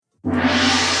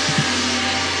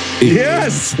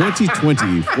Yes!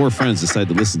 2020, four friends decide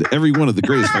to listen to every one of the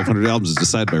greatest 500 albums as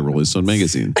decided by Rolling Stone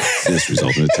magazine. This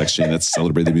resulted in a text chain that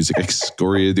celebrated the music,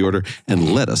 excoriated the order,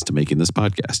 and led us to making this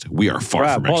podcast. We are far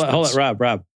from experts. Hold on,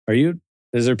 Rob.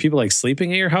 Is there people like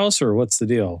sleeping at your house, or what's the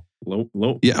deal?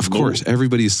 Low. Yeah, of course.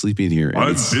 Everybody's sleeping here.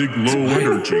 I'm big low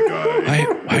energy guy.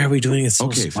 Why are we doing it so?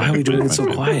 Okay, why are we doing it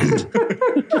so quiet?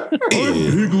 I'm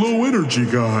big low energy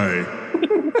guy.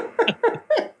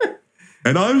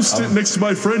 And I'm sitting next to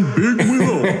my friend Big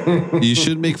Will. You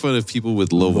should make fun of people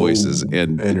with low voices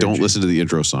and don't listen to the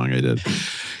intro song I did.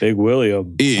 Big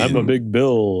William. I'm a Big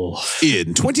Bill.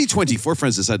 In 2020, four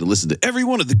friends decided to listen to every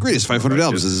one of the greatest 500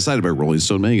 albums as decided by Rolling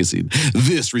Stone magazine.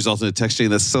 This resulted in a text chain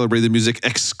that celebrated the music,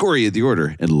 excoriated the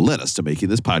order, and led us to making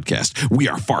this podcast. We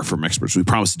are far from experts. We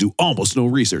promise to do almost no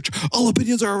research. All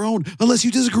opinions are our own unless you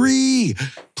disagree.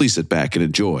 Please sit back and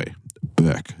enjoy.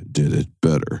 Beck did it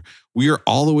better. We are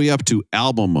all the way up to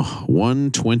album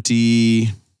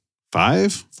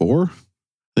 125? 4? I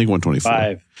think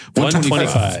 125.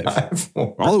 125.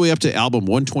 All the way up to album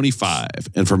 125.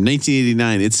 And from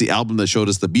 1989, it's the album that showed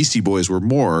us the Beastie Boys were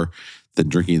more than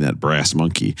drinking that brass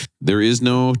monkey. There is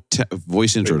no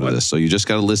voice intro to this, so you just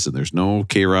got to listen. There's no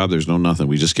K-Rob. There's no nothing.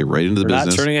 We just get right into the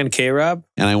business. Not turning on K-Rob?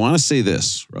 And I want to say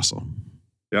this, Russell.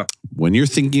 Yeah. When you're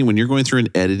going through and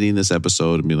editing this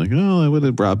episode and being like, oh, what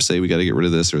did Rob say? We got to get rid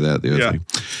of this or that, the other thing.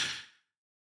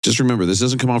 Just remember, this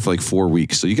doesn't come out for like 4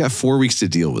 weeks. So you got 4 weeks to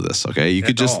deal with this, okay? You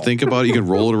could just think about it. You can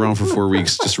roll it around for 4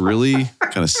 weeks. Just really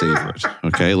kind of savor it,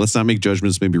 okay? Let's not make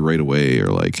judgments maybe right away or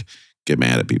like get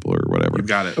mad at people or whatever. You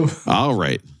got it. All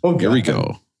right. Here we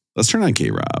go. Let's turn on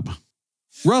K-Rob.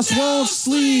 Russ won't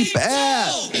sleep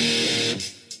at...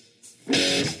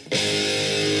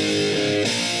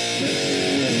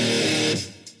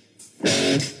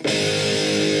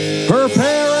 her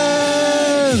parents.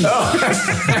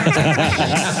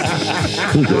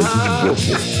 Hey guys, this is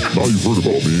Russell. Now you've heard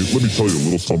about me, let me tell you a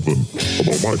little something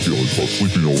about my feelings about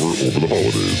sleeping over the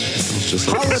holidays. Just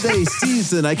like holiday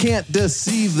season, I can't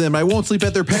deceive them. I won't sleep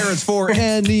at their parents for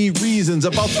any reasons.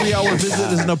 About 3-hour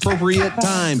visit is an appropriate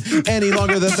time. Any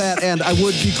longer than that, and I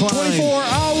would decline. 24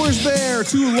 hours there,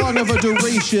 too long of a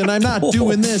duration. I'm not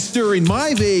doing this during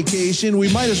my vacation.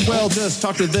 We might as well just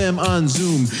talk to them on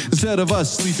Zoom instead of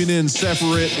us sleeping in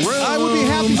separate rooms. I would be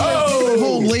happy to stay at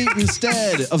home late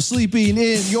instead of sleeping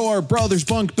in your brother's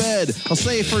bunk bed. I'll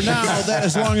say for now that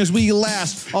as long as we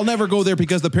last, I'll never go there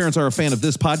because the parents are a fan of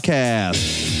this podcast.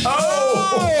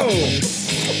 Oh!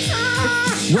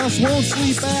 Russ won't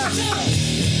sleep at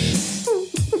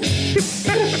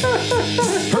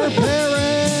her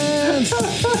parents.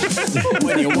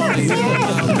 When you want to hear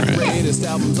the greatest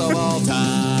albums of all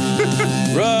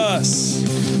time. Russ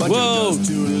won't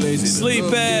sleep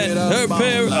at her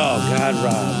parents. Oh, God,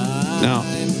 Rob. Now,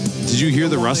 did you hear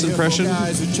the Russ impression?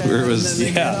 Where it was,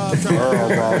 yeah.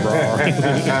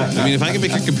 I mean, if I can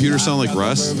make your computer sound like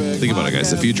Russ, think about it,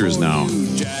 guys. The future is now.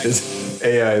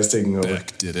 AI is taking over.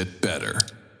 Beck did it better.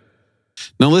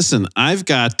 Now, listen, I'm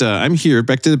here.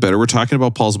 Beck did it better. We're talking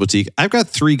about Paul's Boutique. I've got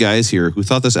 3 guys here who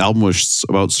thought this album was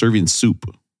about serving soup.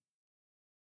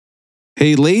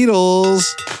 Hey,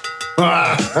 ladles.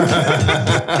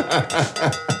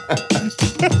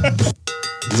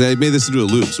 Because I made this into a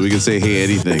loop so we can say, hey,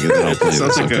 anything, and then I'll play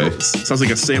sounds this,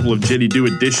 like a sample of Jenny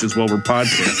doing dishes while we're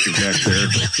podcasting back there.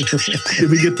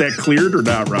 Did we get that cleared or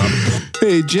not, Rob?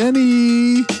 Hey,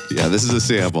 Jenny. Yeah, this is a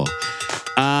sample.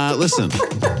 Listen,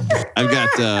 I've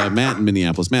got Matt in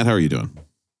Minneapolis. Matt, how are you doing?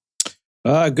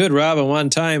 Good, Rob. On one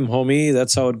time, homie.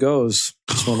 That's how it goes.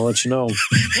 Just want to let you know.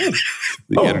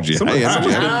 The energy.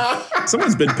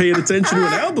 Someone's been paying attention to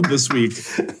an album this week.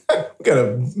 We got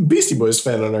a Beastie Boys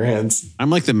fan on our hands. I'm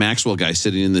like the Maxwell guy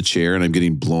sitting in the chair and I'm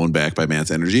getting blown back by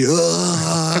Matt's energy.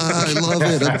 I love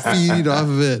it. I'm feeding off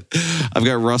of it. I've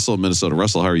got Russell in Minnesota.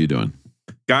 Russell, how are you doing?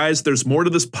 Guys, there's more to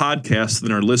this podcast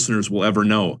than our listeners will ever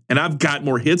know. And I've got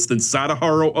more hits than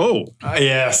Sadaharu O.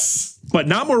 Yes. But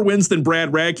not more wins than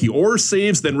Brad Radke or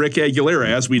saves than Rick Aguilera,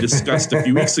 as we discussed a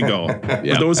few weeks ago.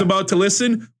 For those about to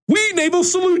listen, we naval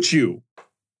salute you.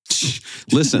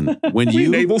 Listen, when you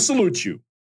naval salute you.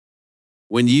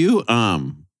 When you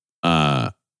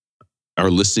are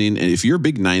listening, and if you're a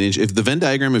big 9-inch, if the Venn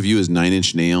diagram of you is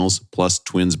 9-inch nails plus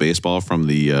Twins baseball from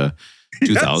the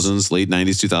 2000s, late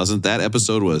 90s, 2000s, that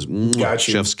episode was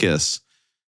chef's kiss.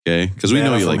 Okay, because we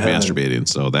know you like masturbating,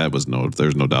 so there's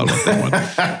no doubt about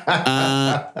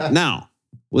that one. Now,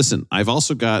 listen, I've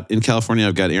also got in California.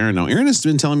 I've got Aaron. Now, Aaron has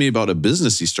been telling me about a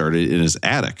business he started in his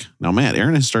attic. Now, Matt,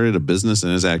 Aaron has started a business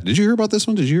in his attic. Did you hear about this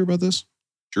one? Did you hear about this?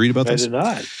 Did you read about this? I did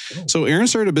not. So, Aaron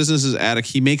started a business in his attic.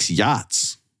 He makes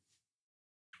yachts.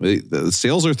 The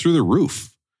sales are through the roof.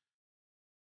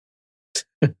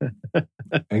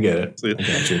 I get it.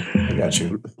 I got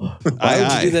you. Why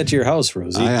would you do that to your house,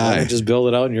 Rosie? Why not just build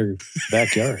it out in your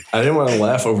backyard? I didn't want to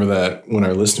laugh over that when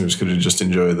our listeners could have just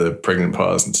enjoyed the pregnant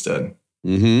pause instead.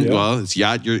 Mm-hmm. Yep. Well, it's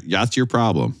yacht's your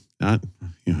problem. Not,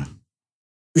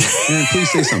 Aaron,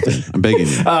 please say something. I'm begging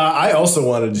you. I also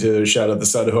wanted to shout out the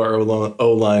side of our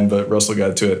O-line, but Russell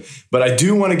got to it. But I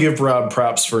do want to give Rob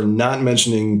props for not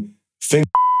mentioning Finger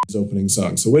opening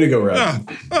song. So way to go, Rob.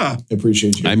 I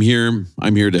appreciate you. I'm here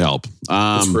to help.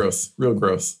 It's growth. Real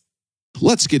growth.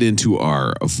 Let's get into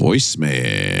our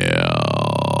voicemail.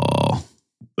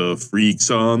 The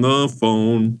freaks on the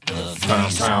phone.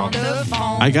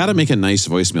 I got to make a nice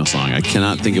voicemail song. I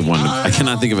cannot think of one. I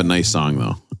cannot think of a nice song,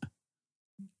 though.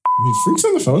 I mean, Freaks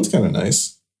on the Phone's kind of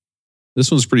nice. This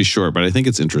one's pretty short, but I think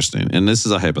it's interesting. And this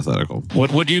is a hypothetical.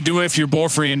 What would you do if your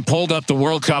boyfriend pulled up the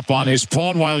World Cup on his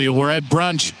phone while you were at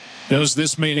brunch? Does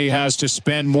this mean he has to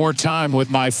spend more time with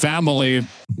my family?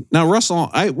 Now, Russell,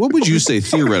 what would you say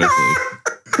theoretically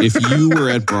if you were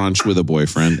at brunch with a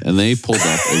boyfriend and they pulled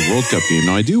up a World Cup game?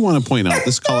 Now, I do want to point out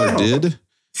this caller did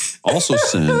also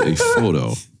send a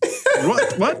photo.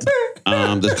 What?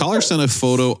 The caller sent a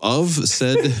photo of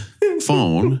said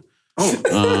phone.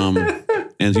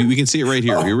 And we can see it right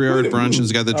here. Here we are at brunch.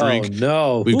 It's got the drink. Oh,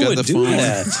 no. We've got the phone.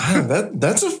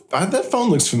 That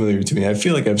phone looks familiar to me. I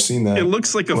feel like I've seen that. It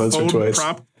looks like a phone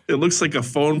prop. It looks like a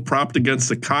phone propped against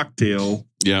a cocktail.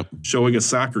 Yep. Showing a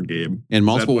soccer game. And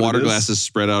multiple water glasses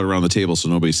spread out around the table so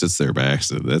nobody sits there by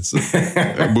accident. That's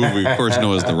a movie, of course,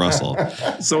 known as the Russell.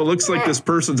 So it looks like this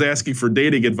person's asking for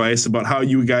dating advice about how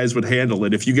you guys would handle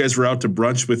it. If you guys were out to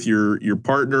brunch with your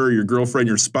partner, your girlfriend,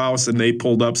 your spouse, and they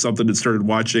pulled up something and started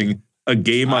watching a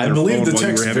game on their phone. I believe the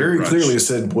text very clearly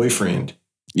said boyfriend.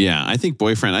 Yeah, I think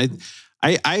boyfriend.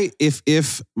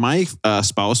 If my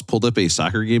spouse pulled up a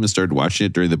soccer game and started watching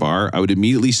it during the bar, I would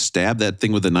immediately stab that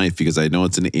thing with a knife because I know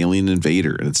it's an alien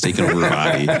invader and it's taking over her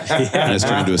body and it's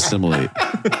trying to assimilate.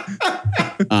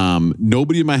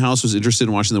 Nobody in my house was interested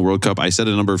in watching the World Cup. I said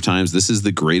a number of times, this is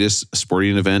the greatest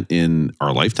sporting event in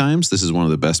our lifetimes. This is one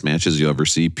of the best matches you'll ever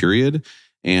see, period.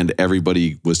 And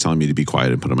everybody was telling me to be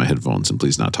quiet and put on my headphones and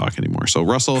please not talk anymore. So,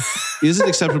 Russell, is it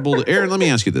acceptable to, Aaron, let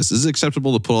me ask you this. Is it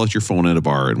acceptable to pull out your phone at a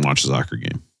bar and watch a soccer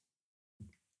game?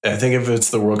 I think if it's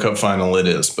the World Cup final, it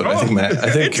is. But I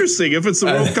think interesting. If it's the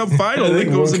World Cup final, it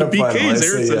goes into PKs.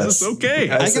 Aaron says it's okay.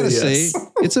 I gotta say,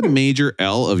 it's a major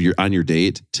L on your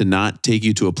date to not take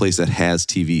you to a place that has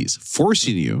TVs,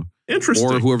 forcing you,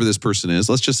 or whoever this person is.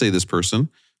 Let's just say this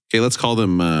person. Okay, let's call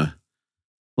them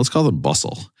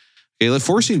Bustle. Okay,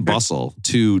 forcing Bustle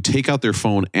to take out their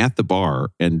phone at the bar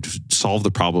and solve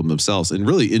the problem themselves, and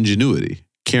really ingenuity,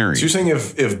 caring. So you're saying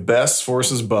if Bess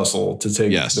forces Bustle to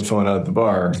take the phone out at the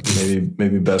bar,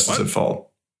 maybe Bess is at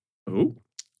fault. Oh,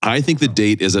 I think the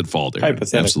date is at fault.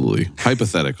 Absolutely,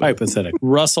 hypothetical.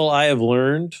 Russell, I have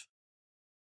learned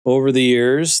over the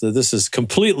years that this is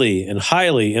completely and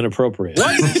highly inappropriate.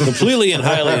 Completely and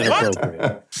highly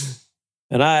inappropriate.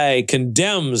 And I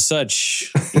condemn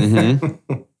such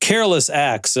careless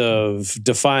acts of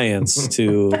defiance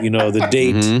to, the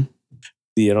date,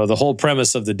 the whole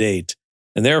premise of the date.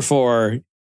 And therefore,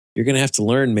 you're going to have to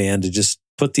learn, man, to just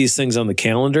put these things on the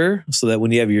calendar so that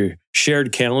when you have your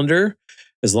shared calendar,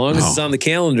 as long as it's on the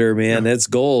calendar, man, that's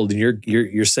gold and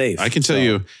you're safe. I can tell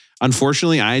you,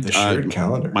 unfortunately,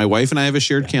 my wife and I have a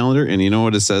shared calendar, and you know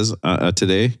what it says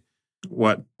today?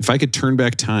 What? If I could turn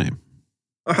back time.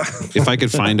 If I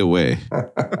could find a way.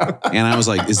 And I was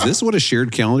like, is this what a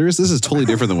shared calendar is? This is totally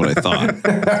different than what I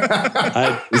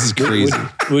thought. This is crazy.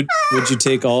 Would you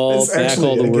take all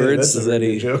the words that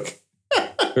he joke.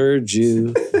 Heard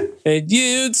you and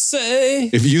you'd say,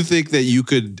 if you think that you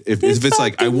could, if it's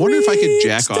like, I wonder if I could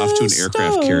jack off to an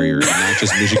aircraft carrier and not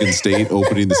just Michigan State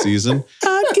opening the season.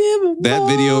 That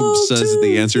video says that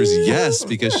the answer is yes,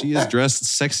 because she is dressed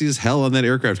sexy as hell on that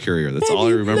aircraft carrier. That's all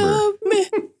I remember.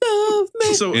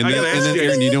 So and then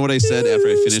Aaron, you know what I said after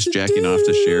I finished jacking off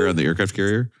to Cher on the aircraft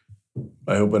carrier?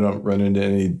 I hope I don't run into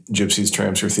any gypsies,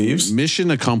 tramps, or thieves. Mission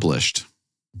accomplished.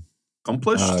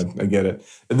 I get it.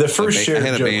 The first Cher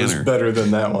joke was better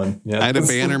than that one. Yeah. I had a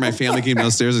banner. My family came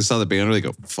downstairs. They saw the banner. They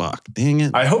go, fuck, dang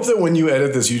it. I hope that when you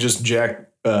edit this, you just jack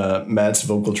Matt's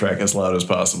vocal track as loud as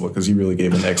possible, because he really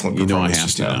gave an excellent performance. I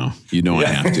have to now. I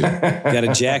have to. Got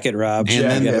a jacket, Rob.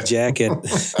 Got a jacket.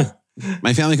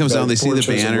 My family comes down, they see the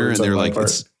banner, and they're like,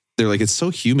 it's so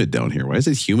humid down here. Why is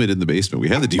it humid in the basement? We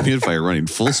have the dehumidifier running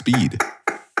full speed.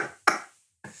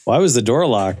 Why was the door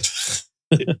locked?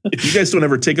 If you guys don't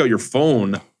ever take out your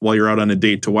phone while you're out on a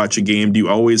date to watch a game, do you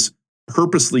always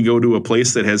purposely go to a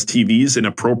place that has TVs and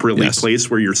appropriately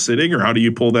placed where you're sitting, or how do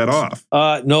you pull that off?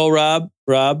 No, Rob.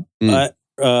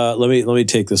 let me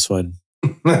take this one.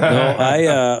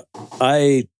 No,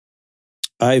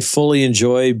 I fully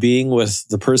enjoy being with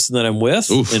the person that I'm with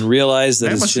and realize that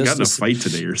Matt it's must have just gotten a fight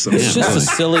today or something. it's just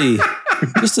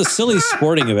a silly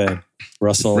sporting event,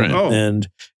 Russell. Right. Oh. And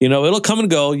it'll come and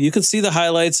go. You can see the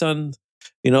highlights on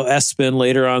S-Spin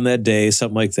later on that day,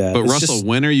 something like that. But It's Russell, just-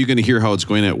 when are you going to hear how it's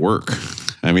going at work?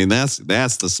 I mean, that's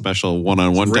the special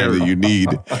one-on-one time that you need.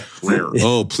 Rare.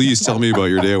 Oh, please tell me about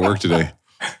your day at work today.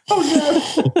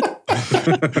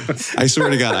 I swear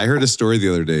to God, I heard a story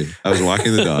the other day. I was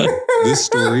walking the dog. This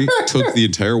story took the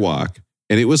entire walk.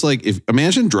 And it was like,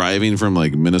 imagine driving from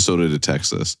like Minnesota to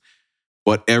Texas,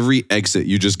 but every exit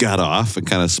you just got off and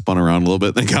kind of spun around a little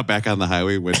bit, then got back on the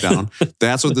highway, went down.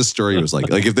 That's what this story was like.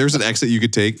 Like if there's an exit you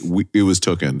could take, it was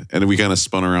taken. And we kind of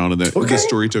spun around and the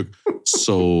story took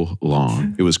so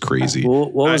long. It was crazy.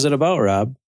 what was it about,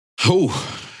 Rob?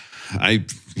 Oh, I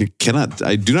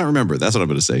do not remember. That's what I'm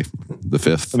going to say. The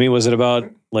fifth. I mean, was it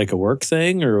about like a work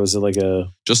thing or was it like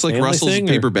a Just like family Russell's thing,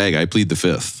 paper bag, I plead the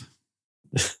fifth.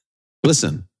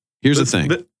 Listen, here's the thing.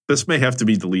 This may have to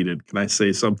be deleted. Can I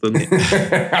say something? It'll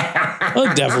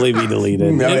definitely be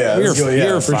deleted. No, yeah,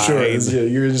 You're for fine. sure.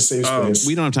 You're in a safe space.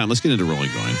 We don't have time. Let's get into rolling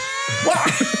going.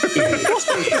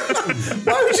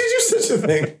 Why would you do such a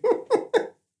thing?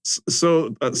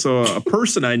 So a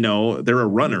person I know, they're a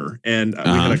runner, and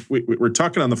we were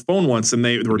talking on the phone once, and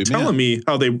they were telling me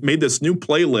how they made this new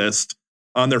playlist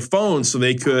on their phone so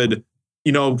they could,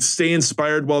 stay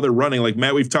inspired while they're running. Like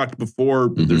Matt, we've talked before.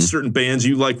 There's certain bands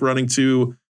you like running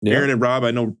to. Yeah. Aaron and Rob,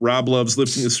 I know Rob loves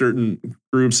lifting to certain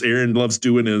groups. Aaron loves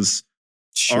doing his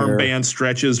armband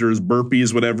stretches or his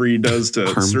burpees, whatever he does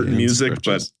to certain music.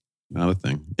 Stretches. But not a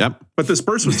thing. Yep. But this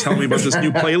person was telling me about this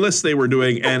new playlist they were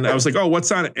doing, and I was like, "Oh,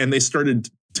 what's on it?" And they started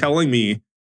telling me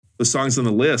the songs on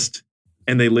the list,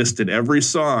 and they listed every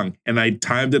song, and I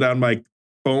timed it on my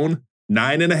phone.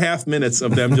 9.5 minutes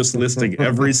of them just listing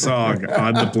every song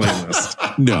on the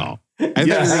playlist. No. I thought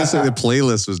you were going to say the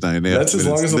playlist was 9.5 minutes. That's as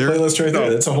long as the playlist right there.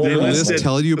 That's a whole list.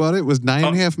 Telling you about it was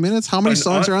 9.5 minutes. How many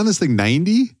songs are on this thing?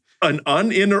 90? An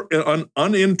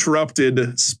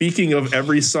uninterrupted speaking of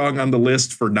every song on the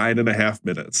list for 9.5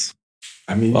 minutes.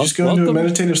 I mean, you just go into a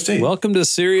meditative state. Welcome to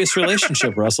serious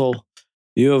relationship, Russell.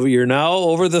 You're now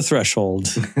over the threshold.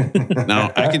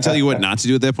 Now, I can tell you what not to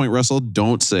do at that point, Russell.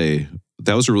 Don't say,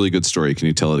 that was a really good story. Can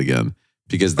you tell it again?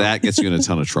 Because that gets you in a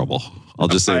ton of trouble. I'll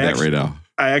just say that right now.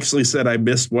 I actually said I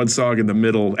missed one song in the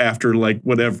middle after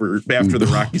after the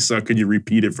Rocky song. Could you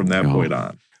repeat it from that point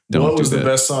on? What was the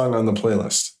best song on the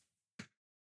playlist?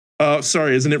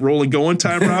 Sorry, isn't it rolling going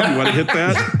time, Rob? You want to hit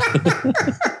that?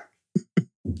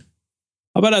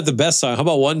 How about not the best song? How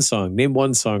about one song? Name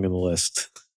one song on the list.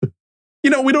 We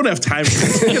don't have time for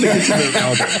this. We're going to get to the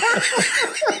album.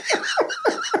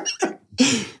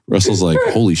 Russell's like,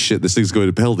 holy shit, this thing's going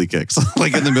to penalty kicks.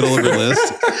 Like in the middle of your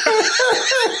list.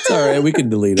 It's all right. We can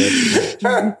delete it.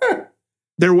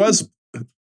 There was...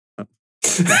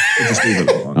 just leave it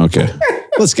alone. Okay.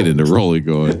 Let's get into rolling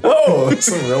going. Oh, it's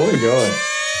a rolling going.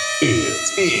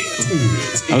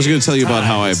 I was going to tell you about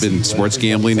how I've been sports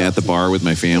gambling at the bar with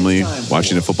my family,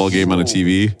 watching a football game on a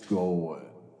TV.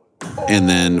 And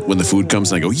then when the food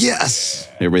comes, I go, yes!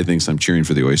 Everybody thinks I'm cheering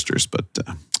for the oysters, but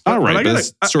all right. I got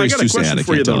a question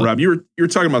for you, though, Rob. You were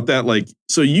talking about that.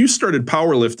 So you started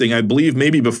powerlifting, I believe,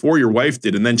 maybe before your wife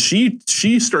did, and then she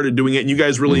started doing it, and you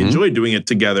guys really enjoyed doing it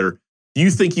together. Do you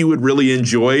think you would really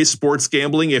enjoy sports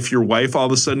gambling if your wife all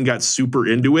of a sudden got super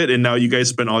into it and now you guys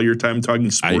spend all your time talking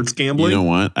sports gambling? You know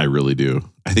what? I really do.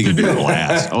 I think it'd be a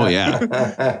blast. Oh,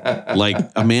 yeah. Like,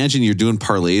 imagine you're doing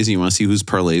parlays and you want to see whose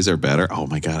parlays are better. Oh,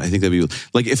 my God. I think that'd be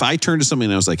like if I turned to somebody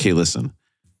and I was like, hey, listen,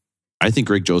 I think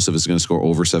Greg Joseph is going to score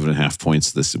over 7.5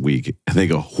 points this week. And they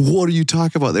go, what are you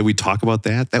talking about? Then we talk about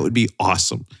that. That would be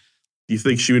awesome. Do you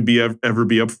think she would ever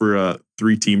be up for a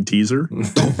 3-team teaser?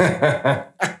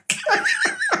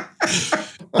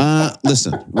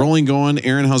 Listen, rolling going.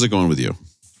 Aaron, how's it going with you?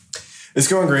 It's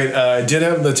going great. I did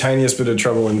have the tiniest bit of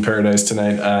trouble in paradise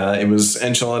tonight. It was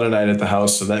enchilada night at the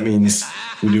house, so that means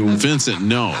we do. Vincent,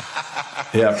 no.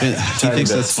 Yeah, he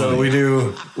thinks that's funny.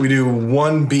 So we do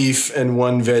one beef and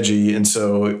one veggie, and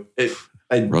so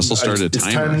Russell started a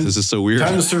timer. This is so weird.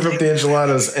 Time to serve up the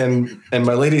enchiladas, and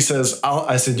my lady says,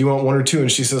 I said, you want one or two?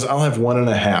 And she says, I'll have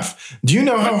 1.5. Do you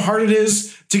know how hard it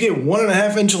is to get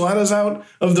 1.5 enchiladas out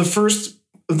of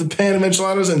the pan of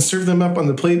enchiladas and serve them up on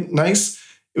the plate nice?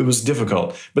 It was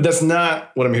difficult, but that's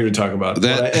not what I'm here to talk about. What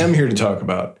I am here to talk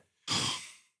about.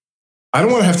 I don't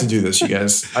want to have to do this, you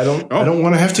guys. I don't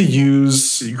want to have to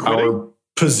use our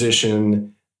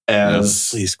position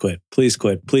as. Please quit.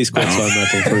 So I'm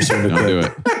not the first one to Don't quit. do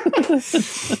it.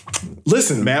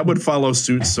 Listen, Matt would follow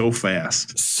suit so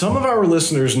fast. some of our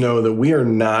listeners know that we are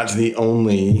not the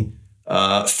only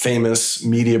famous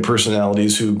media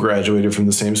personalities who graduated from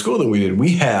the same school that we did.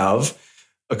 We have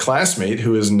a classmate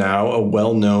who is now a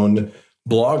well-known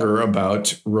blogger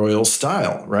about royal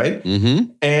style, right?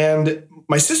 Mm-hmm. And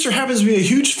my sister happens to be a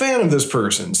huge fan of this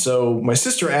person. So my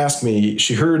sister asked me,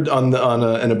 she heard on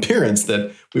an appearance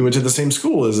that we went to the same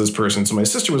school as this person. So my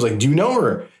sister was like, do you know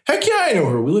her? Heck yeah, I know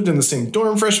her. We lived in the same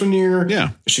dorm freshman year. Yeah.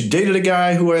 She dated a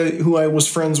guy who I was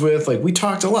friends with. Like, we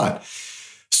talked a lot.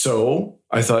 So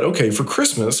I thought, okay, for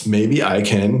Christmas, maybe I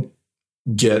can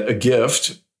get a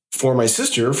gift for my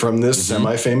sister from this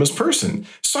semi-famous person.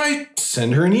 So I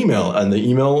send her an email, and the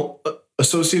email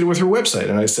associated with her website.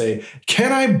 And I say,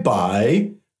 can I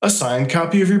buy a signed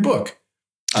copy of your book?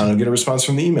 I don't get a response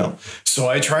from the email. So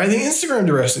I try the Instagram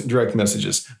direct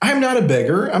messages. I'm not a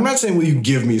beggar. I'm not saying, will you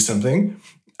give me something?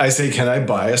 I say, can I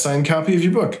buy a signed copy of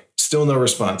your book? Still no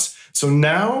response. So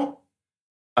now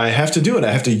I have to do it.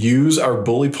 I have to use our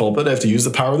bully pulpit. I have to use the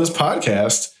power of this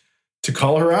podcast to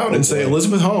call her out and say,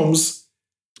 Elizabeth Holmes,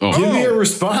 give me a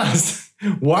response.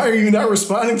 Why are you not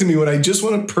responding to me when I just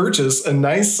want to purchase a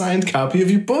nice signed copy of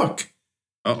your book?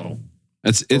 Uh-oh.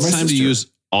 It's time to use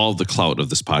all the clout of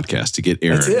this podcast to get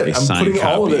Aaron That's it. a I'm signed putting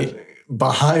copy. all of it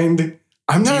behind.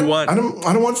 I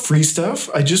don't want free stuff.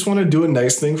 I just want to do a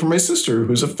nice thing for my sister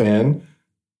who's a fan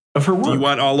of her work. Do you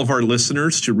want all of our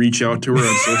listeners to reach out to her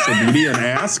on social media and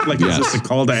ask? Like, is this a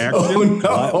call to action? Oh,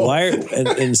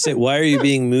 no. Why are you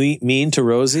being mean to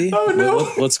Rosie? Oh, no.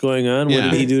 What's going on? What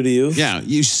did he do to you? Yeah,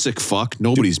 you sick fuck.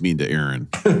 Nobody's mean to Aaron.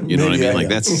 You know what I mean? Like,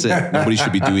 that's sick. Nobody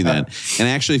should be doing that. And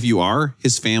actually, if you are,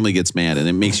 his family gets mad, and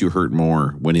it makes you hurt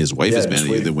more when his wife is mad at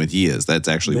you than when he is. That's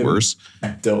actually worse.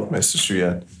 Dealt with my sister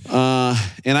yet.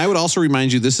 And I would also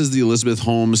remind you, this is the Elizabeth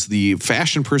Holmes, the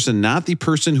fashion person, not the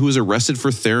person who was arrested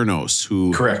for Theranos.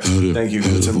 Who Correct. Thank you.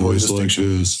 That's an important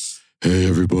distinction. this. Hey,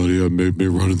 everybody, I made me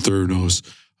running Theranos.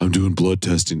 I'm doing blood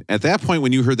testing. At that point,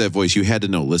 when you heard that voice, you had to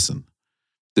know, listen,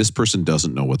 this person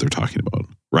doesn't know what they're talking about,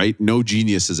 right? No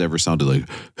genius has ever sounded like,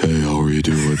 hey, how are you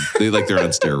doing? They're on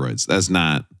steroids. That's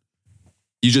not,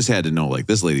 you just had to know, like,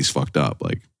 this lady's fucked up.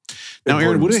 Like, now,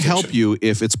 Aaron, would it help you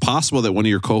if it's possible that one of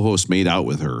your co-hosts made out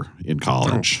with her in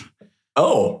college?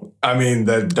 Oh, I mean,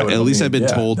 that at least I've been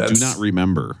told, do not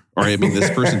remember. Or I mean, this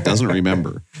person doesn't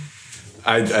remember.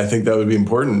 I think that would be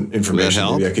important information.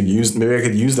 Maybe I could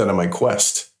use that on my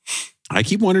quest. I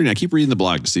keep wondering. I keep reading the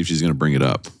blog to see if she's going to bring it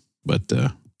up, but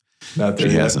not there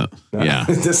she yet. hasn't. No. Yeah,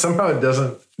 somehow it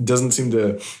doesn't seem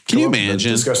to. Can you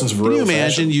imagine discussions of Can you royal imagine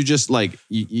fashion? you just like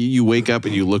you wake up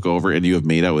and you look over and you have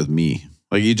made out with me?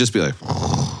 Like you'd just be like,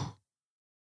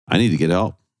 I need to get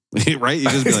help, right? You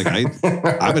just be like,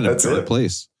 I'm in a dark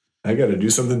place. I got to do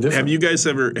something different. Have you guys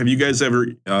ever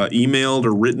emailed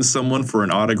or written someone for an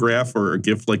autograph or a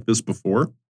gift like this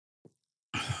before?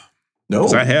 No,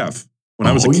 'Cause I have. When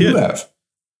I was a kid. You have.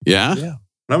 Yeah. When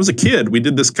I was a kid, we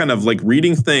did this kind of like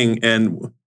reading thing,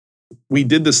 and we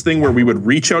did this thing where we would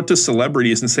reach out to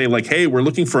celebrities and say like, hey, we're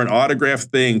looking for an autograph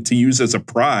thing to use as a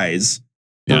prize.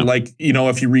 Yeah. Or like, you know,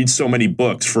 if you read so many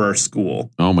books for our school.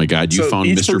 Oh my God, you found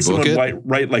each Mr. person Bookit? would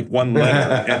write like one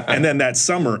letter. and then that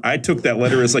summer, I took that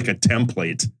letter as like a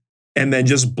template and then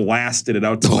just blasted it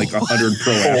out to like 100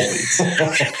 pro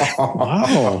athletes.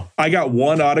 Wow. I got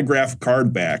one autograph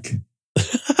card back.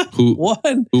 Who What?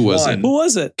 Who was One. it? Who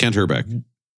was it? Kent Herbeck.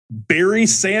 Barry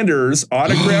Sanders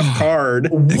autograph card.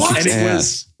 What? And it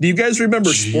was, do you guys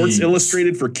remember Sports Jeez.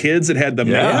 Illustrated for Kids? It had the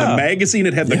Yeah. magazine,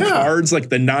 it had the Yeah. cards, like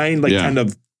the 9, like Yeah. kind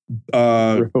of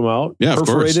Rip them out? Yeah, of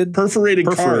course. perforated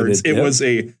cards. It yep. was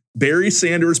a Barry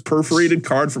Sanders perforated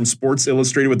card from Sports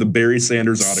Illustrated with the Barry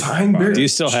Sanders autograph. Signed on it. Barry. Do you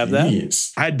still have that?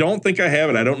 Jeez. I don't think I have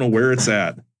it. I don't know where it's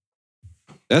at.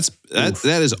 That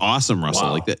is awesome, Russell.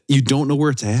 Wow. Like that. You don't know where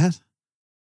it's at?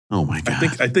 Oh my God.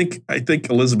 I think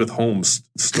Elizabeth Holmes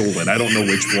stole it. I don't know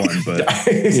which one, but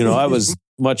You know, I was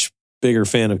much bigger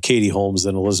fan of Katie Holmes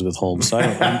than Elizabeth Holmes. So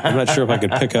I'm not sure if I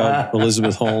could pick out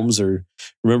Elizabeth Holmes or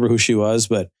remember who she was,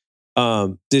 but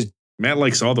Matt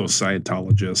likes all those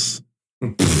Scientologists.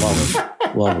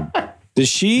 love him. Does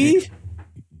she?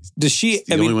 the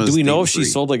I only mean, one do we that's know if she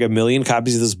dairy-free. sold like 1 million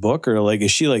copies of this book, or like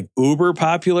is she like uber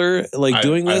popular, like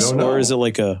doing I this, don't know. or is it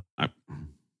like a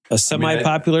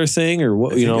semi-popular thing, or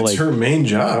what? I You think know, it's like her main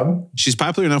job. She's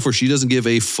popular enough where she doesn't give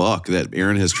a fuck that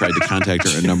Aaron has tried to contact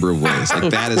her a number of ways.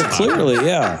 Like that is popular. clearly,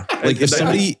 yeah. Like if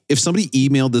somebody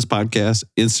emailed this podcast,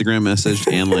 Instagram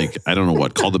messaged, and like I don't know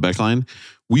what, called the back line,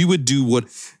 we would do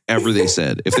whatever they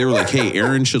said. If they were like, "Hey,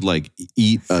 Aaron should like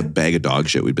eat a bag of dog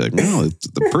shit," we'd be like, "No,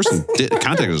 the person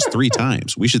contacted us 3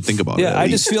 times. We should think about it." Yeah, at I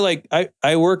least." just feel like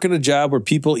I work in a job where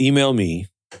people email me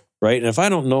right? And if I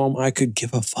don't know them, I could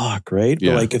give a fuck, right?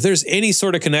 Yeah. But like if there's any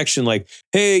sort of connection, like,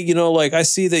 hey, you know, like I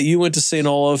see that you went to St.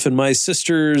 Olaf and my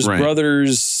sister's Right.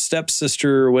 brother's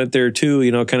stepsister went there too,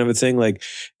 you know, kind of a thing. Like,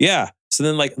 yeah. So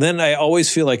then I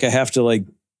always feel like I have to like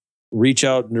reach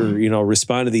out or, you know,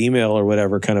 respond to the email or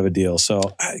whatever kind of a deal. So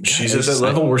She's at that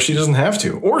level where she doesn't have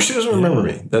to, or she doesn't remember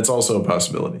me. That's also a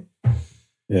possibility.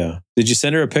 Yeah. Did you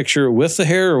send her a picture with the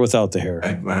hair or without the hair?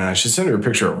 I should send her a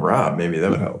picture of Rob. Maybe that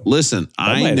would help. Listen,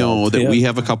 I might know help, that yeah. we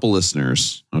have a couple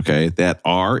listeners, okay, that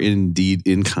are indeed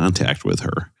in contact with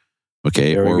her,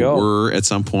 okay, There we or go. were at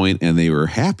some point and they were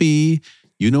happy.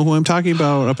 You know who I'm talking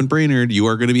about up in Brainerd. You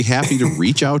are going to be happy to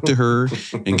reach out to her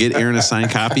and get Aaron a signed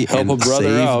copy Help and a brother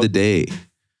save out. the day.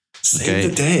 Save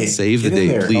the day. Save the Get in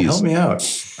day, there. please. Help me out.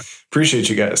 Appreciate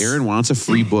you guys. Aaron wants a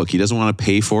free book. He doesn't want to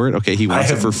pay for it. Okay, he wants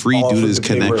it for free due to his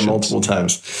connection. Multiple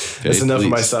times. That's enough of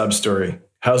my sob story.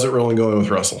 How's it rolling going with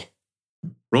Russell?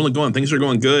 Rolling going. Things are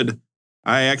going good.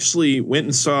 I actually went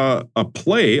and saw a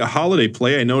holiday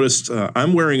play. I noticed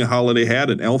I'm wearing a holiday hat,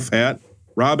 an elf hat.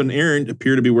 Rob and Aaron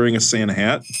appear to be wearing a Santa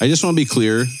hat. I just want to be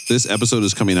clear. This episode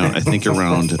is coming out, I think,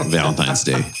 around Valentine's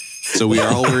Day. So we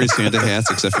are all wearing Santa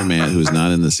hats except for Matt, who is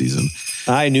not in the season.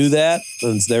 I knew that,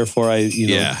 and therefore I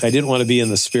didn't want to be in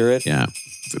the spirit. Yeah.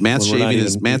 Matt's When we're not shaving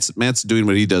his even- Matt's doing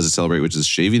what he does to celebrate, which is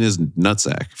shaving his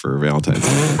nutsack for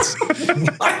Valentine's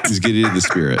Day. He's getting in the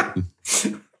spirit.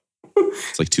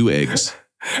 It's like 2 eggs.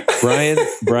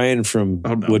 Brian from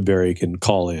Oh, no. Woodbury can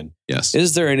call in. Yes.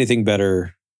 Is there anything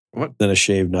better What? than a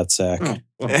shaved nutsack? Oh,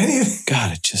 well, Anything?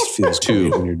 God, it just feels Two.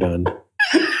 great when you're done.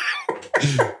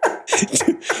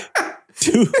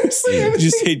 Two. Did you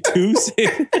say two?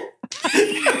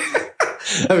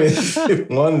 I mean,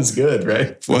 one's good,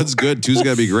 right? What's good? 2's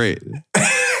got to be great.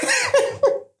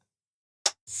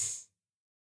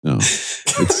 No.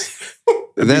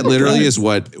 That literally is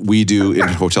what we do in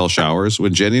hotel showers.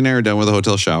 When Jenny and I are done with a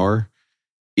hotel shower,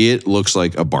 it looks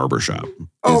like a barber shop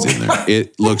is in there.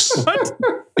 It looks like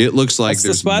That's the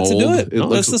there's spot mold. to do it. No,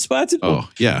 looks, that's the spot to do it. Oh,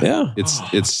 yeah. Yeah.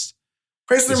 It's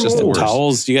Where's the It's just the mold? worst.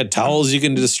 Towels. You got towels you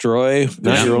can destroy,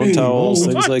 not Yeah. your own towels,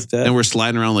 things What? like that. and we're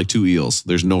sliding around like 2 eels.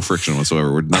 There's no friction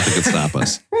whatsoever. Nothing can stop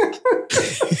us.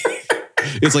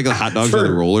 It's like the hot dogs on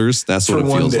the rollers. That's what for it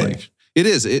one feels day. like. It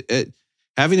is. It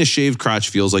having a shaved crotch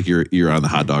feels like you're on the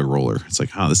hot dog roller. It's like,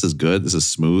 oh, this is good. This is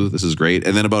smooth. This is great.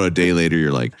 And then about a day later,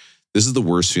 you're like, this is the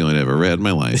worst feeling I've ever had in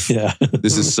my life. Yeah.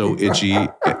 This is so itchy.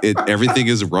 Everything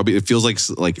is rubby. It feels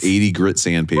like 80 grit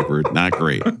sandpaper. Not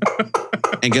great.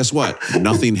 And guess what?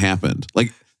 Nothing happened.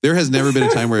 Like there has never been a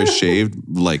time where I shaved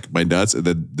like my nuts and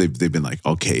then they've been like,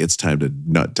 okay, it's time to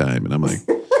nut time. And I'm like,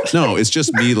 no, it's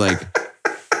just me like,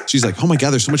 she's like, oh my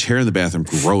God, there's so much hair in the bathroom.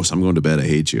 Gross. I'm going to bed. I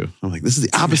hate you. I'm like, this is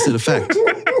the opposite effect.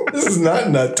 This is not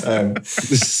nut time.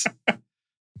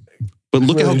 But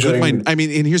look Really how good enjoying-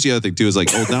 and here's the other thing too, is like,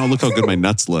 oh, now look how good my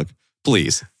nuts look.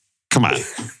 Please. Come on.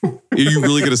 Are you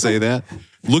really going to say that?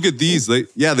 Look at these. They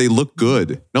look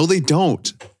good. No, they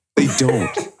don't. They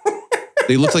don't.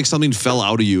 They look like something fell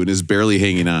out of you and is barely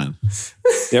hanging on.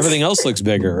 Everything else looks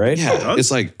bigger, right? Yeah.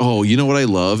 It's like, oh, you know what I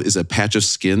love is a patch of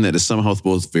skin that is somehow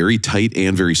both very tight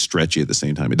and very stretchy at the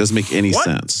same time. It doesn't make any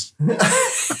sense.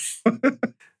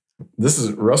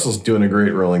 Russell's doing a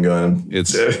great rolling gun.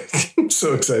 It's I'm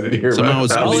so excited to hear somehow about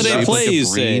it's it. Holiday shaped play, like a you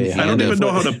brain say. I don't and even a-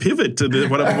 know how to pivot to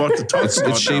what I'm about to talk about.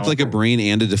 It's shaped now. like a brain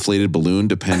and a deflated balloon,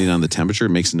 depending on the temperature. It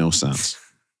makes no sense.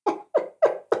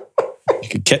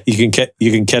 You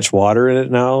can catch water in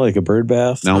it now, like a bird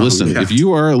bath. Now, listen, yeah. if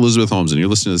you are Elizabeth Holmes and you're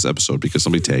listening to this episode because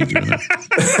somebody tagged you in it,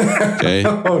 okay,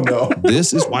 Oh no.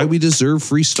 this is why we deserve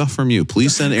free stuff from you.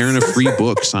 Please send Aaron a free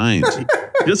book signed.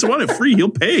 He doesn't want it free. He'll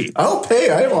pay. I'll pay.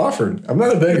 I am offered. I'm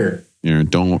not a beggar. Aaron,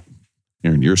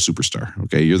 you're a superstar.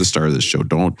 Okay, you're the star of this show.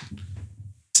 Don't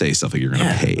say stuff like you're going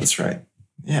to pay. That's right.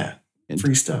 Yeah.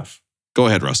 Free stuff. Go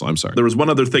ahead, Russell. I'm sorry. There was one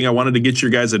other thing I wanted to get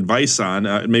your guys' advice on.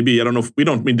 Maybe, I don't know if we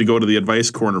don't need to go to the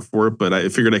advice corner for it, but I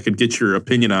figured I could get your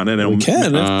opinion on it. And We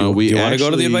can. Do we you want to go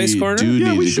to the advice actually corner? do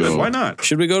Yeah, need we to should. go. Why not?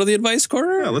 Should we go to the advice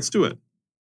corner? Yeah, let's do it.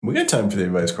 We got time for the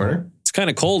advice corner. It's kind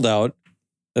of cold out.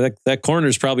 That corner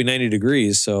is probably 90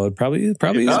 degrees, so it probably is a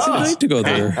good night to go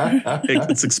there.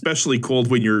 It's especially cold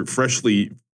when you're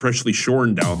freshly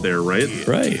shorn down there, right?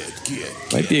 Right.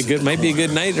 Might be a good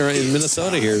night in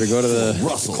Minnesota here to go to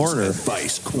the corner.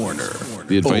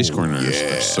 The advice corners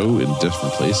are so in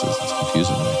different places. It's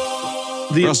confusing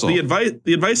me. Russell.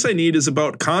 The advice I need is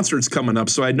about concerts coming up.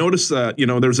 So I noticed that,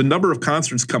 there's a number of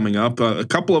concerts coming up. A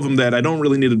couple of them that I don't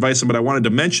really need advice on, but I wanted to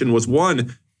mention was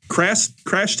one, Crash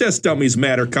Test Dummies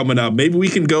Matter coming up. Maybe we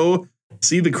can go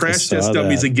See the crash test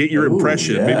dummies and get your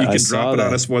impression. yeah, Maybe you I can saw drop it on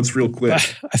that. us once real quick.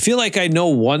 I feel like I know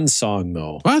one song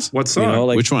though. What? What song? You know,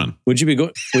 like, Which one? Would you be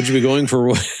going for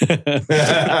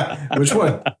Which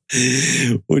one?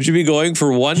 Would you be going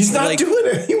for one? He's not doing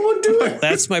it. He won't do it.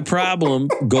 That's my problem.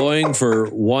 Going for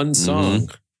one song.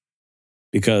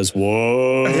 Because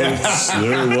once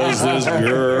there was this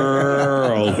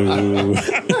girl who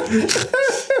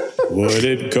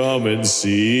wouldn't come and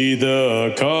see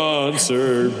the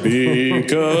concert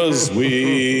because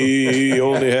we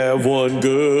only have one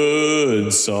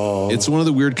good song. It's one of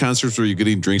the weird concerts where you're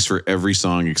getting drinks for every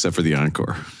song except for the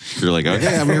encore. You're like,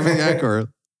 okay, I'm here for the encore.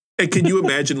 And can you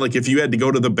imagine, like, if you had to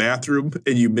go to the bathroom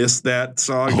and you missed that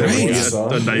song, that would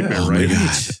be a nightmare, Oh right? my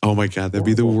God. Oh my God. That'd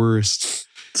be the worst.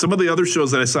 Some of the other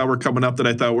shows that I saw were coming up that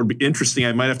I thought would be interesting.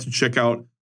 I might have to check out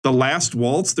The Last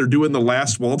Waltz. They're doing The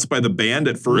Last Waltz by the band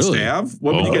at First Really? Ave.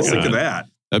 What would you guys think of that?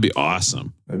 That'd be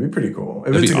awesome. That'd be pretty cool.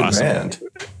 If That'd it's a be good awesome. band.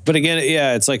 But again,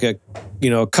 yeah, it's like a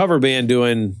cover band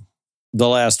doing The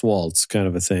Last Waltz kind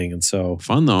of a thing, and so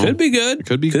Fun though. could be good.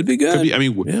 Could be good. I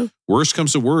mean, Yeah. worst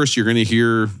comes to worst, you're going to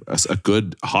hear a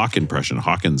good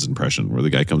Hawkins impression where the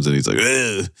guy comes in, he's like,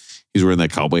 ugh. He's wearing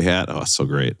that cowboy hat. Oh, it's so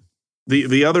great.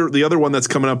 The other one that's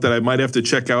coming up that I might have to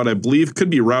check out, I believe could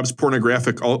be Rob's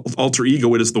pornographic alter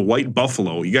ego. It is the White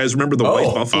Buffalo. You guys remember the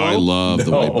White Buffalo? I love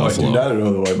the White I do Buffalo. not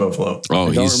know the White Buffalo. Oh,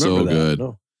 I don't he's so remember that. good.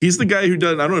 No. He's the guy who did,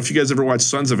 I don't know if you guys ever watched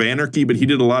Sons of Anarchy, but he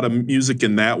did a lot of music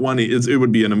in that one. It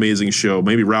would be an amazing show.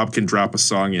 Maybe Rob can drop a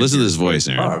song in. Listen to here. this voice,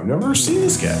 Oh, Aaron. I've never seen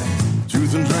this guy.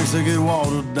 Truth and drinks that get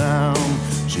watered down.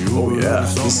 Oh, yeah.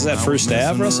 This is at First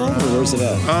Ave, Russell, or where's it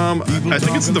at? I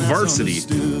think it's the Varsity.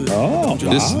 Oh,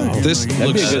 This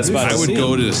That'd be a good looks. spot to I would see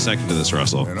go him. to a second to this,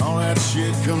 Russell. And all that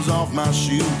shit comes off my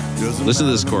shoe. Doesn't Listen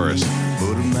to this matter chorus.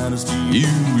 But it matters to you.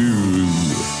 You.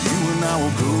 You and I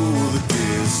will go the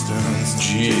distance.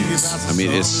 Jeez. I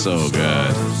mean, it's so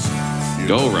good.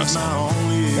 Go, Russell.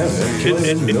 Yeah, man. I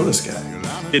didn't know this guy.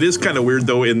 It is kind of weird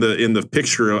though. In the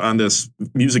picture on this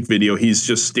music video, he's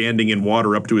just standing in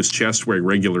water up to his chest wearing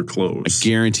regular I clothes.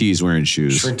 guarantee he's wearing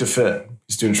shoes. Shrink to fit.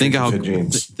 He's doing Think shrink of to how fit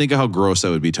jeans. think of how gross that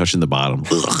would be touching the bottom.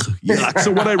 Ugh, yuck.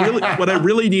 So what I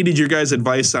really needed your guys'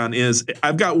 advice on is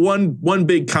I've got one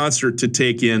big concert to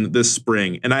take in this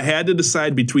spring, and I had to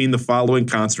decide between the following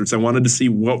concerts. I wanted to see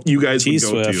what you guys T would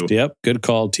go Swift. to. Yep, good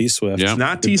call, T Swift. Yeah.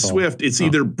 Not Good T call. Swift. It's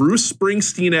either Bruce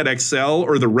Springsteen at XL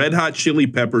or the Red Hot Chili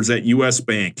Peppers at US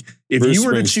Bank. If Bruce you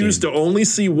were to Springsteen. choose to only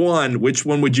see one, which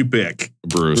one would you pick?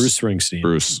 Bruce Springsteen.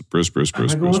 Bruce.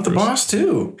 I go with the boss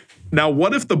too. Now,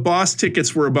 what if the Boss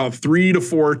tickets were about 3 to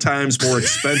 4 times more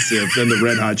expensive than the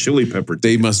Red Hot Chili Pepper tickets?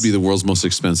 They must be the world's most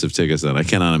expensive tickets then. I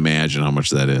cannot imagine how much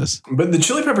that is. But the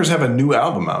Chili Peppers have a new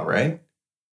album out, right?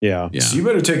 Yeah. Yeah. So you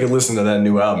better take a listen to that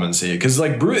new album and see it. Because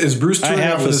like is Bruce I touring out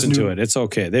have with this listened new? to it. It's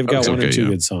okay. They've got Okay, one or two yeah.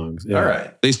 good songs. Yeah. All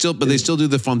right. They still do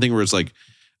the fun thing where it's like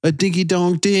a dingy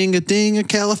donk ding a ding a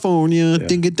California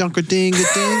ding a donk a ding a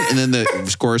ding, and then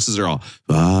the choruses are all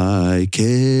I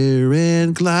care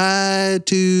and glide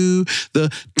to the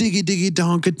diggy diggy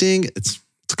donk a ding. It's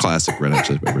a classic Red Hot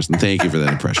Chili Peppers, and thank you for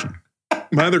that impression.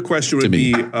 My other question To would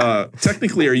me. be,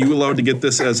 technically, are you allowed to get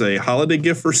this as a holiday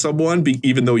gift for someone,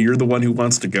 even though you're the one who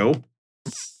wants to go?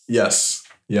 Yes.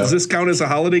 Yeah. Does this count as a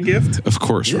holiday gift? Of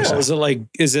course, Yeah. Russell. Is it like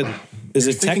is it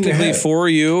thinking technically ahead. for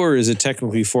you or is it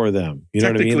technically for them? You know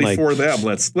what I Technically mean? Like for them.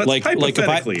 Let's like if I-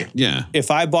 hypothetically. Yeah. if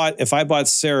I bought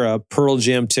Sarah Pearl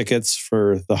Jam tickets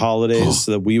for the holidays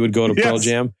so that we would go to Pearl Yes.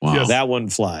 Jam, Wow. that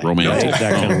wouldn't fly. Romantic.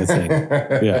 That kind of a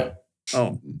thing. Yeah.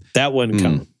 Oh, That wouldn't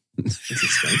count.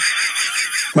 interesting.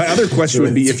 My other question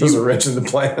would be if those you are rich in the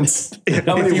plans.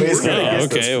 How many you ways were can I gonna guess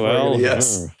okay, this? well,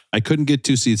 yes. I couldn't get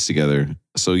 2 seats together,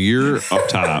 so you're up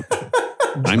top.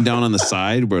 I'm down on the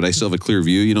side, but I still have a clear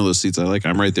view. You know those seats I like?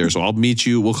 I'm right there. So I'll meet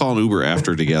you. We'll call an Uber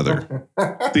after together.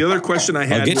 the other question I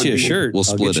had I'll get would you a be, shirt. We'll I'll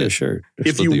split get you a it. shirt.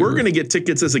 if Split you the were Uber. going to get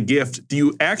tickets as a gift, do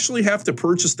you actually have to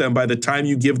purchase them by the time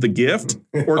you give the gift?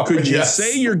 Or could you yes.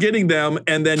 say you're getting them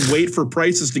and then wait for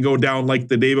prices to go down like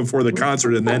the day before the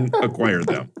concert and then acquire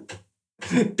them?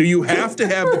 Do you have to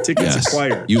have the tickets Yes.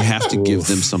 acquired? You have to give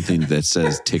them something that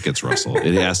says tickets, Russell.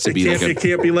 It has to It be can't, like it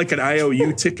can't be like an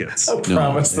IOU tickets. I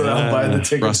promise that I'll buy the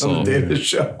tickets on Russell. the day of the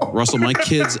show. Russell, my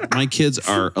kids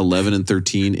are 11 and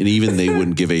 13, and even they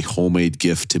wouldn't give a homemade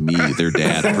gift to me, their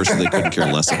dad, a person they couldn't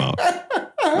care less about.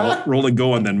 Roll and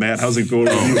go on then, Matt. How's it going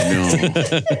with you?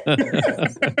 No.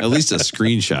 At least a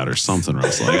screenshot or something,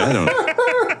 Russell. Like, I don't.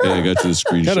 Yeah, I got to the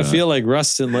screenshot. Kind of feel like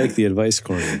Russ didn't like the advice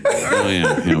corner. Oh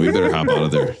yeah, we better hop out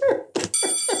of there.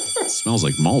 It smells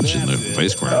like mulch in the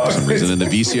vice corner for some reason, and the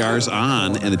VCR's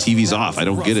on and the TV's off. I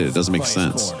don't get it. It doesn't make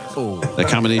sense. That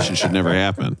combination should never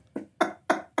happen.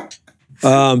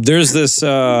 There's this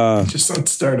Just on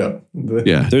startup.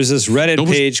 Yeah. there's this Reddit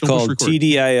page don't called push record.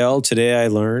 TDIL. Today I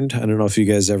learned. I don't know if you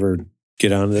guys ever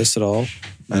get on this at all.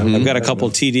 I've got a couple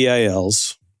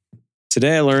TDILs.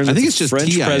 Today I learned. I that think the it's just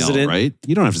French TIL, president. right?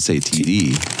 You don't have to say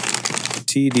TD.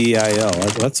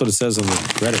 TDIL. That's what it says on the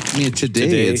Reddit. I mean,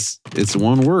 today. it's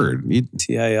one word.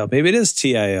 TIL. Maybe it is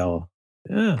TIL.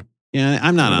 Yeah. Yeah,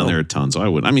 I'm not I on know. there a ton, so I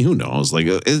wouldn't. I mean, who knows? Like,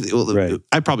 Right.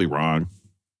 I'm probably wrong.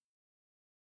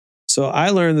 So I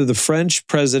learned that the French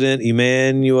president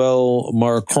Emmanuel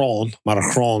Macron,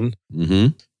 Mm-hmm.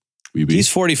 he's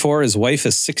 44. His wife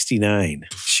is 69.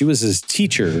 She was his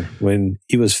teacher when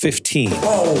he was 15. And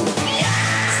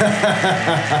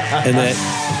that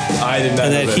I did not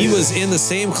and know that he either. was in the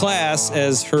same class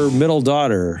as her middle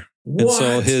daughter. And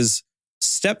so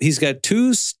What? he's got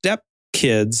two step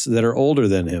kids that are older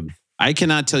than him. I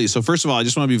cannot tell you. So first of all, I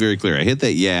just want to be very clear. I hit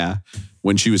that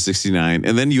when she was 69.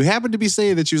 And then you happen to be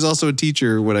saying that she was also a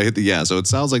teacher when I hit the So it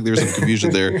sounds like there's some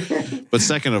confusion there. But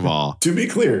second of all, To be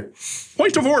clear,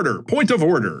 Point of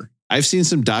order. I've seen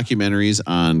some documentaries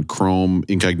on Chrome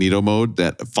incognito mode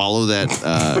that follow that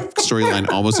storyline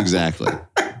almost exactly.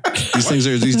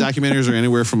 These documentaries are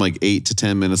anywhere from like 8 to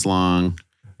 10 minutes long.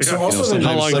 so also then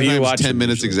How long do you sometimes watch 10 it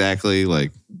minutes usually? exactly.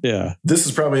 Like, Yeah. this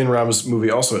is probably in Rob's movie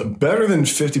also. Better than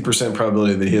 50%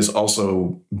 probability that he has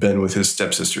also been with his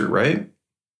stepsister, right?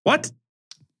 What?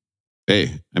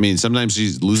 hey, I mean, sometimes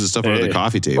she loses stuff under the Hey.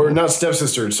 coffee table. Or not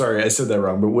stepsister. Sorry, I said that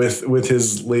wrong. But with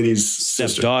his lady's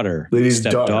sister. Stepdaughter. Lady's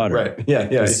daughter. Right. Yeah.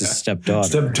 It's his stepdaughter.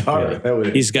 Stepdaughter. Yeah. That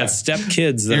would He's got step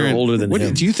kids that Aaron, are older than what,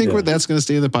 him. do you think Yeah. that's going to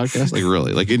stay in the podcast? Like,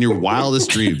 really? Like, in your wildest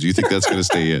dreams, do you think that's going to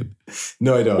stay in?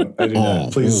 No, I don't. I do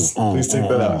not. Please take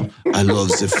that out. I love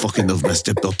the fucking of my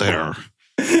stepdaughter.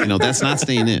 You know, that's not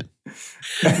staying in.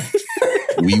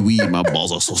 Wee, my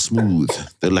balls are so smooth.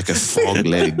 They're like a frog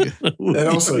leg. And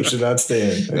also, it should not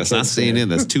stay in. That's not staying in.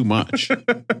 That's too much.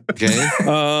 Okay.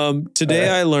 Today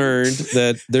I learned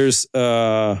that there's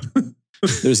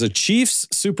a Chiefs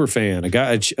super fan,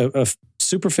 a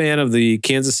super fan of the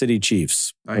Kansas City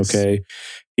Chiefs. Nice. Okay.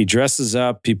 He dresses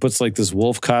up. He puts like this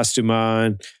wolf costume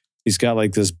on. He's got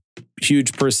like this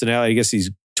huge personality. I guess he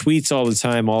tweets all the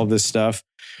time, all of this stuff.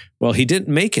 Well, he didn't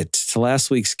make it to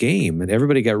last week's game, and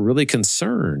everybody got really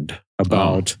concerned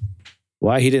about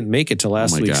why he didn't make it to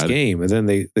last my week's God. game. And then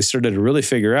they started to really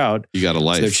figure out. You got a So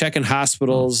life. they're checking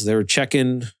hospitals. They were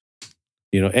checking,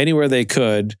 anywhere they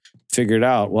could, figured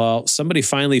out. Well, somebody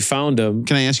finally found him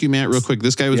Can I ask you, Matt, real quick?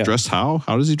 This guy was Yeah. dressed how?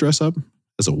 How does he dress up?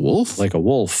 As a wolf? like a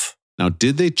wolf. Now,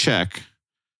 did they check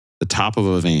the top of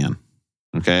a van?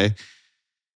 Okay.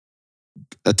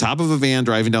 The top of a van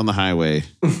driving down the highway.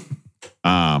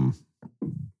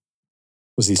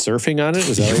 Was he surfing on it?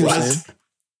 Was that what you're saying?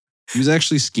 He was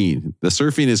actually skiing. The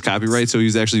surfing is copyright, so he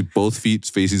was actually both feet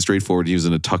facing straight forward. He was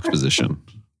in a tucked position.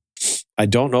 I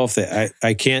don't know if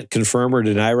I can't confirm or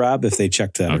deny, Rob, if they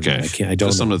checked that. Okay. Or not. I don't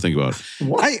Just know. something to think about.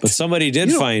 What? But somebody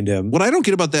did find him. What I don't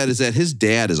get about that is that his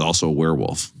dad is also a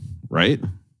werewolf, right?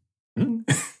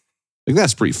 Like,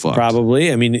 that's pretty fucked.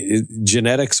 Probably. I mean,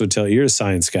 genetics would tell you. You're a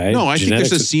science guy. No, I think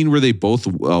there's a scene where they both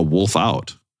wolf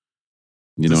out.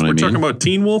 You know what I We're mean? talking about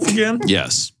Teen Wolf again?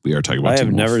 Yes, we are talking about I have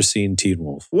Teen Wolf. never seen Teen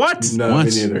Wolf. What? No, What?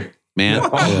 me neither. Man,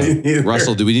 Me neither.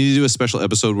 Russell, do we need to do a special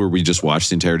episode where we just watch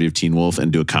the entirety of Teen Wolf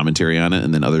and do a commentary on it,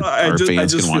 and then our I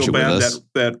fans just can watch feel it with bad us?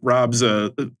 that Rob's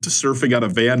surfing on a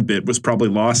van bit was probably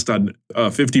lost on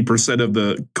 50% of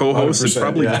the co-hosts and 100%,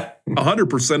 probably yeah.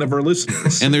 100% of our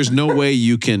listeners. And there's no way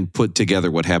you can put together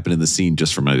what happened in the scene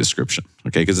just from my description,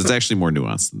 okay? Because it's actually more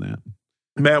nuanced than that.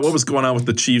 Matt, what was going on with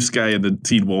the Chiefs guy in the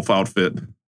Teen Wolf outfit?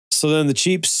 So then the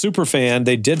Chiefs super fan,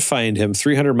 they did find him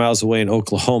 300 miles away in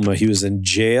Oklahoma. He was in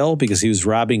jail because he was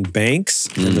robbing banks.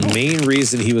 And the main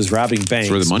reason he was robbing banks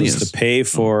where the money was is. to pay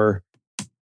for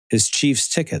his Chiefs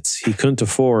tickets. He couldn't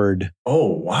afford Oh,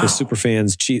 wow. the super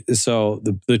fans. So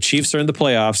the Chiefs are in the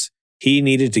playoffs. He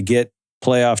needed to get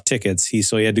playoff tickets.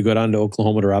 So he had to go down to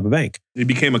Oklahoma to rob a bank. He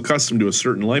became accustomed to a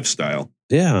certain lifestyle.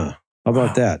 Yeah. How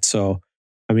about that? So,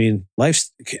 I mean,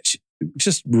 life's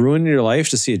just ruining your life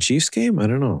to see a Chiefs game. I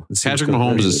don't know. It seems Patrick good.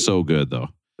 Mahomes is so good, though.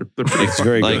 They're pretty It's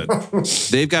very Like, good.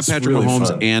 They've got It's Patrick really Mahomes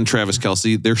fun. and Travis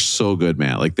Kelsey. They're so good,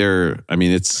 man. Like, They're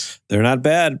not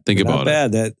bad. Think They're about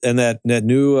not bad. That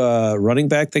new running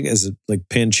back thing is it like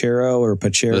Panchero or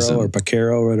Pachero Listen. or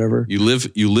Pacero or whatever. you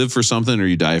live for something or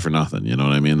you die for nothing. You know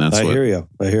what I mean? That's I what. hear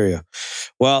you.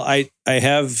 Well, I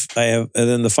have, and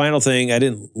then the final thing, I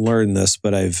didn't learn this,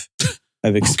 but I've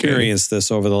experienced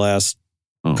this over the last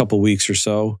Oh. couple weeks or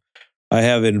so. I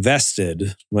have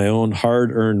invested my own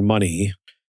hard-earned money.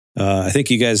 I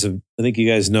think you guys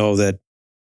know that,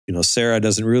 Sarah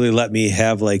doesn't really let me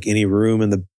have like any room in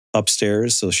the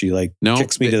upstairs. So she like No,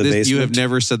 kicks me to the basement. You have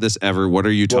never said this ever. What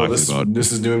are you talking about?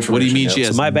 This is new information. What do you mean she yeah.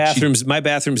 has? So my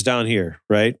bathroom's down here,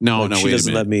 right? No, Like, no, she wait a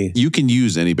doesn't minute. let me. You can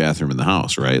use any bathroom in the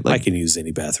house, right? I can use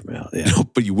any bathroom out. Yeah. No,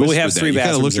 but you whispered we have that. 3 You kind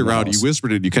of bathrooms looked in the around. You house.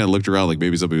 whispered it. You kind of looked around like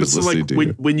maybe somebody was listening to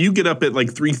you. When you get up at like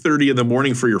 3:30 in the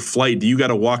morning for your flight, do you got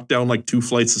to walk down like 2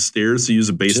 flights of stairs to use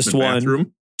a basement Just one.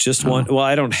 bathroom? Just one. Well,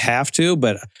 I don't have to,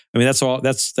 but I mean that's all.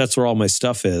 That's where all my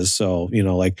stuff is. So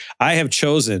like I have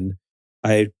chosen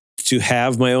to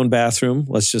have my own bathroom.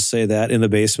 Let's just say that in the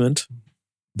basement,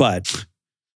 but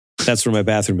that's where my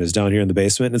bathroom is, down here in the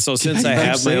basement. And so since I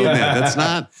have my own, that's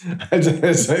not.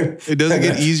 It doesn't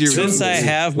get easier. Since I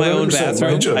have my own 100%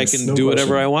 bathroom, choice, I can no do whatever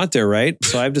question. I want there, right?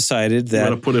 So I've decided You that.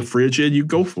 want to put a fridge in? You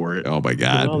go for it. Oh my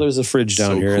god! There's a fridge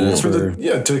down So here. cool. And that's For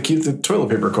where, to keep the toilet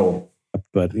paper cold.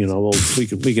 but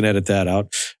we can edit that out.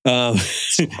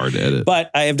 It's hard to edit. But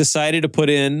I have decided to put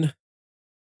in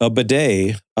a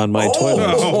bidet on my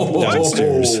toilet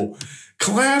downstairs.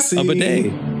 Classy. A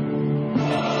bidet.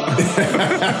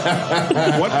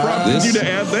 What prompted you to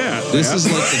add that? This Matt? is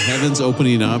like the heavens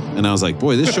opening up, and I was like,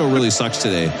 boy, this show really sucks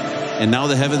today. And now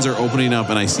the heavens are opening up,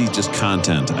 and I see just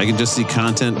content. I can just see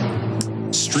content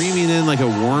streaming in like a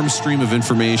warm stream of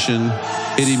information,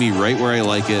 hitting me right where I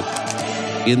like it,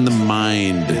 in the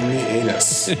mind. In the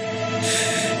anus.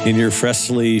 In your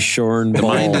freshly shorn The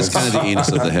balls. mind is kind of the anus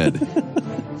of the head.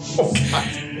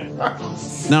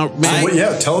 Now,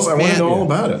 man, Tell us. I want to know all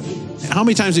about it. how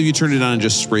many times have you turned it on and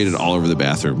just sprayed it all over the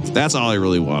bathroom? That's all I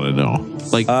really want to know.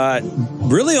 Like,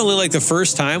 really only like the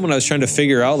first time when I was trying to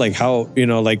figure out like how,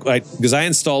 because I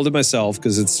installed it myself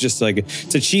because it's just like,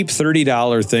 it's a cheap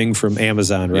 $30 thing from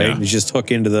Amazon, right? Yeah. You just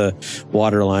hook into the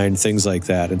water line, things like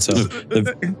that. And so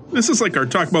This is like our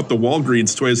talk about the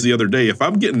Walgreens toys the other day. If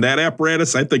I'm getting that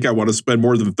apparatus, I think I want to spend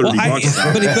more than $30 on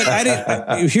it. but I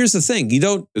didn't, here's the thing. It's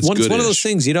one of goodish. those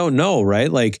things you don't know, right?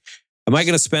 Like, am I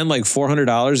going to spend like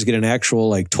 $400 to get an actual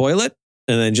like toilet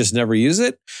and then just never use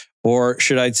it? Or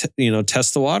should I,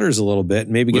 test the waters a little bit and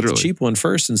maybe get Literally. the cheap one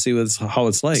first and see how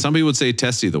it's like? some people would say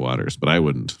testy the waters, but I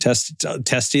wouldn't.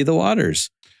 Testy the waters.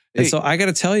 And Hey. so I got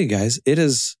to tell you guys, it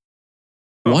is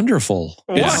wonderful.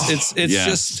 Wow. It's Yes.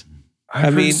 just,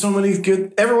 I've mean- heard so many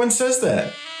good. Everyone says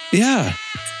that. yeah.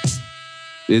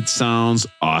 It sounds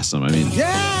awesome. I mean,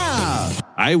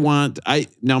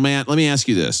 now, Matt, let me ask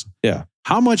you this. Yeah.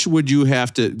 How much would you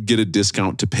have to get a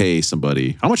discount to pay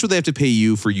somebody? How much would they have to pay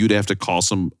you for you to have to call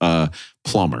some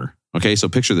plumber? Okay, so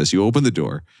picture this. You open the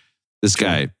door. This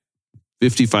guy,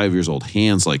 55 years old,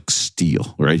 hands like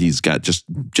steel, right? He's got just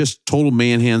total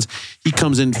man hands. He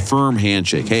comes in, firm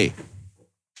handshake. Hey,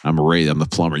 I'm Ray. I'm the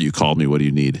plumber. You called me. What do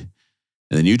you need?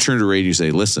 And then you turn to Ray and you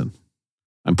say, listen,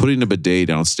 I'm putting a bidet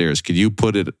downstairs. Could you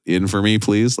put it in for me,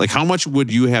 please? Like, how much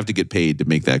would you have to get paid to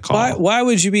make that call? Why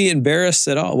would you be embarrassed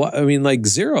at all? I mean, like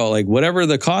zero, like whatever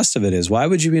the cost of it is. Why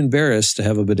would you be embarrassed to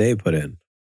have a bidet put in?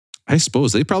 I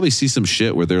suppose they probably see some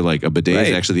shit where they're like, a bidet is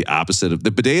Right. actually the opposite of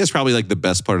the bidet is probably like the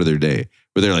best part of their day,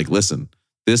 where they're like, listen,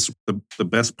 this, The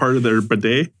best part of their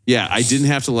bidet? yeah, I didn't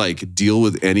have to like deal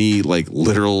with any like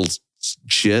literal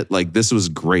shit. Like, this was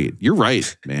great. You're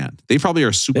right, man. They probably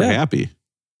are super Yeah. happy.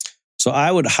 So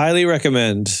I would highly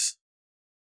recommend,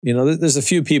 there's a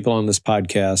few people on this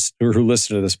podcast who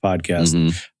listen to this podcast,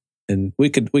 Mhm. and we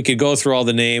could go through all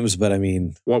the names, but I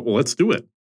mean, Well, let's do it.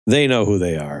 they know who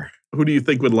they are. Who do you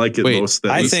think would like it Wait, most?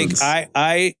 That I think listens?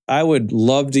 I would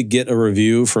love to get a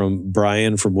review from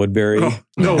Brian from Woodbury. Oh,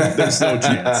 no, there's no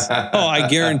chance. Oh, I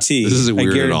guarantee. This isn't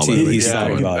weird at all, by the way. He's Yeah,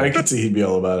 thought about I it. could see he'd be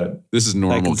all about it. This is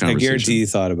normal I conversation. guarantee he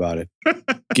thought about it.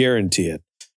 Guarantee it.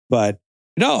 But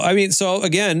no, I mean, so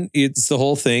again, it's the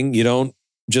whole thing. You don't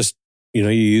just, you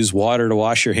use water to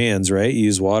wash your hands, right? You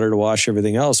use water to wash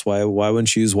everything else. Why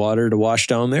wouldn't you use water to wash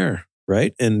down there,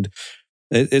 right? And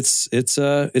it's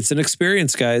an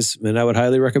experience, guys, and I would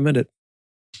highly recommend it.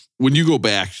 When you go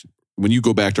back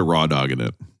to raw dogging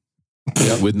it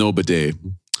with no bidet.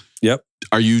 Yep.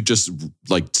 Are you just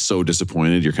like so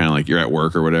disappointed? You're kind of like, you're at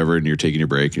work or whatever, and you're taking your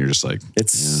break and you're just like,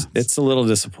 It's a little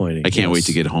disappointing. I can't wait yes.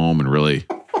 to get home and really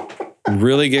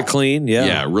get clean.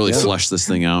 Yeah. really flush this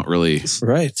thing out. Really.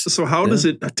 Right. So how does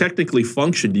it technically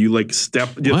function? Do you like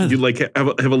do you like have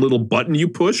a little button you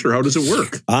push, or how does it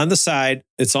work? On the side,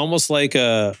 it's almost like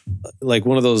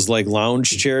one of those like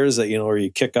lounge chairs that, where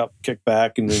you kick up, kick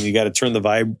back, and then you got to turn the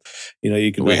vibe.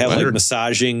 You can have like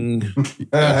massaging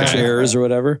chairs or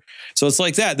whatever. So it's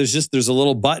like that. There's a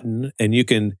little button, and you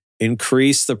can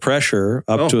increase the pressure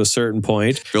up to a certain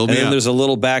point. Fill me and then up. there's a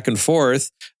little back and forth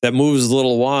that moves the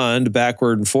little wand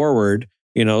backward and forward.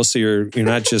 So you're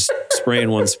not just spray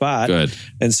in one spot. Good.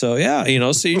 And so, yeah, you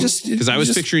know, so you just Because I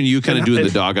was picturing you kind of doing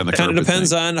the dog on the carpet. Kind of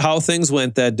depends on how things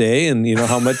went that day, and you know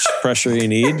how much pressure you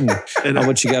need, and how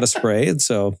much you got to spray. And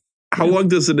so, how long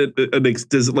does it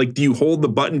like? Do you hold the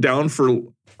button down for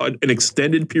an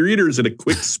extended period, or is it a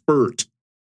quick spurt?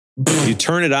 You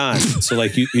turn it on, so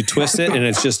like you twist it, and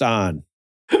it's just on,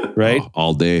 right,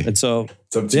 all day. And so,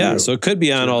 so it could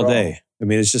be on all day. I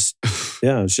mean, it's just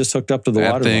it's just hooked up to the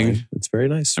water line. It's very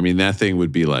nice. I mean, that thing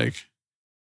would be like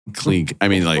clean. I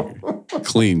mean, like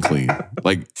clean.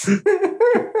 Like,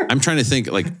 I'm trying to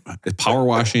think, like power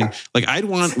washing. Like, I'd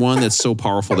want one that's so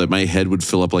powerful that my head would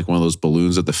fill up like one of those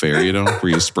balloons at the fair, you know,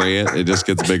 where you spray it, it just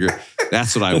gets bigger.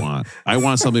 That's what I want. I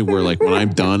want something where, like, when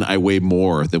I'm done, I weigh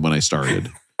more than when I started.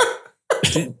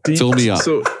 Fill me up.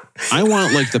 So, I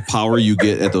want like the power you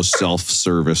get at those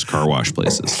self-service car wash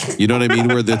places. You know what I mean?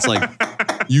 Where it's like,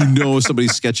 you know, somebody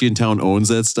sketchy in town owns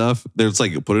that stuff. It's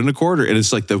like, put in a quarter, and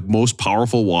it's like the most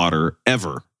powerful water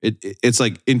ever. It's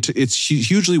like, it's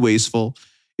hugely wasteful.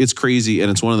 It's crazy,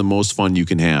 and it's one of the most fun you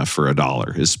can have for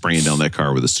 $1 is spraying down that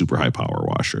car with a super high power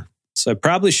washer. So I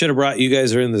probably should have brought, you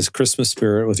guys are in this Christmas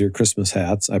spirit with your Christmas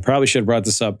hats. I probably should have brought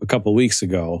this up a couple of weeks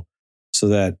ago so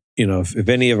that, you know, if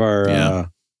any of our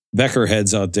Becker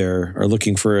heads out there are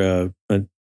looking for a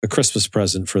Christmas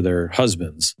present for their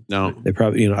husbands. No, they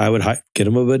probably, you know, I would get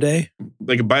them a bidet.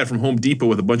 They could buy it from Home Depot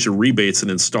with a bunch of rebates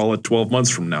and install it 12 months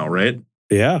from now, right?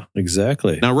 Yeah,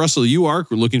 exactly. Now, Russell, you are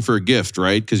looking for a gift,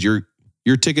 right? Because your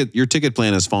ticket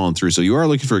plan has fallen through, so you are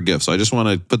looking for a gift. So I just want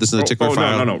to put this in the ticker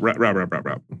file. No,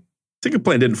 Rob. Ticket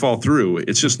plan didn't fall through.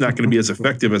 It's just not going to be as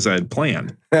effective as I had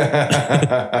planned.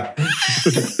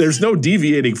 There's no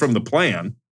deviating from the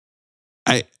plan.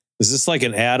 Is this like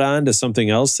an add-on to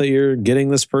something else that you're getting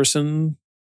this person?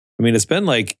 I mean, it's been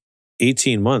like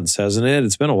 18 months, hasn't it?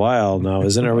 It's been a while now,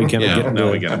 isn't it? Are we kind of getting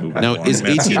we got to move on. Now, is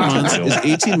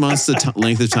 18 months the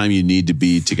length of time you need to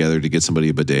be together to get somebody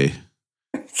a bidet?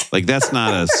 Like, that's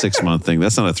not a 6-month thing.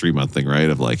 That's not a 3-month thing,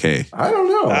 right? Of like, hey, I don't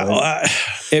know.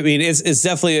 I mean, it's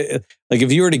definitely like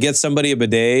if you were to get somebody a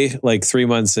bidet like 3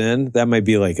 months in, that might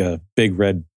be like a big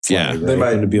red flag. Yeah, right?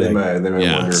 They might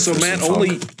wonder. So, Matt,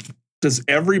 does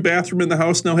every bathroom in the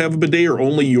house now have a bidet, or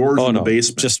only yours in the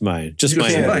basement? Just mine. Just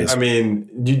mine. I mean,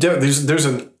 there's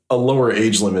a lower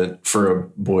age limit for a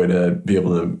boy to be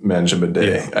able to manage a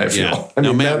bidet. I feel. Yeah.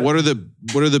 Now, Matt, what are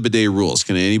the bidet rules?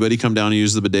 Can anybody come down and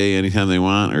use the bidet anytime they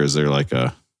want, or is there like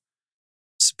a?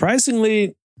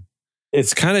 Surprisingly,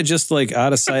 it's kind of just like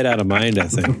out of sight, out of mind. I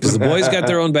think because the boys got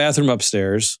their own bathroom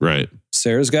upstairs. Right.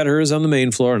 Sarah's got hers on the main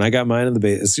floor, and I got mine in the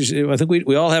basement. I think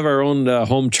we all have our own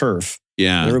home turf.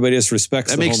 Yeah. Everybody just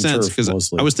respects that makes sense because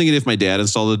I was thinking if my dad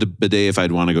installed a bidet, if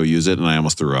I'd want to go use it, and I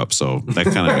almost threw up. So that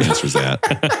kind of answers that.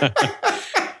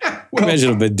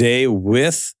 Imagine a bidet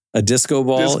with a disco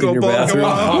ball in your bathroom.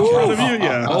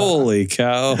 Holy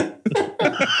cow.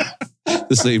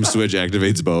 The same switch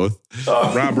activates both.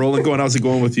 Rob, Roland, how's it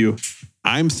going with you?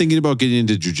 I'm thinking about getting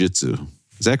into jiu-jitsu.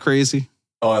 Is that crazy?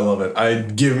 Oh, I love it. I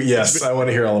want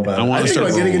to hear all about it. I think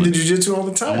about getting into jiu-jitsu all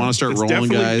the time. I want to start rolling,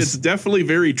 guys. It's definitely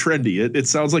very trendy. It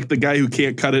sounds like the guy who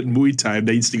can't cut it in Muay Thai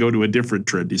needs to go to a different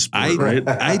trendy sport, right?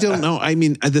 I don't know. I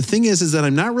mean, the thing is that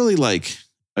I'm not really like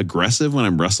aggressive when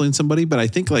I'm wrestling somebody, but I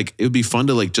think like it would be fun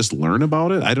to like just learn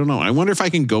about it. I don't know. I wonder if I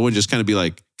can go and just kind of be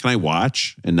like, can I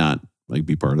watch and not like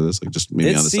be part of this? Like just maybe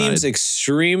on the side. It seems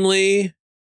extremely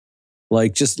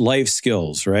like just life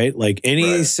skills, right? Like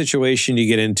any situation you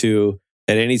get into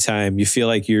at any time, you feel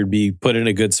like you'd be put in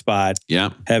a good spot.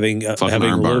 Yeah. Having a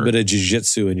little bit of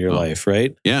jiu-jitsu in your life,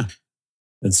 right? Yeah.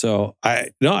 And so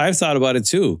I've thought about it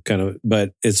too, kind of,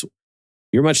 but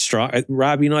you're much strong,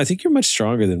 Rob. You know, I think you're much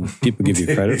stronger than people give you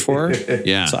credit for.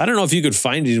 Yeah. So I don't know if you could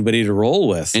find anybody to roll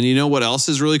with. And you know what else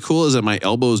is really cool is that my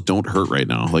elbows don't hurt right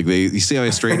now. Like you see how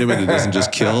I straighten them and it doesn't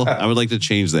just kill. I would like to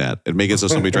change that and make it so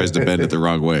somebody tries to bend it the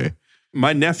wrong way.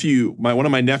 My nephew, one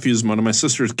of my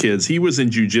sister's kids, he was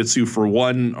in jiu-jitsu for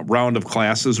one round of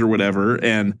classes or whatever.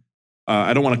 And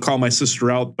I don't want to call my sister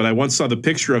out, but I once saw the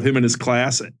picture of him in his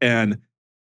class and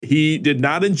he did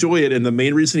not enjoy it. And the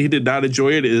main reason he did not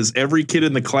enjoy it is every kid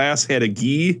in the class had a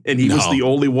gi and he was the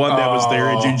only one that was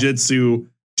there in jiu-jitsu,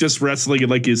 just wrestling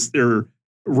or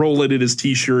rolling in his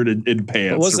t-shirt and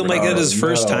pants. It wasn't like that his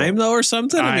first time though or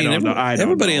something? I mean,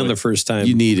 everybody on the first time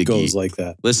you need a goes gi. like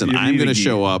that. Listen, I'm going to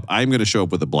show up. I'm going to show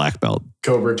up with a black belt.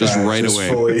 Cobra just Kai, right just away.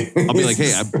 Fully. I'll be like,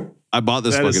 hey, I bought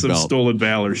this that fucking is some belt. Stolen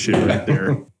valor shit right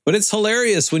there. But it's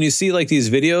hilarious when you see like these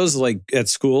videos like at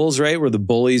schools, right? Where the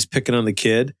bully's picking on the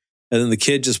kid. And then the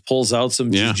kid just pulls out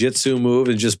some jiu-jitsu move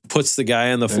and just puts the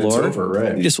guy on the floor. It's over,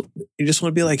 right? You just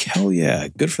want to be like, hell yeah,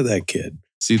 good for that kid.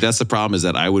 See, that's the problem is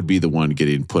that I would be the one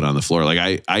getting put on the floor.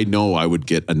 Like I know I would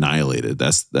get annihilated.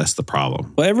 That's the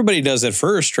problem. Well, everybody does it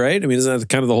first, right? I mean, isn't that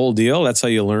kind of the whole deal? That's how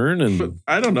you learn. And But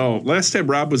I don't know. Last time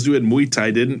Rob was doing Muay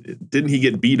Thai, didn't he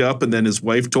get beat up and then his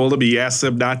wife told him he asked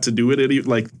him not to do it? And he,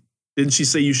 like, didn't she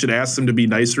say you should ask them to be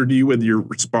nicer to you when you're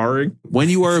sparring? When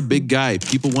you are a big guy,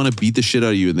 people want to beat the shit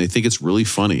out of you and they think it's really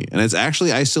funny. And it's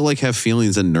actually, I still like have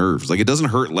feelings and nerves. Like it doesn't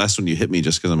hurt less when you hit me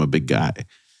just because I'm a big guy.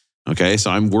 Okay.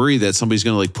 So I'm worried that somebody's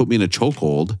going to like put me in a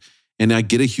chokehold and I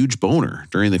get a huge boner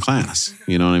during the class.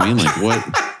 You know what I mean? Like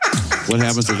what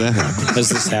happens if that happens? has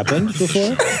this happened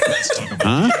before?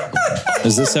 Huh?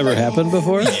 Has this ever happened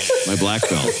before? My black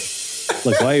belt.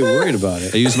 Like, why are you worried about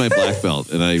it? I use my black belt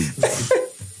and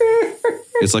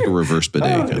it's like a reverse bidet.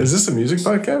 kind of. Is this a music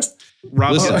podcast?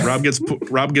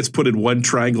 Rob gets put in one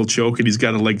triangle choke and he's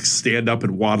got to like stand up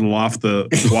and waddle off the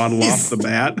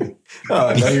mat.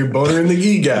 Oh, now you're boner in the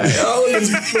gi guy. Oh,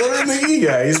 he's boner in the gi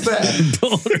guy. He's back.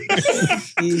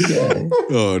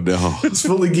 Oh no. He's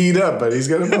fully gied up, but he's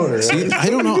got a boner. See, I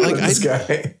don't know. Like this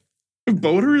guy.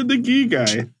 Boner in the gi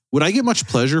guy. would I get much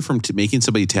pleasure from making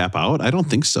somebody tap out? I don't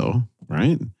think so.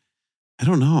 Right? I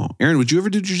don't know. Aaron, would you ever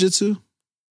do jiu-jitsu?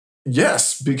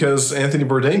 Yes, because Anthony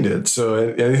Bourdain did. So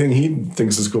anything he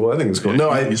thinks is cool, I think is cool. No,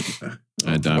 I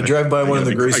drive by one of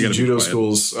the Gracie judo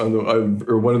schools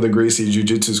or one of the Gracie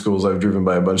jiu-jitsu schools I've driven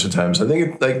by a bunch of times. I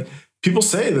think like people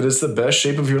say that it's the best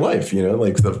shape of your life. You know,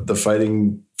 like the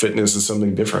fighting fitness is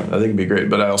something different. I think it'd be great,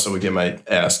 but I also would get my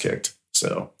ass kicked.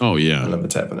 So oh yeah, I love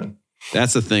what's happening.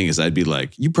 That's the thing is I'd be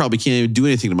like, you probably can't even do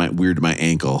anything to my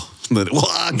ankle. But,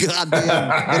 God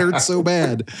damn, it hurts so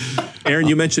bad. Aaron,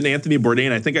 you mentioned Anthony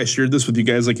Bourdain. I think I shared this with you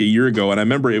guys like a year ago, and I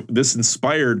remember this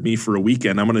inspired me for a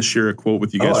weekend. I'm going to share a quote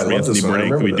with you guys from Anthony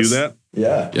Bourdain. Can we do that?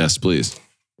 Yeah. Yes, please.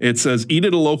 It says, eat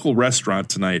at a local restaurant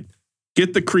tonight.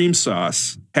 Get the cream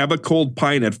sauce. Have a cold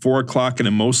pint at 4 o'clock in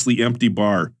a mostly empty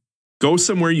bar. Go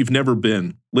somewhere you've never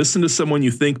been. Listen to someone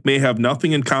you think may have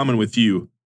nothing in common with you.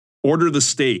 Order the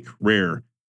steak, rare.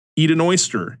 Eat an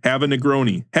oyster, have a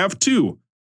Negroni. Have two.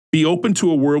 Be open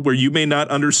to a world where you may not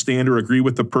understand or agree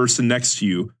with the person next to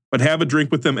you, but have a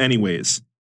drink with them anyways.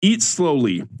 Eat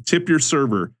slowly. Tip your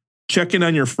server. Check in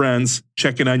on your friends.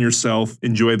 Check in on yourself.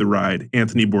 Enjoy the ride.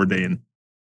 Anthony Bourdain.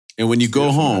 And when you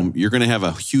go home, you're going to have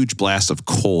a huge blast of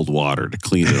cold water to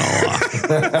clean it all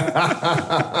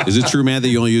off. Is it true, man, that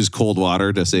you only use cold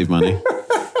water to save money?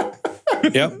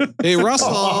 Yep. Hey,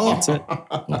 Russell. That's it.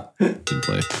 Oh, good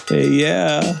play. Hey,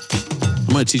 yeah. I'm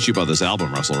going to teach you about this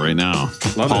album, Russell, right now.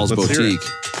 Love Paul's it. Let's hear it. Boutique.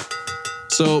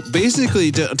 So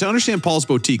basically, to understand Paul's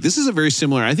Boutique, this is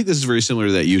I think this is very similar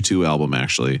to that U2 album,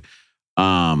 actually.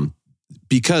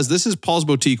 Because this is Paul's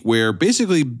Boutique, where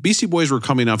basically Beastie Boys were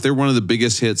coming off. They're one of the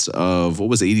biggest hits of, what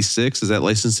was it, 86? Is that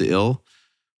License to Ill?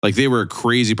 Like they were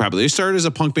crazy popular. They started as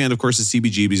a punk band, of course, at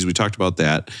CBGB's. We talked about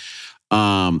that.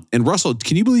 And Russell,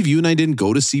 can you believe you and I didn't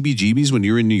go to CBGB's when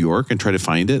you were in New York and try to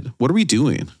find it? What are we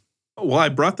doing? Well, I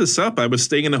brought this up. I was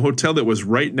staying in a hotel that was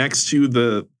right next to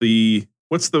the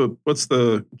what's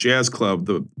the jazz club?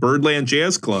 The Birdland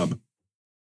Jazz Club.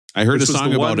 I heard a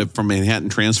song about it from Manhattan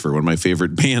Transfer, one of my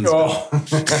favorite bands. Oh.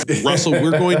 Russell,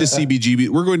 we're going to CBGB.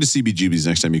 We're going to CBGB's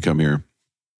next time you come here.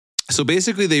 So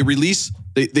basically,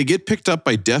 they get picked up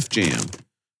by Def Jam,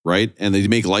 right? And they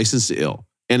make License to Ill,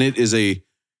 and it is a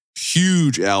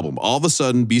huge album. All of a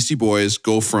sudden, Beastie Boys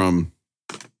go from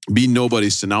being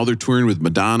nobodies to now they're touring with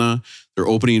Madonna. They're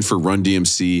opening for Run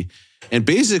DMC. And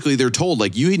basically they're told,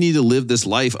 like, you need to live this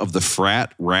life of the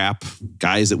frat rap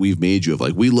guys that we've made you of.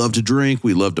 Like, we love to drink.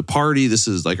 We love to party. This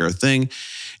is like our thing.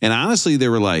 And honestly, they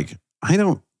were like, I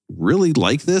don't really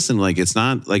like this. And like, it's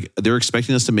not like they're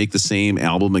expecting us to make the same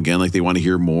album again. Like they want to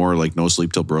hear more, like No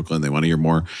Sleep Till Brooklyn. They want to hear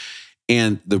more.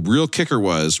 And the real kicker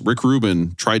was Rick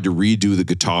Rubin tried to redo the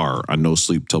guitar on No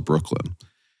Sleep Till Brooklyn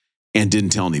and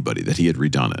didn't tell anybody that he had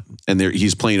redone it. And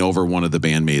he's playing over one of the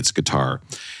bandmates' guitar.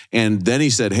 And then he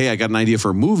said, hey, I got an idea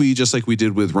for a movie, just like we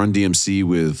did with Run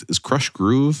DMC is Crush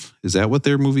Groove? Is that what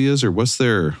their movie is? Or what's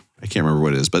their, I can't remember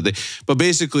what it is. But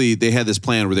basically they had this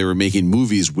plan where they were making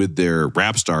movies with their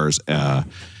rap stars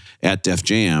at Def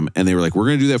Jam. And they were like, we're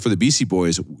going to do that for the Beastie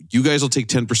Boys. You guys will take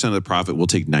 10% of the profit. We'll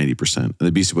take 90%. And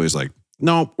the Beastie Boys like,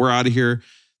 no, we're out of here.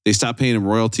 They stopped paying them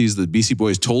royalties. The Beastie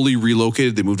Boys totally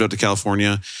relocated. They moved out to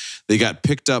California. They got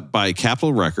picked up by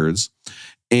Capitol Records,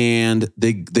 and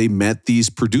they met these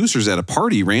producers at a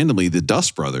party randomly, the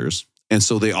Dust Brothers. And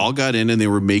so they all got in and they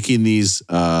were making this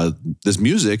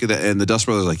music. And the Dust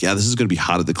Brothers were like, yeah, this is going to be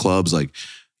hot at the clubs. Like,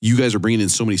 you guys are bringing in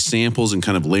so many samples and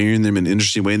kind of layering them in an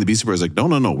interesting way. And the Beastie Boys are like, no,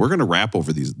 we're going to rap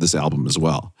over this album as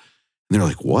well. And they're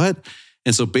like, what?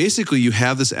 And so basically you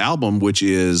have this album, which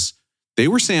is, they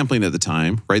were sampling at the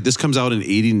time, right? This comes out in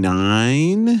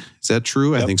 89. Is that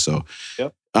true? Yep. I think so.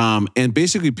 Yep. And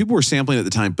basically people were sampling at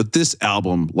the time, but this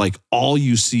album, like all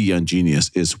you see on Genius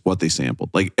is what they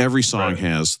sampled. Like every song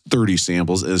has 30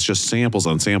 samples. It's just samples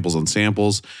on samples on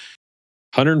samples.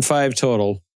 105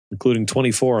 total, including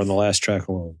 24 on the last track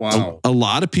alone. Wow. A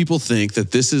lot of people think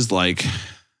that this is like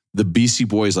the Beastie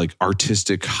Boys like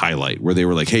artistic highlight, where they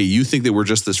were like, hey, you think that we're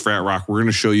just this frat rock. We're going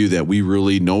to show you that we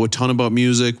really know a ton about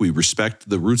music. We respect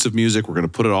the roots of music. We're going to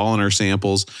put it all in our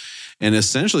samples. And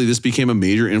essentially this became a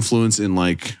major influence in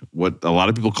like what a lot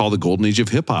of people call the golden age of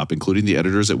hip hop, including the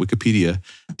editors at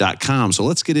wikipedia.com. So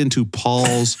let's get into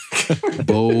Paul's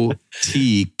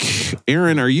Boutique.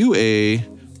 Aaron, are you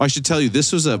I should tell you,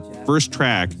 this was a first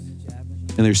track,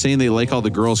 and they're saying they like all the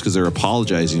girls because they're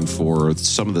apologizing for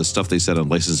some of the stuff they said on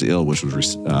License to Ill, which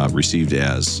was received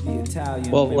as,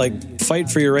 well, like fight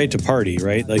for your right to party,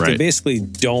 right? Like they basically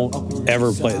don't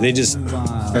ever play. They just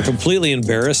are completely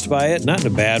embarrassed by it, not in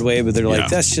a bad way, but they're like,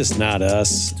 that's just not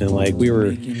us. And like we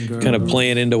were kind of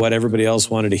playing into what everybody else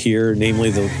wanted to hear,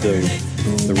 namely the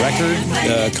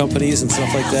record companies and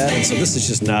stuff like that. And so this is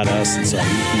just not us. And so you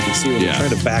can see what they're trying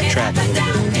to backtrack a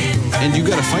little bit. And you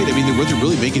got to fight. I mean, what they're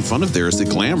really making fun of there is the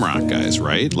glam rock guys,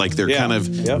 right? Like they're kind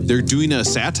of, they're doing a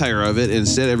satire of it. And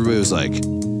instead, everybody was like,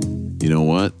 you know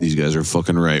what? These guys are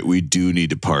fucking right. We do need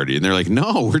to party. And they're like,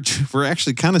 no, we're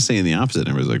actually kind of saying the opposite.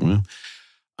 And everybody's like,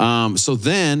 well. So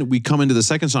then we come into the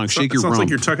second song, Shake Your Rump. Sounds like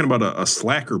you're talking about a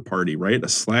slacker party, right? A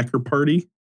slacker party?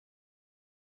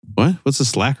 What? What's a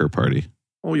slacker party?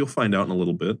 Oh, you'll find out in a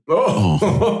little bit.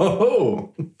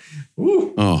 Oh.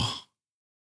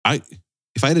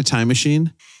 If I had a time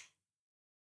machine,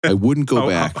 I wouldn't go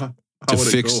back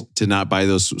to not buy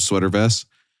those sweater vests.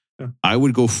 Yeah. I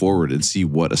would go forward and see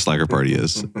what a slacker party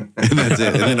is. And that's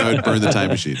it. And then I would burn the time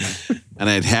machine. And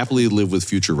I'd happily live with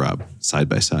Future Rob side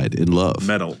by side in love.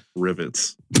 Metal,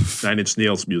 rivets, 9 Inch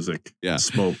Nails music,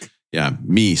 smoke. Yeah,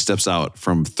 me steps out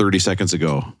from 30 seconons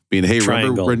ago being, hey,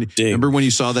 remember when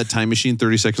you saw that time machine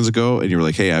 30 seconds ago and you were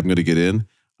like, hey, I'm going to get in?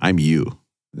 I'm you.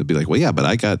 It'd be like, well, yeah, but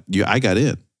I got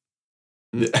in.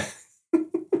 Yeah.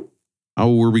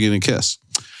 How were we going to kiss?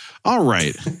 All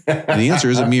right. And the answer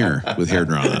is a mirror with hair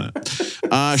drawn on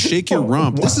it. Shake Your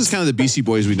Rump. This is kind of the Beastie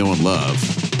Boys we know and love.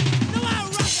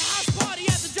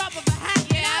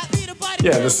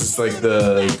 Yeah, this is like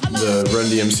the Run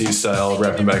DMC style,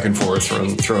 rapping back and forth,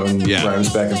 throwing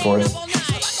rhymes back and forth.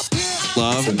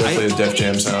 Love. So definitely a Def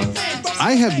Jam sound.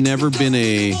 I have never been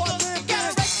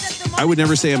I would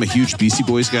never say I'm a huge Beastie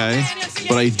Boys guy,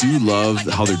 but I do love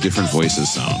how their different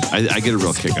voices sound. I get a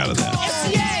real kick out of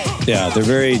that. Yeah, they're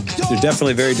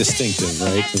definitely very distinctive,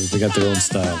 right? They got their own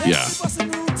style. Yeah.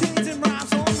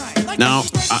 Now,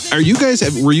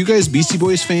 were you guys Beastie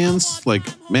Boys fans? Like,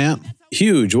 Matt?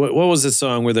 Huge. What was the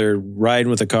song where they're riding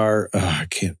with a car? I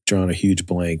can't draw on a huge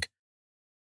blank.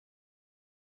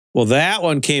 Well, that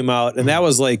one came out, and that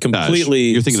was like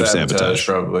completely... You're thinking of Sabotage.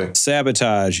 Probably.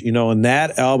 Sabotage, and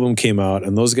that album came out,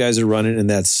 and those guys are running in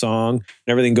that song and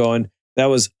everything going. That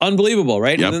was unbelievable,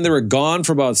 right? Yep. And then they were gone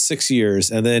for about 6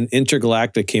 years, and then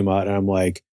Intergalactic came out, and I'm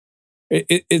like,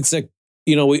 it's a...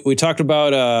 we talked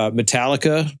about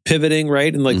Metallica pivoting,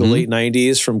 right? In like the late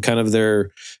 90s from kind of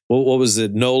their... What was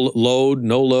it? No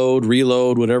load,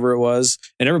 reload, whatever it was.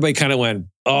 And everybody kind of went,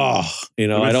 I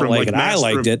don't like it. I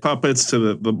liked it. Puppets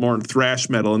to the more thrash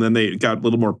metal, and then they got a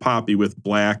little more poppy with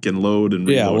Black and Load and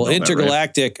Reload. Yeah, well,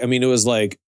 Intergalactic, right? I mean, it was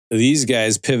like these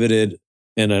guys pivoted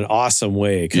in an awesome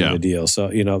way kind of deal. So,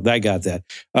 I got that.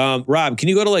 Rob, can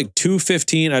you go to like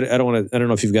 2:15? I don't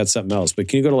know if you've got something else, but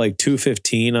can you go to like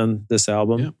 2:15 on this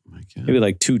album? Yeah, I can. Maybe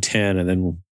like 2:10, and then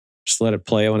we'll just let it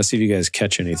play. I want to see if you guys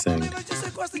catch anything.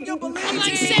 I'm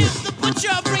like Sam the Butcher,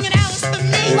 bringing Alice to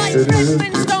me like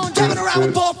Flintstone, driving around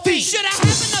with 4 feet. Should I have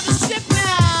another ship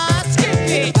now? Skip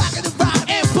it, back of the rock,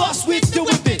 and bust with the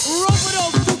whip it. Rope it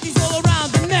over cookies all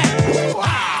around the neck.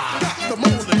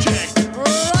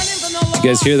 You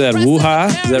guys hear that woo-ha?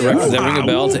 Does that ring a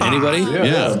bell to anybody?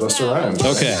 Yeah, Busta Rhymes.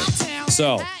 Okay,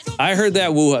 so I heard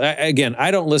that woo-ha. Again,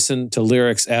 I don't listen to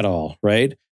lyrics at all,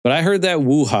 right? But I heard that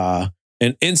woo-ha,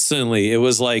 and instantly it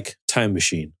was like Time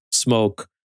Machine, smoke,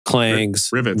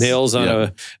 clangs, rivets, nails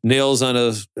on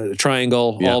a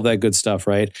triangle, all that good stuff,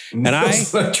 right? And I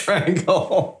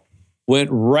triangle went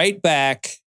right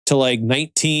back to like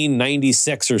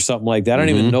 1996 or something like that. I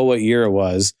don't even know what year it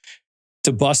was,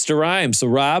 to Busta Rhymes. So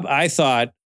Rob, I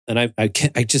thought, and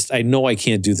I know I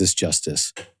can't do this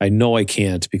justice. I know I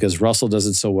can't because Russell does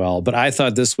it so well. But I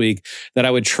thought this week that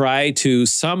I would try to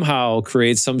somehow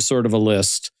create some sort of a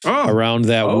list around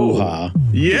that woo-ha.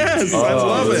 Yes, I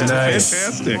love it. Nice.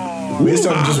 Fantastic. Based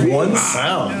on just one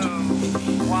sound.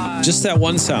 Just that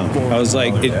one sound. I was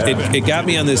like, it got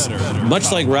me on this,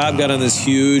 much like Rob got on this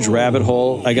huge rabbit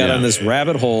hole. I got on this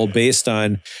rabbit hole based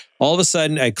on, all of a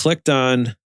sudden I clicked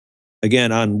on,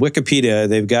 again, on Wikipedia,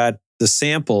 they've got the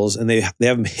samples and they have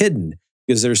them hidden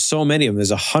because there's so many of them.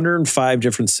 There's 105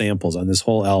 different samples on this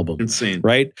whole album. Insane.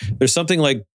 Right? There's something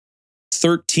like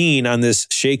 13 on this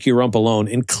Shake Your Rump alone,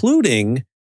 including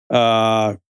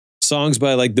songs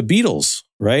by like the Beatles.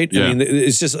 Right? Yeah. I mean,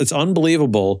 it's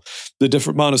unbelievable the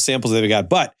different amount of samples they've got.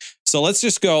 But so let's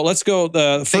go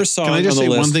the first song Can I just on say the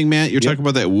list. one thing, Matt? You're talking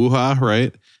about that woo-ha,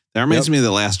 right? That reminds me of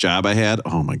the last job I had.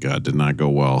 Oh my God, did not go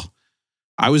well.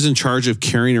 I was in charge of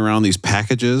carrying around these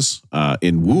packages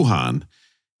in Wuhan,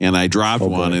 and I dropped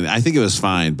one, and I think it was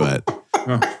fine, but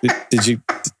did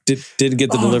get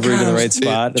the delivery to the right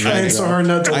spot? Trying so hard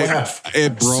not to laugh.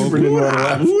 It broke.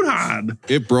 Wuhan.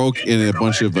 It broke, and a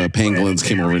bunch of pangolins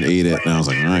came over and ate it, and I was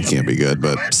like, that can't be good,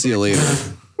 but see you later.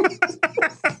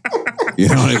 You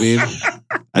know what I mean?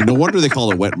 No wonder they call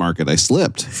it a wet market. I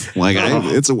slipped. Like I don't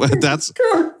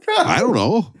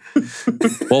know.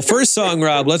 Well, first song,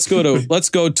 Rob. Let's go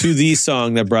to the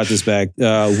song that brought this back.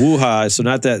 Woo-ha. So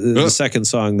not that the second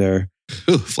song there.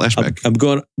 Ooh, flashback. I'm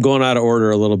going out of order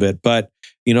a little bit, but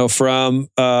from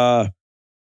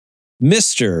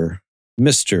Mr.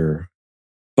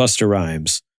 Busta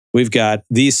Rhymes, we've got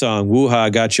the song Woo-ha,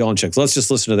 Got You All in Check. Let's just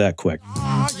listen to that quick.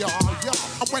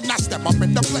 When I step up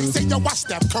in the place, say yo, I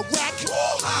step correct.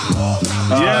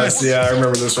 Yes, yeah, I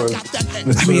remember this one.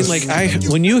 I mean,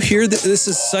 when you hear this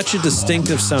is such a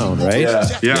distinctive sound, right?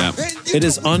 Yeah. It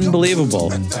is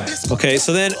unbelievable. Okay,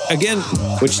 so then again,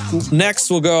 which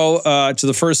next we'll go to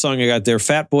the first song I got there,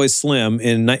 Fatboy Slim,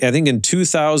 I think in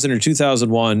 2000 or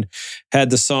 2001, had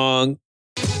the song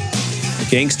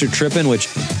Gangster Trippin',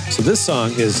 so this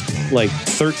song is like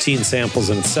 13 samples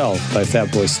in itself by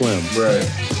Fatboy Slim. Right.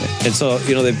 And so,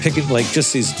 they pick it like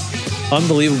just these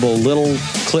unbelievable little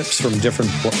clips from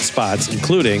different spots,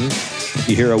 including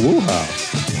you hear a woo-ha.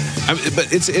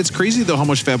 But it's crazy though how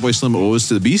much Fatboy Slim owes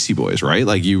to the Beastie Boys, right?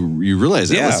 Like you realize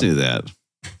that listening to that.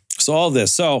 So all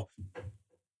this. So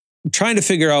I'm trying to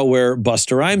figure out where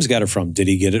Busta Rhymes got it from. Did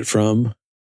he get it from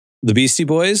the Beastie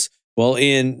Boys? Well,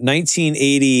 in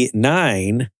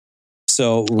 1989,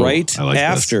 so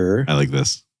after... I like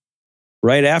this.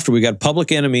 Right after, we got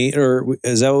Public Enemy, or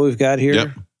is that what we've got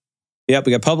here? Yep,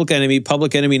 we got Public Enemy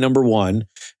number 1.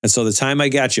 And so The Time I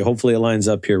Got You, hopefully it lines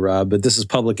up here, Rob, but this is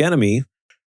Public Enemy,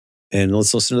 and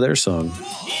let's listen to their song.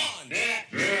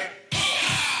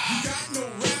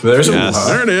 There's a woo-ha.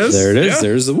 There it is. There it is. Yeah.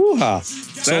 There's the woo-ha.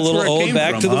 So a little ode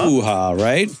back to the woo-ha,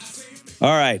 right? All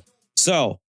right.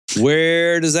 So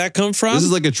where does that come from? This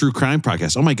is like a true crime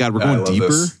podcast. Oh my God, we're going deeper.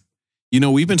 This.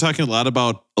 We've been talking a lot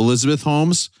about Elizabeth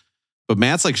Holmes, but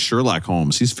Matt's like Sherlock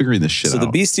Holmes. He's figuring this shit out. So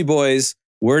the Beastie Boys,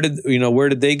 where did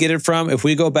they get it from? If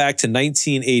we go back to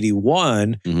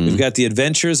 1981, we've got The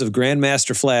Adventures of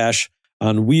Grandmaster Flash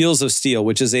on Wheels of Steel,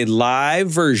 which is a live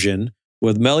version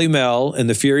with Melly Mel and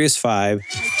the Furious Five.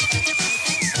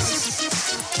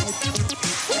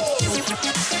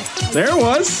 There it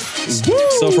was.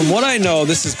 So from what I know,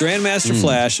 this is Grandmaster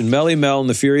Flash and Melly Mel and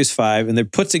the Furious Five, and they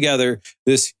put together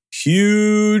this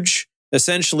huge,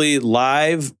 essentially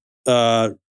live,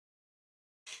 whatever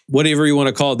you want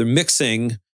to call it, they're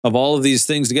mixing of all of these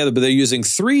things together, but they're using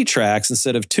 3 tracks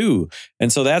instead of 2.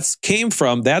 And so that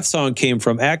song came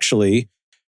from actually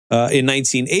in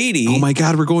 1980. Oh my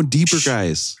God, we're going deeper,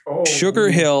 guys. Sugar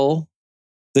Hill,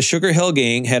 the Sugar Hill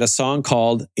Gang had a song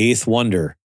called Eighth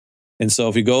Wonder. And so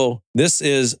if you go, this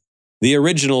is the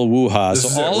original woo-ha.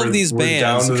 So all of these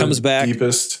bands comes back.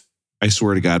 Deepest. I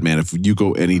swear to God, man, if you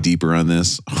go any deeper on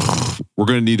this, we're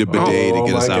going to need a bidet to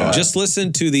get us out. Just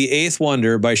listen to the Eighth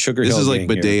Wonder by Sugar Hill. This is like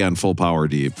bidet on full power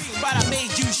deep.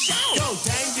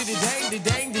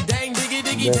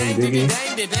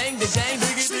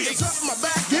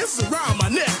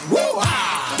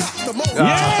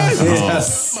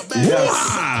 Yes.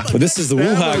 But this is the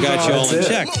woo-ha got you all in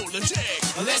check.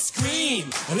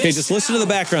 Okay, just listen to the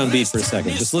background beat for a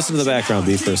second.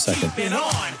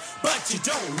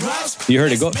 You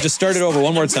heard it. Go. Just start it over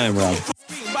one more time, Rob.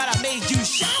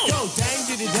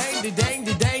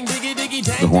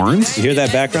 The horns? You hear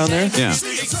that background there? Yeah.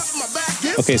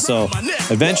 Okay, so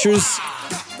Adventures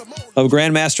of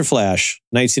Grandmaster Flash,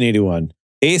 1981.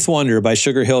 Eighth Wonder by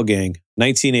Sugar Hill Gang,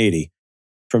 1980.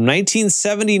 From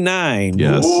 1979,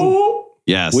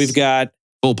 yes, we've got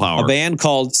full power. A band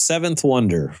called Seventh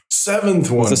Wonder.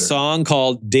 With a song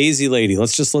called Daisy Lady.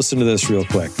 Let's just listen to this real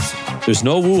quick. There's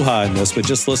no woo-ha in this, but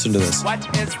just listen to this. What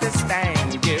is this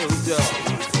thing you do?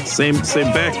 Same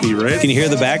backbeat, right? Can you hear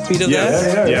the backbeat of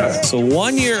that? Yeah. So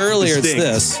 1 year earlier, it's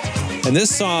this. And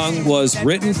this song was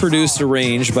written, produced,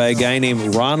 arranged by a guy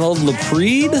named Ronald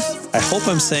Laprede. I hope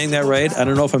I'm saying that right. I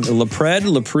don't know if I'm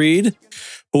Laprede,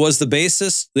 who was the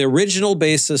bassist, the original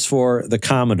bassist for the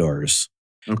Commodores.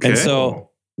 Okay. And so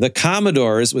the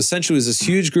Commodores essentially was this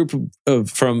huge group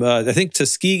from I think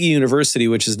Tuskegee University,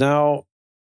 which is now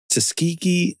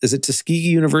Tuskegee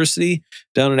University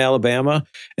down in Alabama.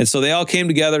 And so they all came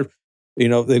together. You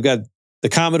know, they've got the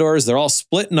Commodores, they're all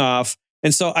splitting off.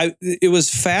 And so it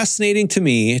was fascinating to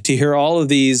me to hear all of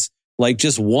these like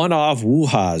just one-off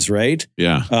woo-ha's, right?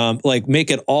 Yeah. Like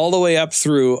make it all the way up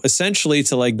through essentially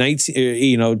to like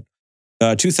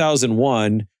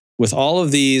 2001 with all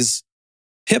of these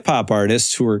hip hop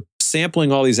artists who were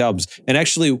sampling all these albums. And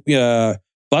actually,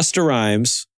 Busta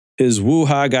Rhymes, his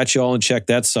Woo-Ha Got You All in Check,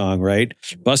 that song, right?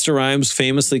 Busta Rhymes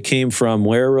famously came from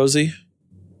where, Rosie?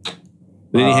 Did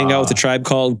he hang out with the Tribe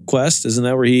Called Quest? Isn't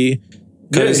that where he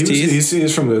cut his teeth?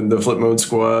 He's from the Flip Mode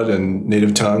Squad and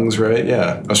Native Tongues, right?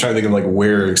 Yeah. I was trying to think of like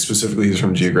where specifically he's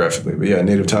from geographically, but yeah,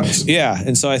 Native Tongues. Yeah.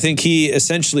 And so I think he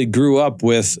essentially grew up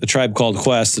with a Tribe Called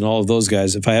Quest and all of those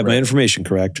guys, if I have my information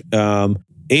correct.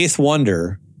 Eighth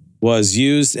Wonder was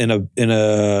used in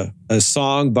a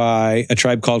song by a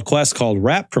Tribe Called Quest called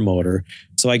Rap Promoter.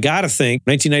 So I got to think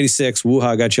 1996,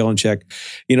 Woo-Ha Got You All in Check.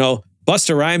 You know,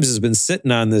 Busta Rhymes has been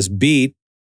sitting on this beat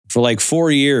for like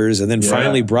 4 years and then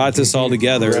finally brought this all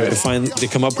together to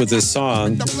come up with this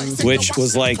song, which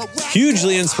was like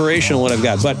hugely inspirational what I've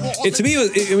got. But to me,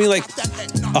 like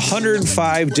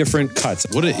 105 different cuts.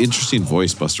 What an interesting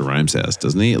voice Busta Rhymes has,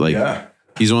 doesn't he? Like,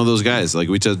 he's one of those guys, like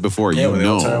we said before, you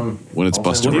know when it's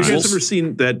Busta Rhymes. Have you guys ever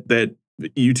seen that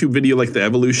YouTube video, like the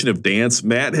evolution of dance?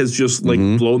 Matt has just like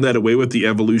blown that away with the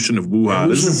evolution of Woo-Ha.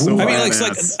 This is so I mean, like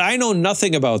I know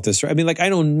nothing about this. Right? I mean, like I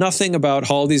know nothing about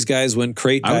how all these guys went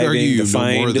crate diving to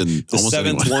find the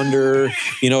seventh wonder,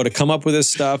 you know, to come up with this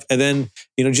stuff, and then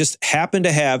just happen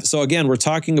to have. So again, we're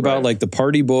talking about like the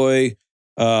Party Boy,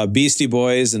 Beastie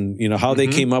Boys, and how they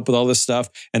came up with all this stuff,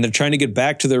 and they're trying to get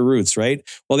back to their roots, right?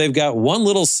 Well, they've got one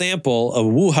little sample of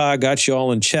Woo-Ha Got You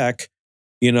All in Check,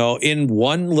 in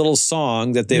one little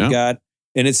song that they've got,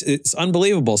 and it's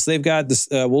unbelievable. So they've got this.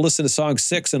 We'll listen to song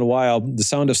 6 in a while. The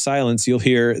Sound of Silence. You'll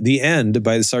hear The End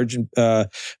by the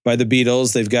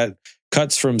Beatles. They've got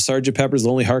cuts from Sgt. Pepper's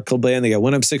Lonely Heart Club Band. They got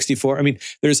When I'm 64. I mean,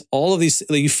 there's all of these.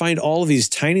 You find all of these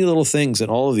tiny little things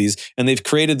in all of these, and they've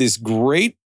created this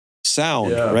great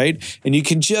sound, right? And you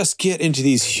can just get into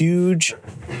these huge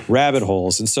rabbit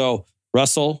holes. And so,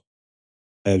 Russell,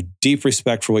 I have deep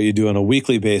respect for what you do on a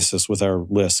weekly basis with our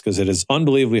list, because it is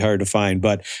unbelievably hard to find.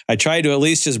 But I tried to at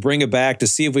least just bring it back to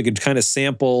see if we could kind of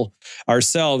sample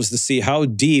ourselves to see how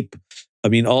deep,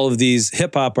 all of these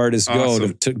hip hop artists go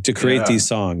to create these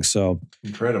songs. So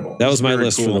incredible. That was my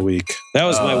list for the week. That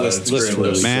was my list for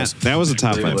the week. Matt, that was a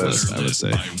top 5 list, I would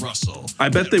say. I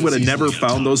bet they would have never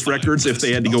found those records if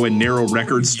they had to go in narrow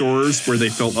record stores where they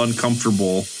felt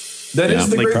uncomfortable. That is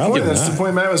the great point. That's the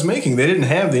point Matt was making. They didn't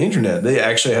have the internet. They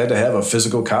actually had to have a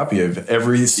physical copy of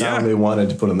every song they wanted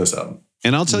to put on this album.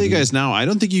 And I'll tell you guys now, I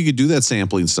don't think you could do that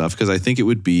sampling stuff, because I think it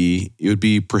would be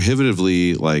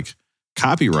prohibitively like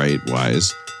copyright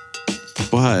wise.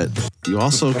 But you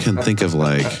also can think of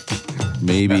like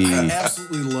maybe. I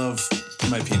absolutely love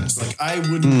my penis. Like I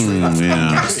wouldn't trade it.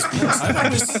 Yeah. I've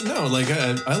always said no. Like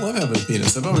I love having a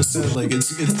penis. I've always said like it's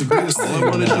the greatest thing I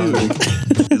want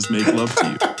to do is make love to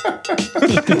you.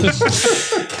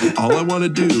 All I want to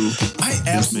do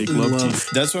is make love to you.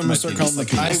 That's what I'm gonna start calling the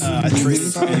penis. I trade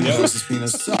it for this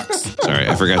penis sucks. Sorry,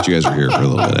 I forgot you guys were here for a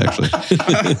little bit, actually.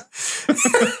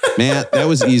 Matt, that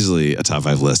was easily a top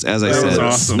 5 list, as I said.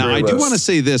 Awesome. Now, I do want to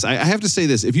say this. I have to say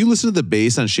this. If you listen to the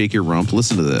bass on Shake Your Rump,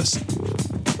 listen to this.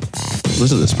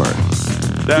 Listen to this part.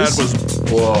 That was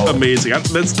amazing.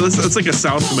 That's like a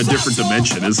sound from a different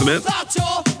dimension, isn't it?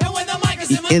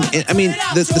 And I mean,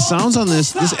 the sounds on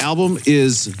this album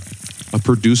is a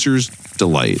producer's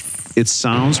delight. It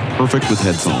sounds perfect with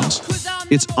headphones.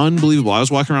 It's unbelievable. I was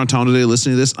walking around town today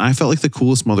listening to this, and I felt like the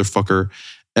coolest motherfucker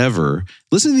ever.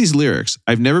 Listen to these lyrics.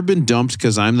 I've never been dumped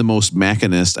because I'm the most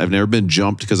mackinist. I've never been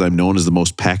jumped because I'm known as the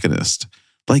most packinist.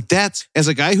 Like that's, as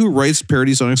a guy who writes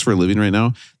parody songs for a living right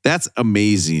now, that's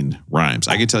amazing rhymes.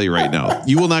 I can tell you right now.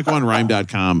 You will not go on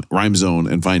rhyme.com, Rhyme Zone,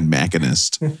 and find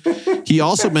mackinist. He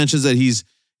also mentions that he's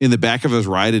in the back of his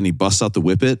ride and he busts out the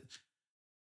Whippet.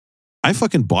 I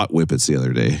fucking bought Whippets the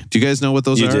other day. Do you guys know what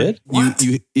those are? You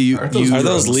did? Are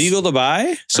those legal to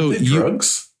buy? So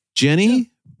drugs? Jenny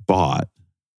bought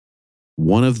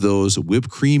one of those whipped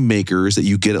cream makers that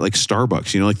you get at like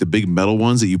Starbucks, like the big metal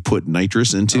ones that you put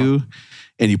nitrous into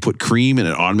and you put cream and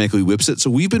it automatically whips it. So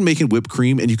we've been making whipped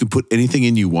cream and you can put anything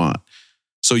in you want.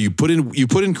 So you put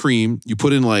in cream, you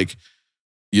put in like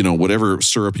whatever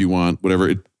syrup you want, whatever.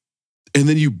 And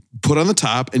then you put on the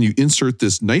top and you insert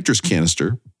this nitrous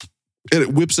canister and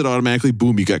it whips it automatically.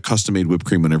 Boom, you got custom made whipped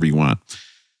cream whenever you want.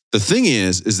 The thing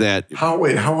is that how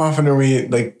often are we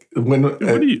like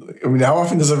how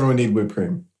often does everyone need whipped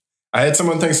cream? I had some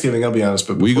on Thanksgiving, I'll be honest,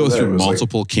 but we go through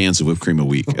multiple cans of whipped cream a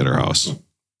week at our house.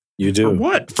 You do? For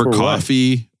what? For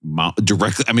coffee,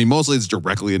 directly. I mean, mostly it's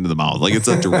directly into the mouth. Like it's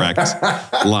a direct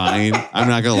line. I'm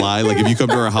not going to lie. Like if you come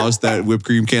to our house, that whipped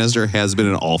cream canister has been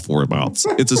in all 4 mouths.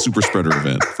 It's a super spreader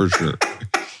event for sure.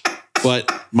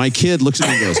 But my kid looks at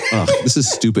me and goes, "Oh, this is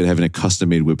stupid having a custom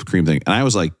made whipped cream thing." And I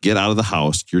was like, "Get out of the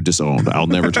house. You're disowned. I'll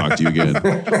never talk to you again."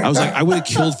 I was like, I would have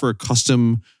killed for a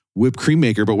custom whipped cream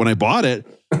maker. But when I bought it,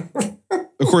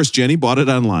 of course, Jenny bought it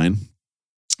online.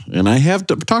 And I have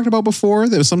talked about before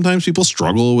that sometimes people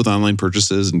struggle with online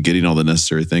purchases and getting all the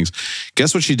necessary things.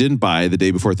 Guess what she didn't buy the day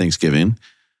before Thanksgiving?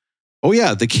 Oh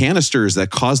yeah, the canisters that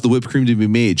caused the whipped cream to be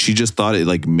made. She just thought it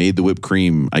like made the whipped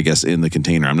cream, I guess, in the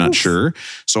container. I'm not sure.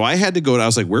 So I had to go. I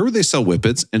was like, where would they sell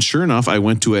whippets? And sure enough, I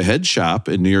went to a head shop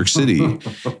in New York City.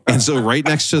 And so right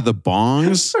next to the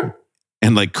bongs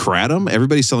and like kratom,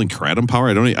 everybody's selling kratom power.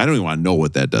 I don't even want to know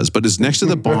what that does, but it's next to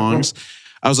the bongs.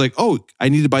 I was like, oh, I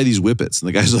need to buy these whippets. And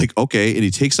the guy's like, okay. And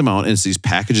he takes them out and it's these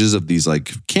packages of these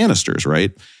like canisters,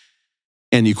 right?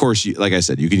 And of course, like I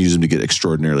said, you can use them to get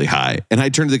extraordinarily high. And I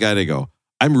turned to the guy and I go,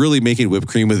 I'm really making whipped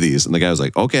cream with these. And the guy was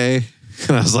like, okay.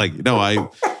 And I was like, no,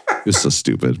 it was so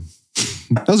stupid.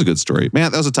 That was a good story.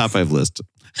 Man, that was a top 5 list.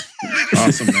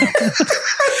 Awesome, man.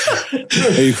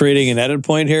 Are you creating an edit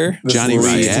point here? Johnny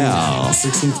Royale.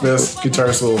 16th best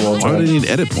guitar solo of all time. Why would I need an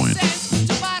edit point?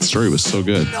 The story was so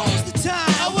good.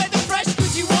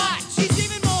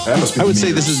 I would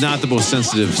say this is not the most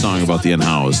sensitive song about the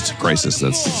unhoused crisis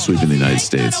that's sweeping the United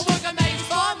States.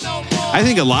 I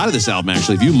think a lot of this album,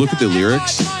 actually, if you look at the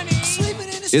lyrics,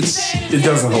 it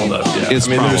doesn't hold up. Yeah. It's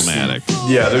problematic.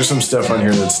 There's some stuff on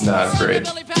here that's not great.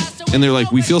 And they're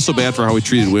like, we feel so bad for how we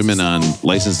treated women on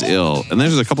Licensed Ill. And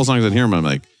there's a couple songs in here where I'm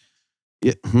like,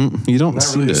 yeah, you don't not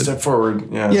seem really to step forward.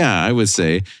 Yeah, I would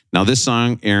say. Now this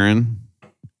song, Aaron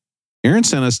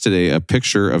sent us today a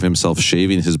picture of himself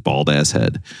shaving his bald ass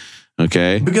head.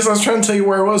 Okay. Because I was trying to tell you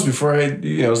where I was before I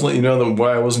was letting you know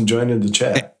why I wasn't joining the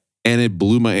chat. And it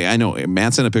blew I know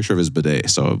Matt sent a picture of his bidet.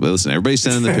 So listen, everybody's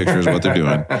sending the pictures of what they're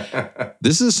doing.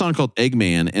 This is a song called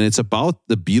Eggman, and it's about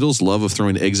the Beatles' love of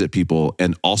throwing eggs at people.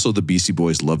 And also the Beastie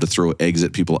Boys love to throw eggs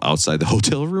at people outside the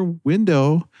hotel room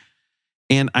window.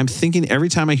 And I'm thinking every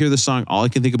time I hear this song, all I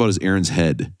can think about is Aaron's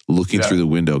head looking through the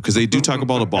window. Because they do talk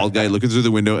about a bald guy looking through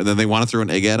the window and then they want to throw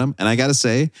an egg at him. And I got to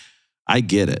say, I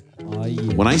get it.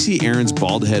 When I see Aaron's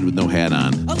bald head with no hat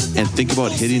on and think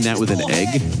about hitting that with an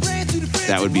egg,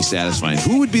 that would be satisfying.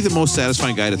 Who would be the most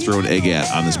satisfying guy to throw an egg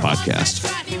at on this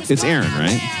podcast? It's Aaron,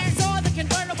 right?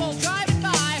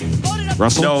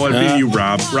 Russell? No, it'd be you,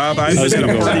 Rob. Rob, I was at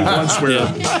a party once where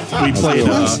we played,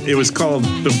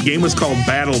 the game was called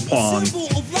Battle Pong.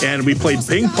 And we played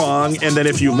ping pong, and then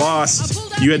if you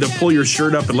lost, you had to pull your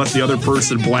shirt up and let the other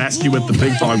person blast you with the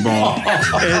ping pong ball.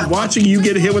 And watching you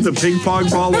get hit with a ping pong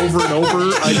ball over and over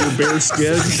on your bare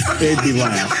skin made me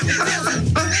laugh.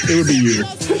 It would be you.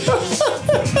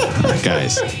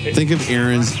 Guys, think of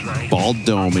Aaron's bald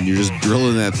dome, and you're just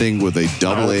drilling that thing with a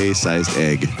AA sized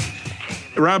egg.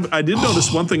 Rob, I did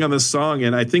notice one thing on this song,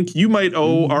 and I think you might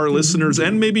owe our listeners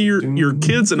and maybe your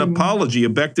kids an apology.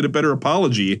 Beck did a better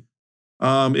apology.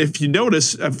 If you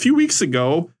notice, a few weeks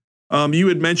ago, you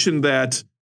had mentioned that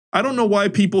I don't know why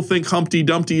people think Humpty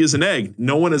Dumpty is an egg.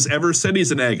 No one has ever said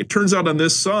he's an egg. It turns out on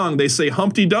this song, they say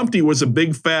Humpty Dumpty was a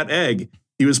big fat egg.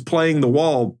 He was playing the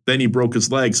wall, then he broke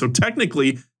his leg. So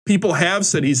technically, people have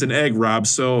said he's an egg, Rob.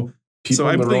 So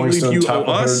I think you owe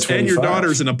us and your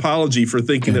daughters an apology for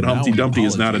thinking that Humpty Dumpty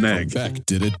is not an egg. Beck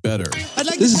did it better.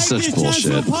 This is such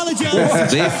bullshit.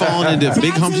 They've fallen into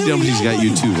Big Humpty Dumpty's got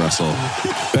you too, Russell.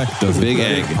 Beck does Big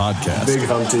egg podcast. Big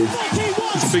Humpty.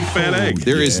 It's a big fat egg.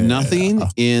 There is nothing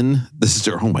in this.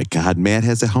 Oh my God, Matt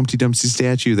has a Humpty Dumpty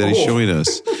statue that he's showing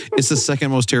us. It's the second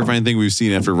most terrifying thing we've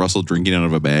seen after Russell drinking out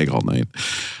of a bag all night.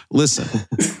 Listen.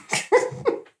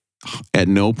 At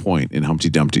no point in Humpty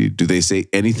Dumpty do they say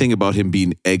anything about him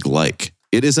being egg-like.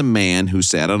 It is a man who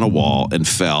sat on a wall and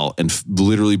fell and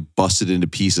literally busted into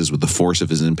pieces with the force of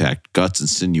his impact, guts and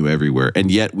sinew everywhere.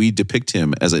 And yet we depict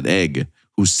him as an egg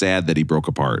who's sad that he broke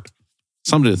apart.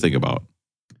 Something to think about.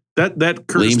 That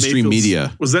Curtis Lamestream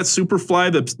Media. Was that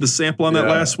Superfly, the sample on that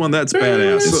last one? That's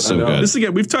badass. It's so good. This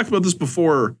again, we've talked about this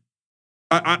before.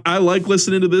 I like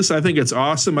listening to this. I think it's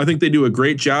awesome. I think they do a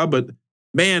great job, but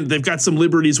man, they've got some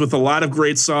liberties with a lot of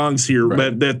great songs here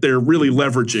that they're really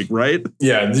leveraging, right?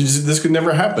 Yeah, this could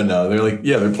never happen now. They're like,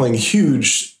 they're playing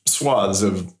huge swaths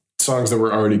of songs that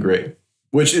were already great,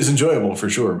 which is enjoyable for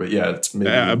sure. But yeah, it's maybe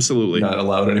absolutely not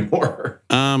allowed anymore.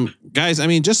 Guys, I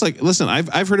mean, just like, listen,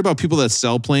 I've heard about people that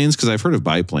sell planes because I've heard of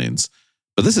biplanes,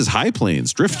 but this is High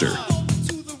Plains Drifter.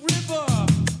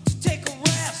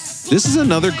 This is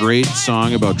another great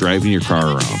song about driving your car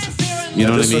around. You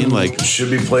know what I mean? Like,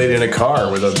 should be played in a car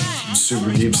with a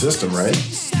super deep system, right?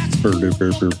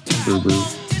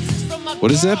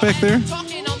 What is that back there?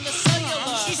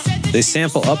 They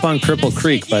sample Up on Cripple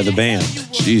Creek by the band.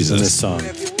 Jesus. In this song.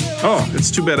 Oh,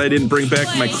 it's too bad I didn't bring back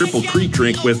my Cripple Creek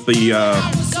drink with the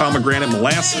pomegranate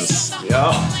molasses.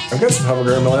 Yeah, I've got some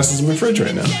pomegranate molasses in my fridge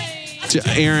right now.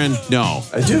 Aaron, no.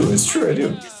 I do. It's true. I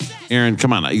do. Aaron,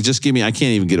 come on. You just give me, I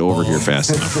can't even get over here fast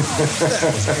enough.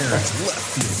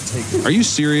 Are you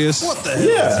serious? What the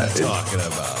hell is he talking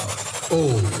about?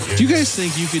 Oh, do you guys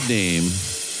think you could name...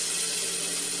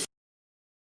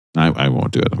 I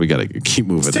won't do it. We got to keep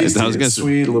moving. It's tasty. It's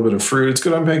sweet, a little bit of fruit. It's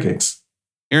good on pancakes.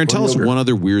 Aaron, tell us one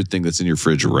other weird thing that's in your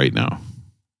fridge right now.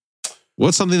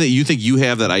 What's something that you think you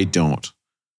have that I don't?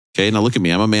 Okay, now look at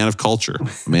me. I'm a man of culture,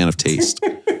 a man of taste.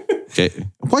 Okay,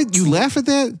 why you laugh at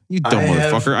that? You dumb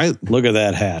motherfucker! Look at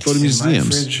that hat. Go to museums.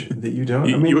 My fridge that you don't.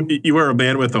 You are a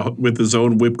man with his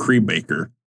own whipped cream maker.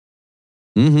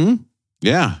 Mm-hmm.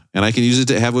 Yeah, and I can use it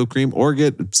to have whipped cream or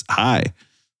get high.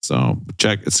 So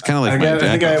check. It's kind of like my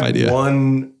I have idea.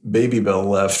 One Baby Bell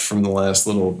left from the last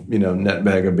little, net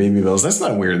bag of Baby Bells. That's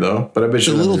not weird though. But I bet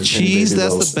you the little cheese.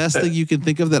 That's the best thing you can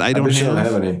think of that I don't have. You don't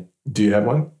have any. Do you have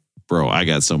one? Bro, I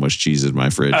got so much cheese in my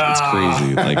fridge. It's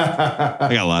crazy. Like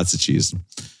I got lots of cheese.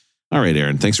 All right,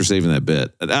 Aaron. Thanks for saving that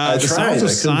bit. The Sounds of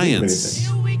Science.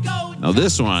 Now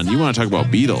this one, you want to talk about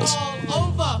Beatles.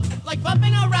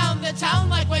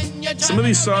 Some of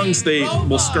these songs, they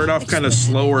will start off kind of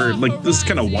slower. Like this is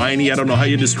kind of whiny. I don't know how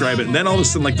you describe it. And then all of a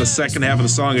sudden, like the second half of the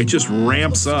song, it just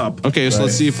ramps up. Okay, so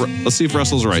let's see if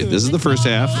Russell's right. This is the first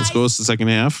half. Let's go to the second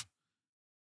half.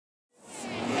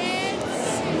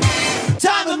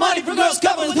 Time and money for girls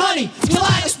covered with honey. Will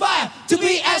I aspire to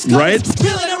be as good? Right?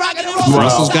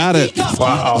 Russell's got it.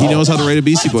 Wow. He knows how to write a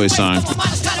Beastie Boys song.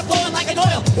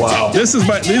 Wow. These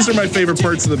are my favorite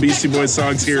parts of the Beastie Boys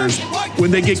songs here is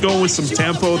when they get going with some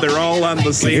tempo, they're all on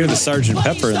the same. You hear the Sgt.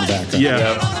 Pepper in the background.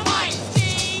 Yeah.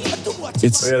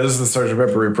 This is the Sgt.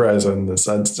 Pepper reprise on the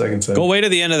second side. Go way to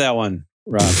the end of that one,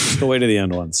 Rob. Go way to the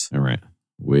end once. All right.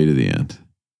 Way to the end.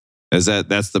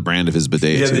 That's the brand of his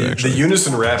bidet yeah, too, actually. The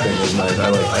unison rapping is nice. I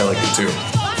like it too.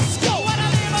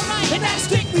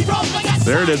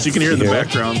 There it is. You can hear it in the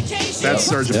background. That's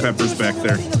Sgt. Pepper's back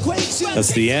there.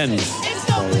 That's the end.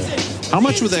 How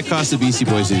much would that cost the Beastie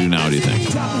Boys to do now, do you think?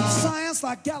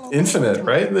 Infinite,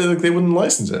 right? They wouldn't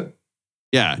license it.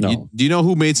 Yeah. No. Do you know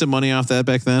who made some money off that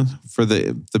back then for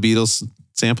the Beatles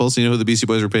samples? You know who the Beastie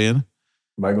Boys were paying?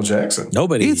 Michael Jackson.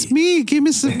 Nobody. It's me. Give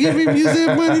me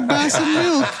that money, buy some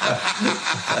milk.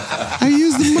 I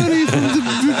use the money from the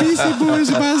Beastie Boys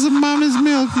to buy some mama's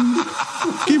milk.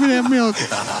 Give me that milk.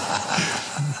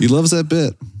 He loves that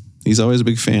bit. He's always a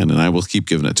big fan, and I will keep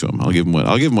giving it to him. I'll give him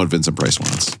what Vincent Price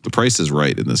wants. The price is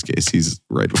right in this case. He's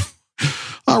right.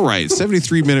 All right,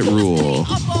 73-minute rule.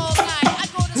 How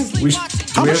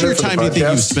much of your time do you think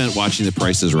you've spent watching The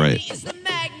Price is Right?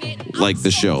 Like the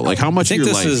show? Like how much of your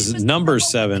life? I think this is number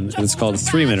 7, and it's called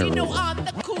 3-minute rule.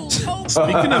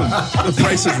 Speaking of The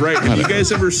Price is Right, have you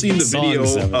guys ever seen the video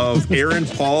of Aaron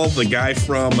Paul, the guy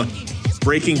from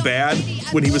Breaking Bad,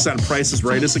 when he was on Price is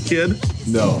Right as a kid?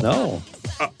 No.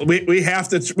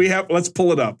 Let's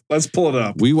pull it up.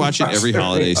 We watch it every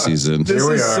holiday season. This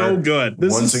is so good.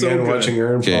 Once again, watching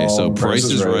Aaron Paul. Okay, so Price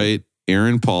is Right.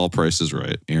 Aaron Paul, Price is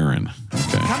Right. Aaron.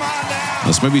 Okay.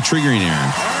 This might be triggering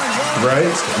Aaron.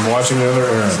 Right? I'm watching the other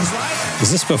Aaron.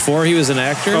 Is this before he was an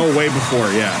actor? Oh, way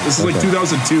before, yeah. This is like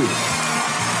 2002.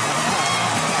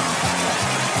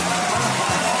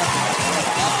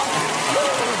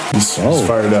 He's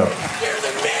fired up.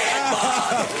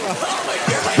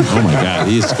 Oh my God,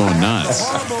 he's going nuts.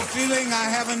 Horrible feeling. I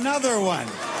have another one.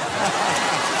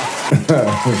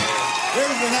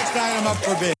 Here's the next item up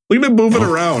for bid. Look at him moving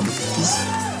around.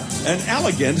 An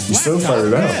elegant. He's so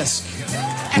fired up.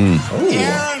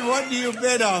 Aaron, what do you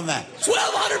bid on that?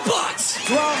 $1,200.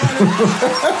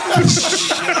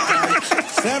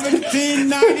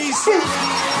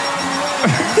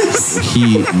 $1,797.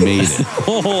 He made it.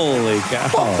 Holy cow.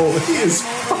 Oh, he is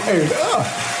fired up.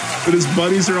 But his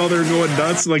buddies are all there going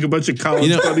nuts, like a bunch of college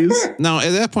buddies. Now,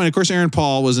 at that point, of course, Aaron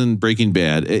Paul was in Breaking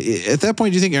Bad. At that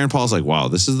point, do you think Aaron Paul's like, wow,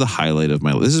 this is the highlight of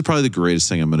my life. This is probably the greatest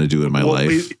thing I'm going to do in my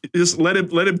life. Just let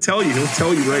him tell you. He'll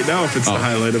tell you right now if it's the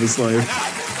highlight of his life.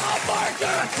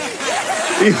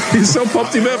 He's so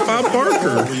pumped he met Bob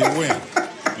Barker. You win.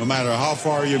 no matter how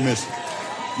far you miss it.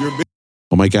 You're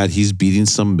Oh my God, he's beating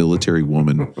some military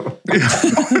woman.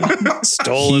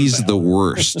 Stolen. He's the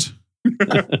worst.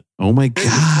 Oh my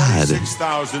God.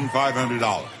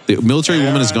 $6,500. The military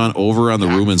woman has gone over on the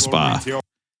room and spa,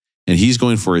 and he's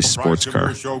going for a sports Price of car.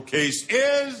 your showcase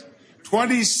is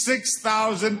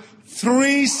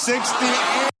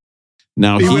 $26,368.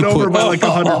 Now He went over by like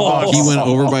 $100. He went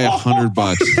over by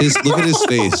 $100. Look at his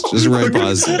face. Just right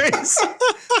positive.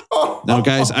 Now,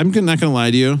 guys, I'm not going to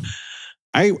lie to you.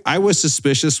 I was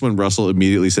suspicious when Russell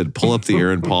immediately said, pull up the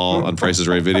Aaron Paul on Price is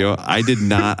Right video. I did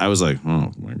not. I was like,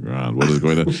 oh my God, what is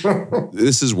going on?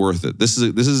 This is worth it. This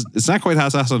is, it's not quite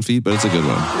hot sauce on feet, but it's a good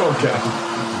one. Okay.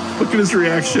 Look at his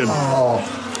reaction.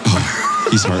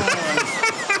 He's hard.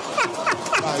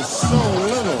 By so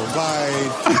little, by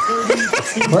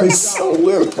 32. By so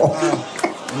little.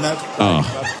 And that,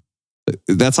 Oh.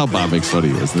 That's how Bob makes funny,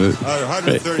 isn't it?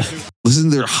 132. Listen,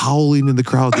 they're howling in the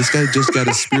crowd. This guy just got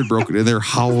his spirit broken and they're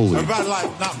howling. About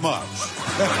like not much.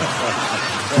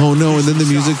 Oh no, and then the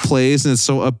music plays and it's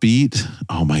so upbeat.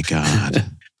 Oh my God.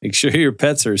 Make sure your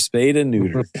pets are spayed and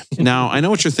neutered. Now, I know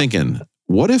what you're thinking.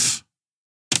 What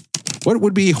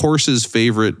would be Horse's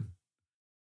favorite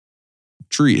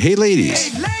treat? Hey,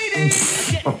 ladies.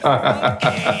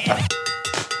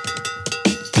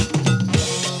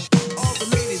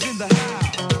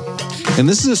 And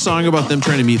this is a song about them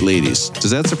trying to meet ladies. Does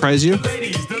that surprise you?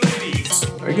 I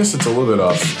guess it's a little bit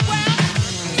off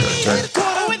character.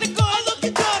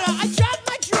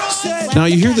 Now,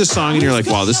 you hear this song and you're like,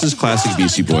 wow, this is classic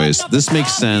Beastie Boys. This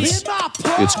makes sense.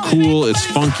 It's cool. It's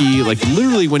funky. Like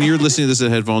literally when you're listening to this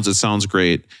in headphones, it sounds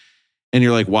great. And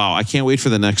you're like, wow, I can't wait for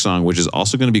the next song, which is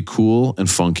also going to be cool and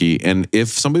funky. And if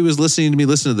somebody was listening to me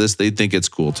listen to this, they'd think it's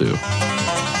cool too.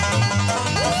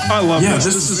 I love this.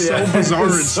 This is so bizarre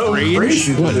and strange.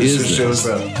 What is this?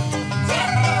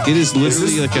 It is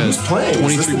literally like a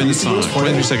 23-minute song,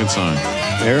 23-second song.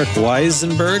 Eric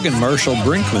Weisenberg and Marshall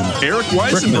Brinkman. Eric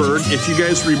Weisenberg, if you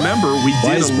guys remember, we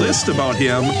did a list about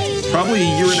him probably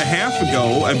a year and a half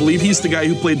ago. I believe he's the guy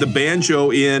who played the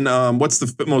banjo in, what's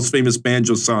the most famous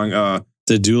banjo song?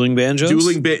 The Dueling Banjos?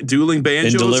 Dueling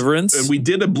Banjos. In Deliverance? And we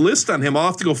did a list on him. I'll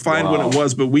have to go find when it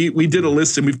was, but we did a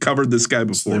list and we've covered this guy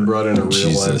before. They brought in a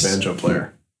real live banjo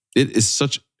player. It is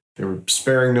such... They were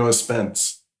sparing no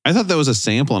expense. I thought that was a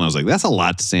sample, and I was like, that's a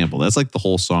lot to sample. That's like the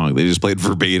whole song. They just played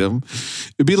verbatim.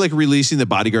 It'd be like releasing the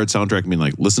Bodyguard soundtrack and being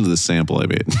like, listen to this sample I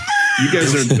made. You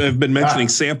guys have been mentioning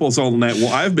samples all night.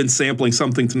 Well, I've been sampling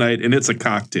something tonight, and it's a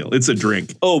cocktail. It's a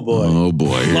drink. Oh, boy. Oh,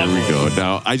 boy. Here we go.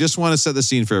 Now, I just want to set the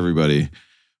scene for everybody.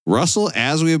 Russell,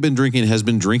 as we have been drinking, has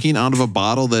been drinking out of a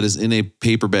bottle that is in a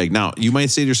paper bag. Now, you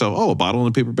might say to yourself, oh, a bottle in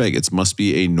a paper bag. It must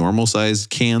be a normal size,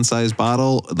 can size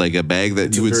bottle, like a bag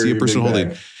that you would see a person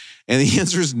holding. And the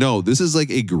answer is no. This is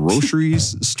like a grocery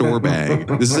store bag.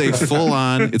 This is a full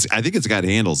on, I think it's got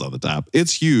handles on the top.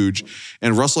 It's huge.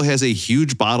 And Russell has a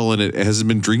huge bottle in it, has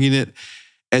been drinking it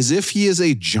as if he is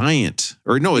a giant,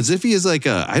 or no, as if he is like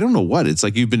I don't know what. It's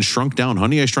like you've been shrunk down.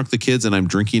 Honey, I Shrunk the Kids, and I'm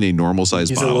drinking a normal size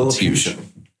bottle. It's huge.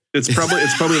 It's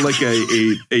probably like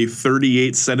a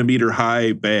 38 centimeter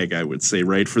high bag, I would say,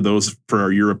 right? For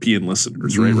our European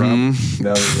listeners, right, Rob?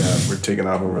 Now we're taking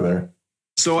off over there.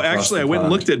 So actually, I went and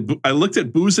looked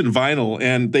at Booze and Vinyl,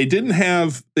 and they didn't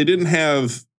have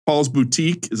Paul's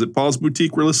Boutique. Is it Paul's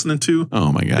Boutique we're listening to?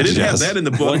 Oh my gosh, they didn't have that in the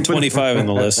book. 125 in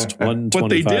the list. 125. But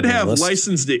they did have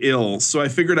Licensed to Ill. So I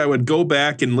figured I would go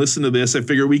back and listen to this. I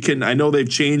figure we can. I know they've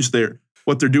changed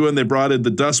what they're doing. They brought in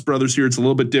the Dust Brothers here. It's a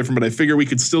little bit different, but I figure we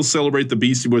could still celebrate the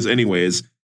Beastie Boys anyways.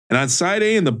 And on side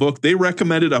A in the book, they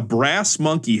recommended a brass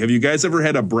monkey. Have you guys ever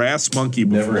had a brass monkey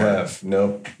before? Never have.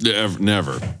 Nope.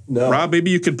 Never. No. Rob,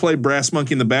 maybe you could play brass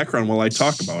monkey in the background while I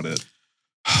talk about it.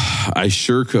 I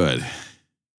sure could.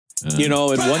 At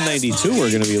 192,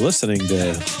 we're going to be listening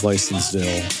to Licensed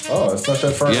Ill. Oh, it's not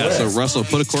that far away. Yeah, so Russell,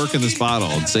 put a cork in this bottle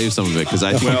and save some of it, because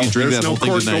I think if you drink that whole thing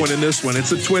tonight. There's no cork going in this one.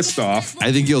 It's a twist off.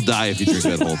 I think you'll die if you drink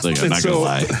that whole thing. I'm not going to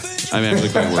lie. I'm actually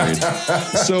quite worried.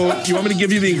 So you want me to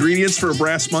give you the ingredients for a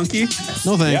brass monkey?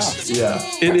 No, thanks. Yeah.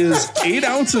 It is 8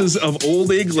 ounces of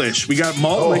Old English. We got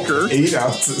malt liquor. 8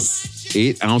 ounces.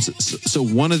 8 ounces. So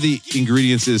one of the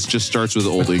ingredients starts with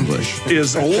Old English.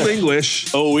 Is Old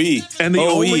English. OE. And the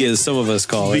OE, as some of us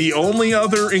call it. The only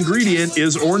other ingredient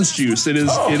is orange juice. It is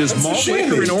malt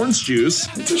liquor and orange juice.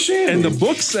 It's a shandy. And the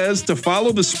book says to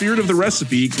follow the spirit of the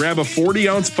recipe, grab a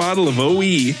 40-ounce bottle of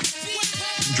OE,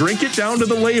 drink it down to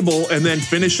the label, and then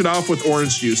finish it off with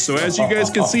orange juice. So as you guys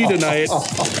can see tonight,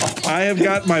 I have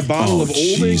got my bottle of Old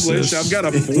English. I've got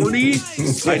a 40.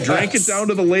 I drank it down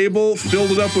to the label,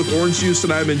 filled it up with orange juice,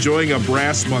 and I'm enjoying a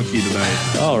brass monkey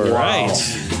tonight. All right.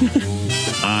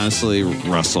 Honestly,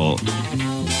 Russell,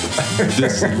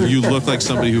 you look like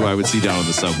somebody who I would see down in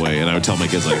the subway, and I would tell my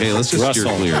kids, like, hey, let's just steer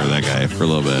clear of that guy for a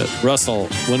little bit. Russell,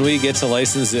 when we get to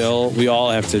License Ill, we all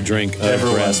have to drink a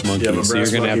Brass Monkey. So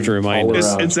you're going to have to remind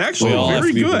us. It's actually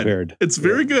very good. Prepared. It's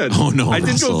very good. Oh, no, I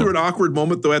did go through an awkward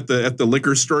moment, though, at the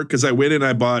liquor store, because I went in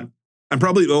and I'm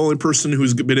probably the only person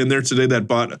who's been in there today that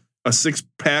bought a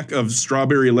 6-pack of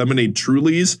strawberry lemonade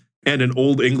Trulies and an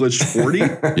Old English 40.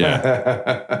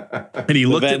 Yeah. And he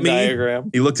looked at me.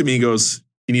 He looked at me and goes,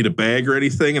 "You need a bag or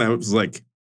anything?" And I was like,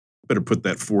 "Better put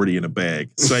that 40 in a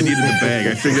bag." So I needed the bag.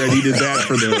 I figured I needed that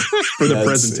for the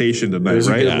presentation tonight,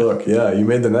 right? Good look. Yeah, you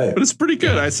made the night. But it's pretty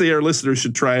good. I say our listeners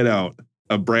should try it out.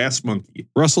 A Brass Monkey.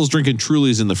 Russell's drinking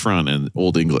Trulies in the front and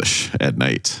Old English at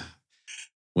night.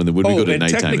 When we go to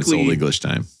nighttime, it's Old English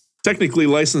time. Technically,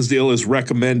 Licensed Ale is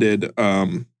recommended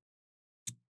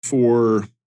for,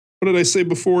 what did I say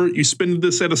before? You spin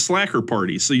this at a slacker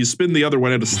party. So you spin the other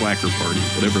one at a slacker party,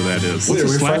 whatever that is. Wait,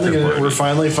 we're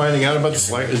finally finding out about the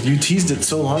slacker. You teased it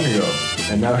so long ago,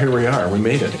 and now here we are. We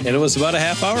made it. And it was about a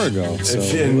half hour ago. So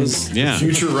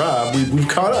Future Rob, we've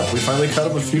caught up. We finally caught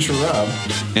up with Future Rob.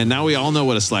 And now we all know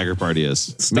what a slacker party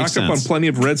is. Stock up on plenty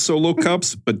of red Solo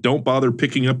cups, but don't bother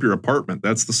picking up your apartment.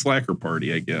 That's the slacker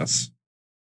party, I guess.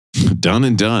 Done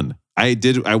and done. I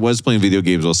was playing video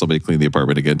games while somebody cleaned the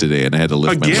apartment again today, and I had to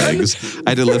lift my legs. I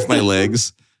had to lift my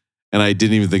legs, and I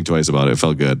didn't even think twice about it. It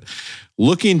felt good.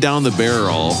 Looking down the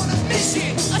barrel,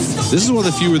 this is one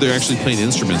of the few where they're actually playing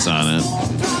instruments on it,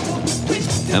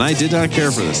 and I did not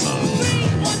care for this song.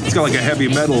 It's got like a heavy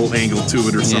metal angle to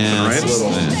it or something, right?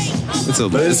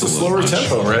 It's a slower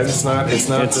tempo, right? It's not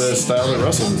the style that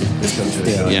Russell is going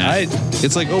to. Yeah.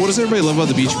 It's like, what does everybody love about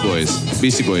the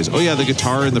Beastie Boys? Oh yeah, the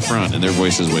guitar in the front and their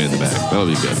voices way in the back. That'll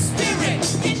be good.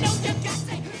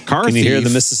 Can you hear the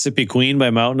Mississippi Queen by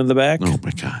Mountain in the back? Oh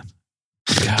my God.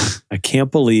 I can't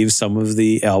believe some of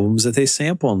the albums that they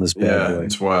sample on this bad boy.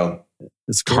 It's wild.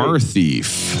 It's great. Car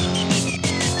Thief.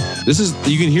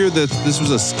 You can hear that this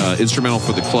was a instrumental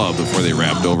for the club before they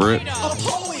rapped over it.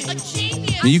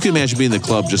 I mean, you can imagine being in the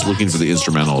club just looking for the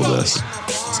instrumental of this.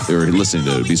 They were listening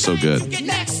to it. It'd be so good. I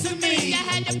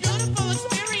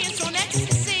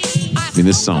mean,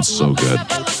 this sounds so good.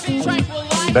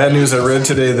 Bad news, I read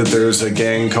today that there's a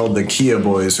gang called the Kia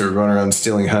Boys who are going around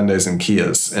stealing Hyundais and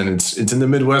Kias. And it's in the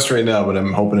Midwest right now, but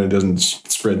I'm hoping it doesn't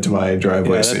spread to my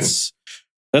driveway soon.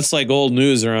 That's like old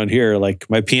news around here. Like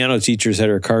my piano teacher's had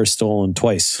her car stolen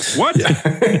twice. What? By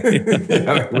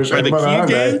the Kia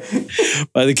gang?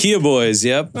 By the Kia Boys,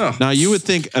 yep. Oh. Now you would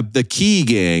think the Key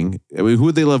gang, I mean, who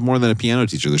would they love more than a piano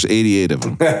teacher? There's 88 of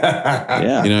them.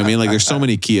 Yeah. You know what I mean? Like there's so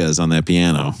many Kias on that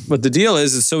piano. But the deal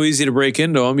is it's so easy to break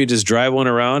into them. You just drive one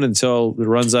around until it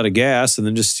runs out of gas and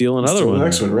then just steal another one. The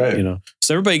next one, right. You know,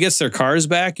 so everybody gets their cars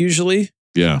back usually.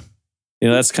 Yeah. You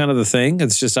know, that's kind of the thing.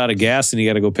 It's just out of gas and you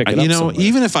got to go pick it up. You know, somewhere.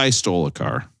 even if I stole a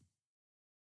car,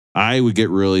 I would get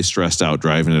really stressed out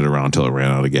driving it around until it ran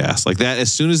out of gas. Like that,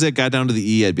 as soon as it got down to the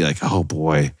E, I'd be like, oh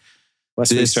boy. Unless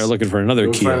they start looking for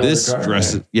another Kia. This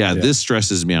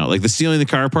stresses me out. Like the stealing the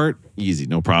car part, easy,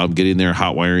 no problem. Getting there,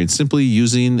 hot wiring, simply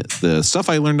using the stuff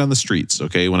I learned on the streets,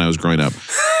 okay, when I was growing up.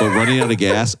 But running out of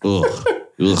gas, no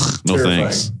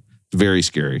thanks. Very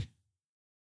scary.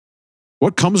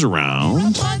 What comes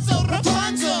around?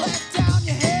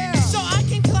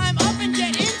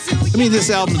 I mean, this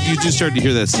album, you do start to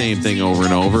hear that same thing over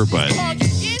and over, but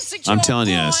I'm telling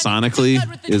you, sonically,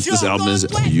 this album is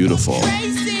beautiful.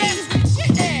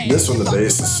 This one, the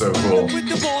bass is so cool.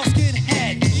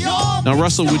 Now,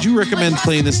 Russell, would you recommend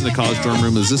playing this in a college dorm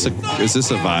room? Is this a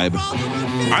vibe?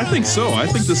 I think so. I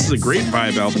think this is a great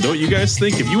vibe album. Don't you guys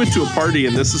think? If you went to a party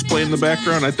and this is playing in the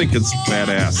background, I think it's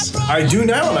badass. I do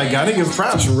now, and I got to give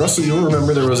props. And Russell, you'll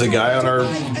remember there was a guy on our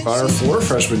floor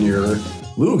freshman year,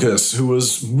 Lucas, who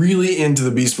was really into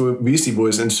the Beastie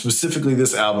Boys and specifically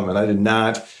this album, and I did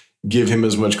not give him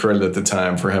as much credit at the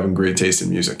time for having great taste in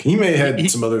music. He may have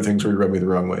had some other things where he rubbed me the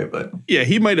wrong way, but yeah,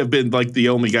 he might have been like the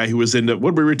only guy who was into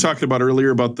what we were talking about earlier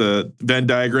about the Venn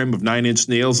diagram of 9 Inch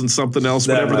Nails and something else,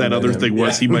 whatever that other thing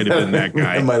was. He might have been that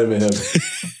guy. That might have been him.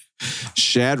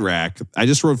 Shadrach. I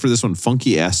just wrote for this one,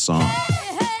 funky ass song.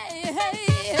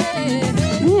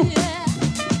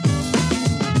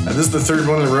 This is the third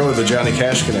one in a row with the Johnny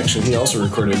Cash connection. He also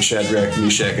recorded Shadrach,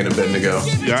 Meshach, and Abednego.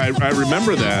 Yeah, I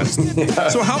remember that. Yeah.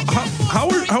 So how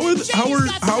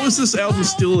is this album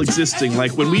still existing?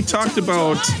 Like when we talked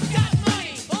about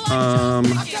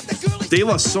De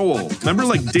La Soul. Remember,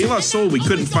 like De La Soul, we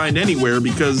couldn't find anywhere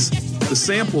because the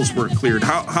samples weren't cleared.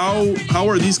 How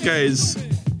are these guys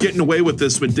getting away with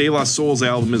this when De La Soul's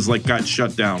album is like got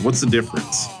shut down? What's the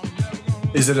difference?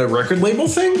 Is it a record label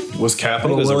thing? Was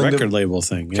Capitol It was a willing record to, label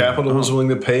thing. Yeah. Capitol was willing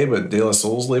to pay, but De La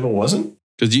Soul's label wasn't?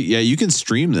 Because you can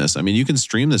stream this. I mean, you can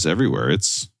stream this everywhere.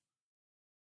 It's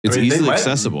easily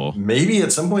accessible. Maybe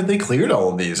at some point they cleared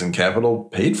all of these and Capitol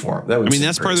paid for them. That would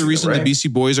that's part of the reason the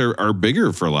BC Boys are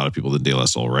bigger for a lot of people than De La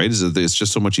Soul, right? Is that it's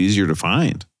just so much easier to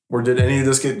find. Or did any of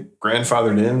this get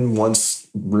grandfathered in once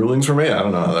rulings were made? I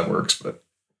don't know how that works, but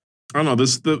I don't know.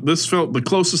 This felt the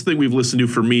closest thing we've listened to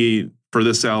for me for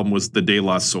this album was the De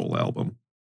La Soul album.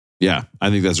 Yeah, I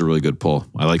think that's a really good pull.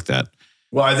 I like that.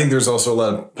 Well, I think there's also a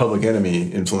lot of Public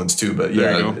Enemy influence too, but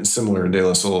yeah, it's similar to De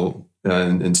La Soul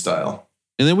in style.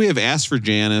 And then we have Ask for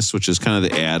Janice, which is kind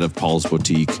of the ad of Paul's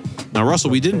Boutique. Now,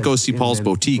 Russell, we didn't go see Paul's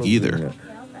Boutique either.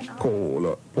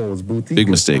 Big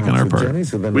mistake on our part.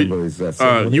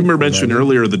 You were mentioning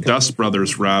earlier the Dust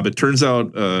Brothers, Rob. It turns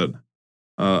out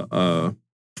a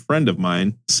friend of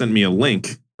mine sent me a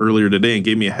link earlier today and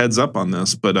gave me a heads up on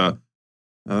this, but I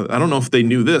don't know if they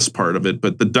knew this part of it,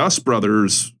 but the Dust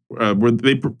Brothers,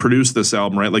 they produced this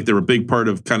album, right? Like they were a big part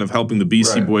of kind of helping the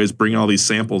BC Boys bring all these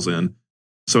samples in.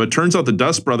 So it turns out the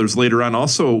Dust Brothers later on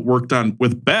also worked on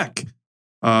with Beck.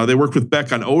 They worked with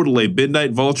Beck on Odelay,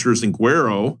 Midnight Vultures, and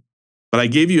Guero. But I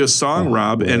gave you a song,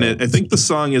 Rob, and I think the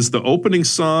song is the opening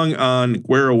song on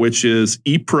Guero, which is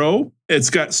E-Pro.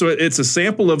 It's a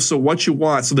sample of So What You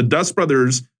Want. So the Dust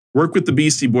Brothers work with the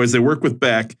BC Boys. They work with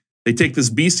Beck. They take this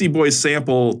BC Boys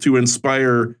sample to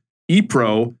inspire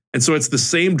E-Pro. And so it's the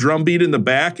same drum beat in the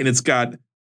back, and it's got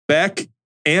Beck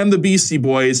and the BC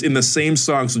Boys in the same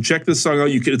song. So check this song out.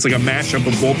 It's like a mashup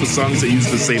of both the songs that use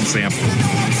the same sample.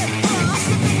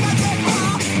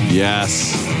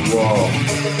 Yes. Whoa.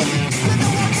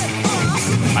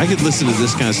 I could listen to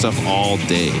this kind of stuff all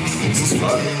day. This is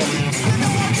fun.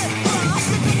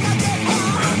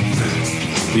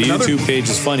 The YouTube page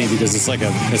is funny because it's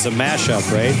a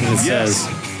mashup, right? And it says,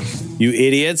 "You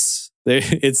idiots."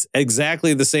 It's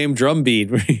exactly the same drum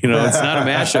beat. It's not a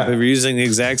mashup if you're using the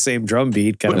exact same drum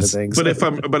beat kind of thing.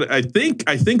 But I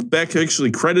think Beck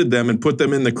actually credited them and put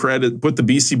them in the credit, put the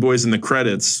BC Boys in the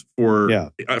credits for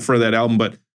that album.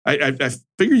 But I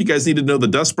figure you guys need to know the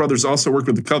Dust Brothers also worked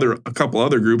with a couple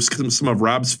other groups, some of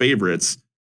Rob's favorites. I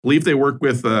believe they work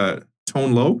with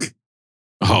Tone Loc.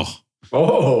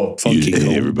 Oh, funky.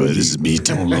 Hey, everybody, this is me,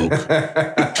 Tone Loc.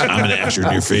 I'm an actor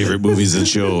in your favorite movies and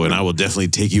show, and I will definitely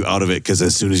take you out of it because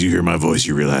as soon as you hear my voice,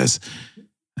 you realize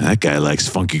that guy likes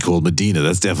Funky Cold Medina.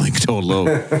 That's definitely Tone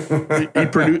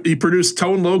Loc. He produced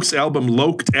Tone Loc's album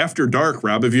Loked After Dark.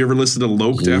 Rob, have you ever listened to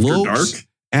Loked After Dark?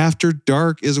 After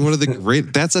Dark is one of the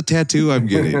great. That's a tattoo I'm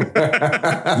getting.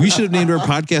 We should have named our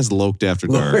podcast Loked After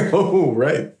Dark. Oh,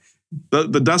 right.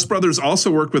 The Dust Brothers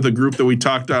also worked with a group that we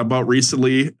talked about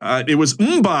recently. It was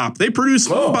MMMBop. They produced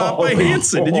MMMBop by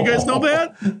Hanson. Did you guys know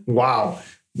that? Wow.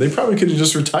 They probably could have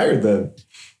just retired then.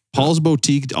 Paul's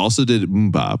Boutique also did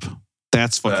MMMBop.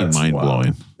 That's fucking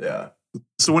mind-blowing. Yeah.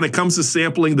 So when it comes to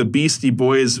sampling the Beastie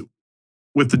Boys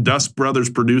with the Dust Brothers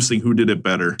producing, who did it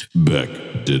better? Beck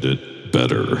did it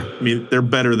better. I mean, they're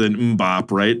better than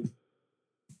MMMBop, right?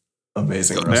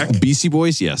 Amazing. BC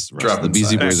Boys, yes. The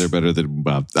BC Boys are better than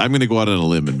Bob. I'm going to go out on a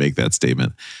limb and make that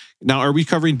statement. Now, are we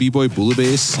covering B-Boy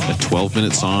Bouillabaisse, a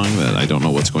 12-minute song that I don't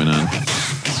know what's going on?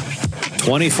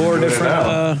 24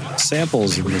 different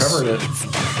samples. We covered it.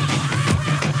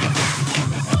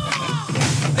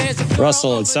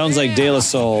 Russell, it sounds like De La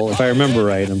Soul, if I remember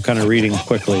right, I'm kind of reading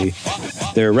quickly,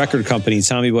 their record company,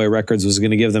 Tommy Boy Records, was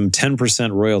going to give them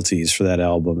 10% royalties for that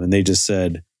album. And they just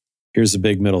said, here's a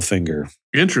big middle finger.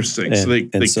 Interesting. So they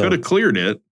could have cleared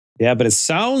it. Yeah, but it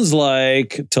sounds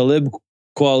like Talib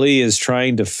Kweli is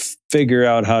trying to figure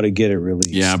out how to get it released.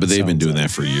 Yeah, but they've been doing that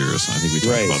for years. I think we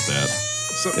talked about that.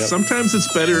 Sometimes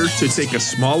it's better to take a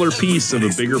smaller piece of a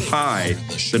bigger pie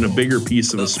than a bigger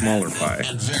piece of a smaller pie.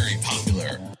 Very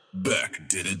popular. Beck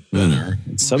did it better.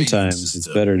 And sometimes it's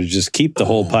better to just keep the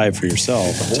whole pie for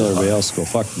yourself until everybody else go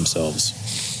fuck themselves.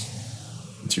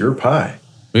 It's your pie.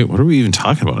 Wait, what are we even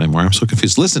talking about anymore? I'm so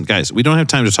confused. Listen, guys, we don't have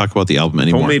time to talk about the album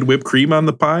anymore. Homemade whipped cream on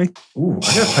the pie? Ooh,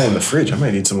 I got pie in the fridge. I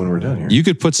might eat some when we're done here. You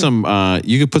could put some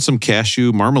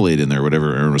cashew marmalade in there,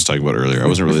 whatever Aaron was talking about earlier. I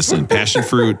wasn't really listening. Passion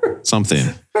fruit, something.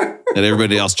 That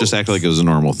everybody else just acted like it was a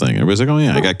normal thing. Everybody's like, oh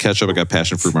yeah, I got ketchup, I got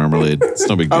passion fruit marmalade. It's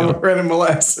no big deal. Pomegranate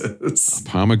molasses.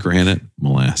 Pomegranate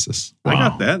molasses. Wow. I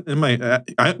got that in my.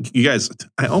 You guys,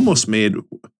 I almost made.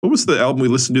 What was the album we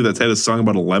listened to that had a song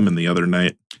about a lemon the other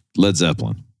night? Led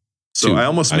Zeppelin. So I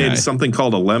almost made something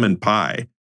called a lemon pie,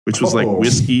 which was like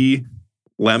whiskey,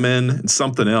 lemon, and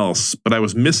something else, but I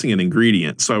was missing an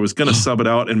ingredient. So I was going to sub it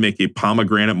out and make a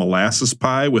pomegranate molasses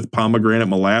pie with pomegranate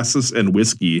molasses and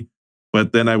whiskey.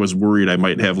 But then I was worried I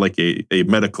might have like a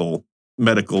medical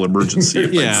medical emergency.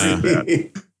 Yeah.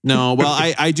 No, well,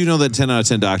 I do know that 10 out of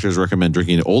 10 doctors recommend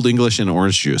drinking Old English and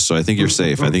orange juice. So I think you're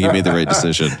safe. I think you made the right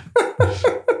decision.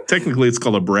 Technically, it's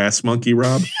called a brass monkey,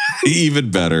 Rob. Even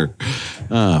better.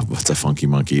 What's a funky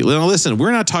monkey? Now, listen,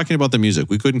 we're not talking about the music.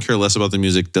 We couldn't care less about the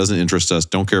music. Doesn't interest us.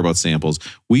 Don't care about samples.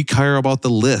 We care about the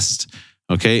list.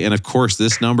 Okay. And of course,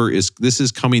 this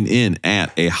is coming in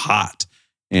at a hot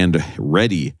and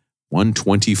ready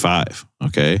 125.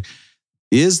 Okay.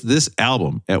 Is this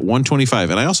album at 125?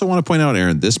 And I also want to point out,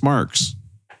 Aaron, this marks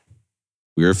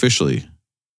we are officially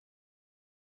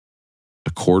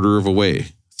a quarter of a way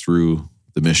through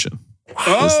the mission.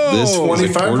 This 25%.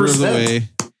 A quarter of the way.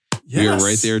 Yes. We are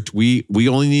right there. We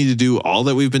only need to do all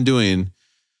that we've been doing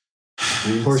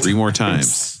three more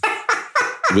times.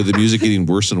 With the music getting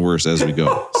worse and worse as we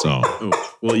go. So,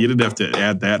 well, you didn't have to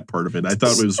add that part of it. I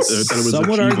thought it was. Some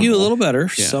would argue a little better.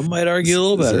 Yeah. Some might argue a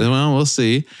little better. Well, we'll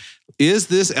see. Is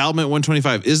this album at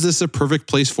 125? Is this a perfect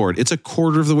place for it? It's a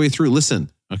quarter of the way through.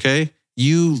 Listen, okay?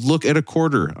 You look at a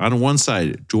quarter. On one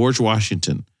side, George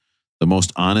Washington, the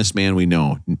most honest man we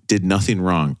know, did nothing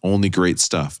wrong, only great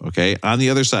stuff, okay? On the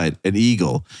other side, an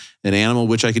eagle, an animal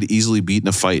which I could easily beat in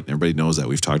a fight. And everybody knows that.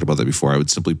 We've talked about that before. I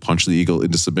would simply punch the eagle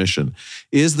into submission.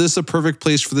 Is this a perfect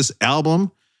place for this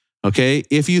album? Okay?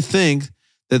 If you think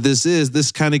that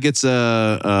this kind of gets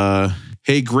a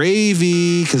hey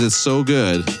gravy, because it's so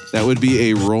good, that would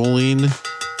be a rolling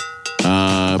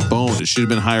bone. It should have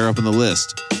been higher up on the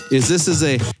list. Is this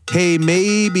a hey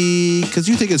maybe, because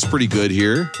you think it's pretty good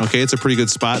here. Okay, it's a pretty good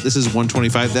spot. This is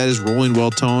 125. That is rolling well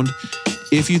toned.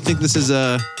 If you think this is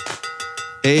a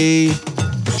hey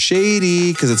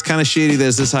shady, because it's kind of shady that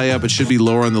it's this high up, it should be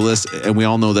lower on the list, and we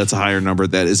all know that's a higher number.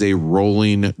 That is a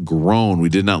rolling groan. We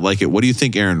did not like it. What do you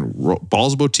think, Aaron?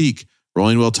 Balls Boutique,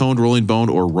 rolling well toned, rolling boned,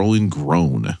 or rolling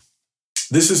groan?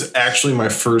 This is actually my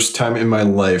first time in my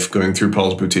life going through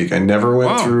Paul's Boutique. I never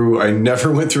went through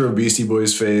a Beastie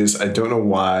Boys phase. I don't know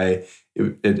why.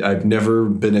 I've never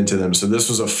been into them. So this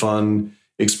was a fun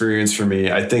experience for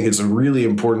me. I think it's a really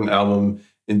important album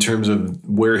in terms of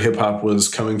where hip hop was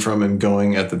coming from and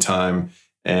going at the time.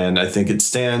 And I think it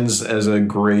stands as a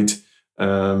great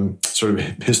sort of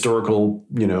historical,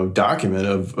 document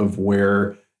of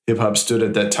where hip hop stood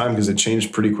at that time, because it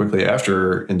changed pretty quickly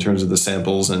after in terms of the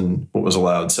samples and what was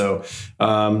allowed. So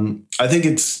I think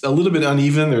it's a little bit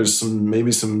uneven. There's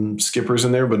maybe some skippers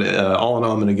in there, but all in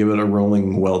all, I'm going to give it a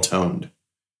rolling well-toned.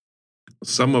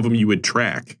 Some of them you would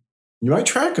track. You might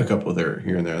track a couple there,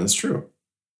 here and there. That's true.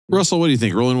 Russell, what do you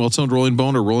think? Rolling well-toned, rolling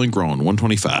bone, or rolling groan?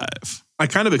 125. I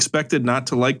kind of expected not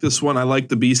to like this one. I like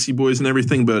the Beastie Boys and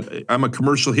everything, but I'm a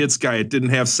commercial hits guy. It didn't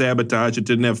have Sabotage. It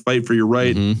didn't have Fight for Your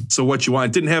Right. Mm-hmm. So What You Want.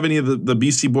 It didn't have any of the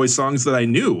Beastie Boys songs that I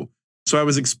knew. So I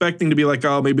was expecting to be like,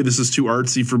 oh, maybe this is too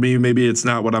artsy for me. Maybe it's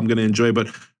not what I'm going to enjoy. But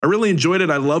I really enjoyed it.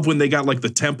 I love when they got like the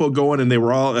tempo going and they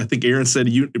were all, I think Aaron said,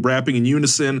 rapping in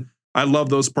unison. I love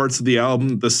those parts of the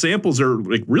album. The samples are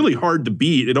like really hard to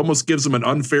beat. It almost gives them an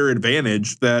unfair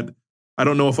advantage that I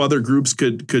don't know if other groups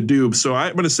could do. So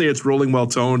I'm going to say it's rolling well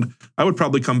toned. I would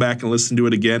probably come back and listen to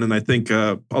it again. And I think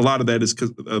a lot of that is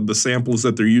because of the samples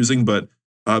that they're using. But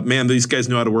man, these guys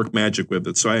know how to work magic with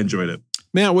it. So I enjoyed it.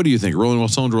 Matt, what do you think? Rolling well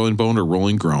toned, rolling bone, or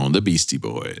rolling groan? The Beastie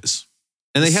Boys.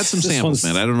 And they had some samples,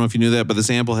 man. I don't know if you knew that, but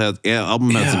the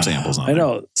album had some samples on it. I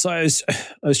know. So I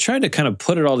was trying to kind of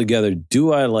put it all together.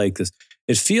 Do I like this?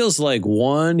 It feels like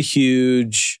one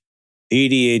huge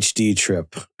ADHD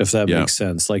trip, if that makes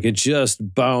sense. Like it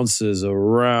just bounces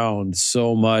around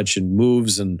so much and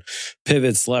moves and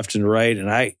pivots left and right. And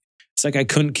it's like I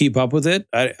couldn't keep up with it.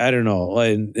 I don't know.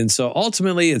 And so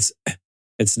ultimately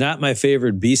it's not my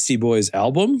favorite Beastie Boys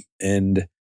album. And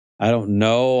I don't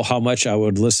know how much I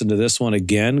would listen to this one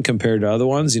again compared to other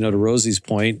ones. To Rosie's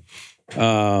point,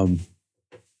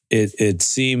 it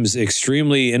seems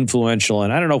extremely influential.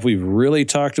 And I don't know if we've really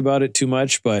talked about it too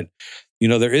much, but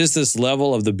there is this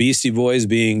level of the Beastie Boys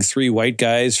being three white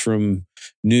guys from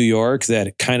New York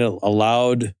that kind of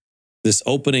allowed this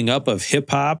opening up of hip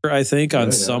hop, I think,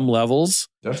 on some levels.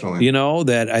 Definitely.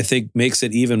 That I think makes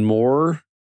it even more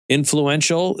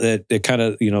influential. It kind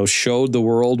of, showed the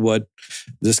world what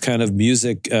this kind of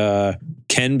music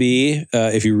can be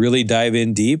if you really dive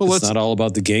in deep. Well, it's not all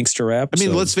about the gangster rap. I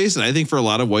mean, let's face it. I think for a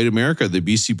lot of white America, the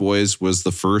Beastie Boys was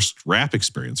the first rap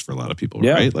experience for a lot of people,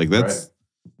 right? Like that's... Right.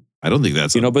 I don't think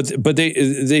that's but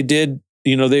they did,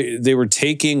 they were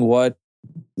taking what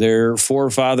their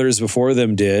forefathers before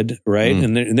them did, right?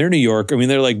 And they're New York. I mean,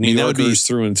 they're like New Yorkers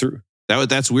through and through.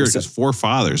 That's weird because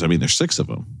forefathers. I mean, there's 6 of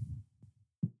them.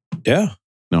 Yeah.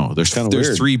 No, there's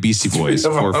 3 Beastie Boys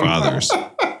forefathers.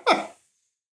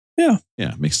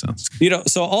 Yeah, makes sense.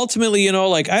 So ultimately,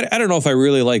 like I don't know if I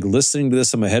really like listening to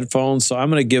this on my headphones, so I'm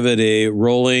going to give it a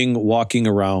rolling, walking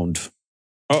around.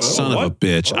 Son of a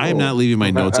bitch. I am not leaving my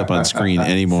notes up on screen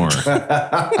anymore.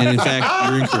 And in fact,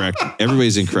 you're incorrect.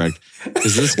 Everybody's incorrect.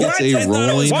 Because this gets a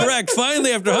rolling. Correct.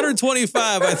 Finally, after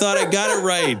 125, I thought I got it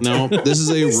right. No, this is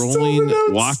a rolling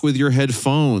walk with your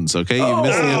headphones. Okay. You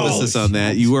missed the emphasis on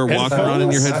that. You are walking around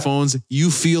in your headphones. You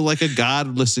feel like a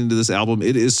god listening to this album.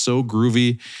 It is so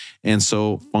groovy and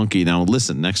so funky. Now,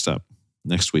 listen, next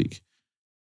week,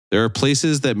 there are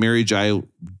places that Mary J.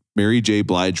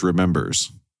 Blige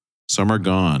remembers. Some are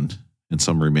gone and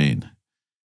some remain.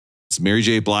 It's Mary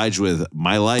J. Blige with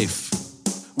My Life.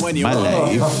 When you My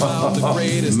life.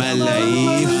 My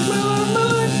life.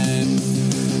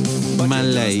 My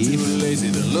life.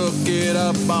 Lazy to look it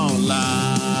up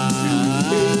online.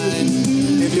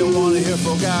 If you want to hear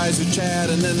from guys who chat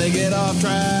and then they get off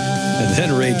track. And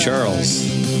then Ray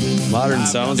Charles. Modern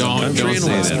sounds of country and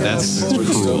western. That's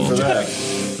cruel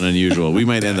and unusual. We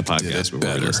might end the podcast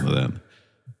before we listen to that.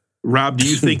 Rob, do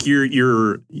you think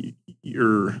your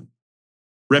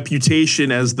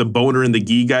reputation as the boner and the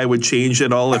gee guy would change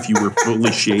at all if you were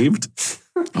fully shaved?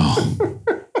 Oh.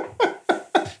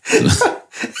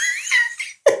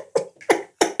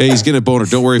 Hey, he's getting a boner.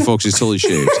 Don't worry, folks. He's totally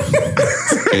shaved.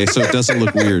 Okay, so it doesn't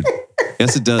look weird.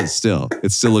 Yes, it does still.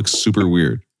 It still looks super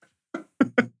weird.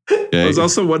 Okay. I was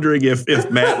also wondering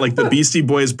if Matt, like the Beastie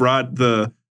Boys, brought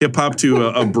the hip hop to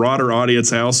a broader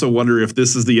audience. I also wonder if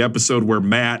this is the episode where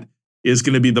Matt is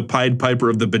going to be the Pied Piper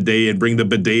of the bidet and bring the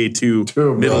bidet to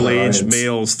middle-aged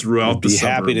males throughout the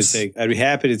suburbs. I'd be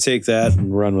happy to take that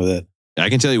and run with it. I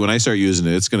can tell you when I start using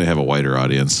it, it's going to have a wider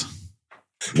audience.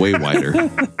 Way wider.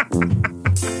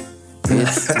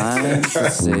 It's time to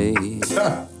say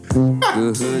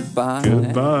goodbye.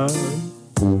 Goodbye.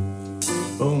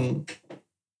 Boom.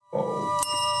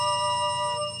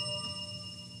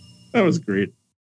 That was great.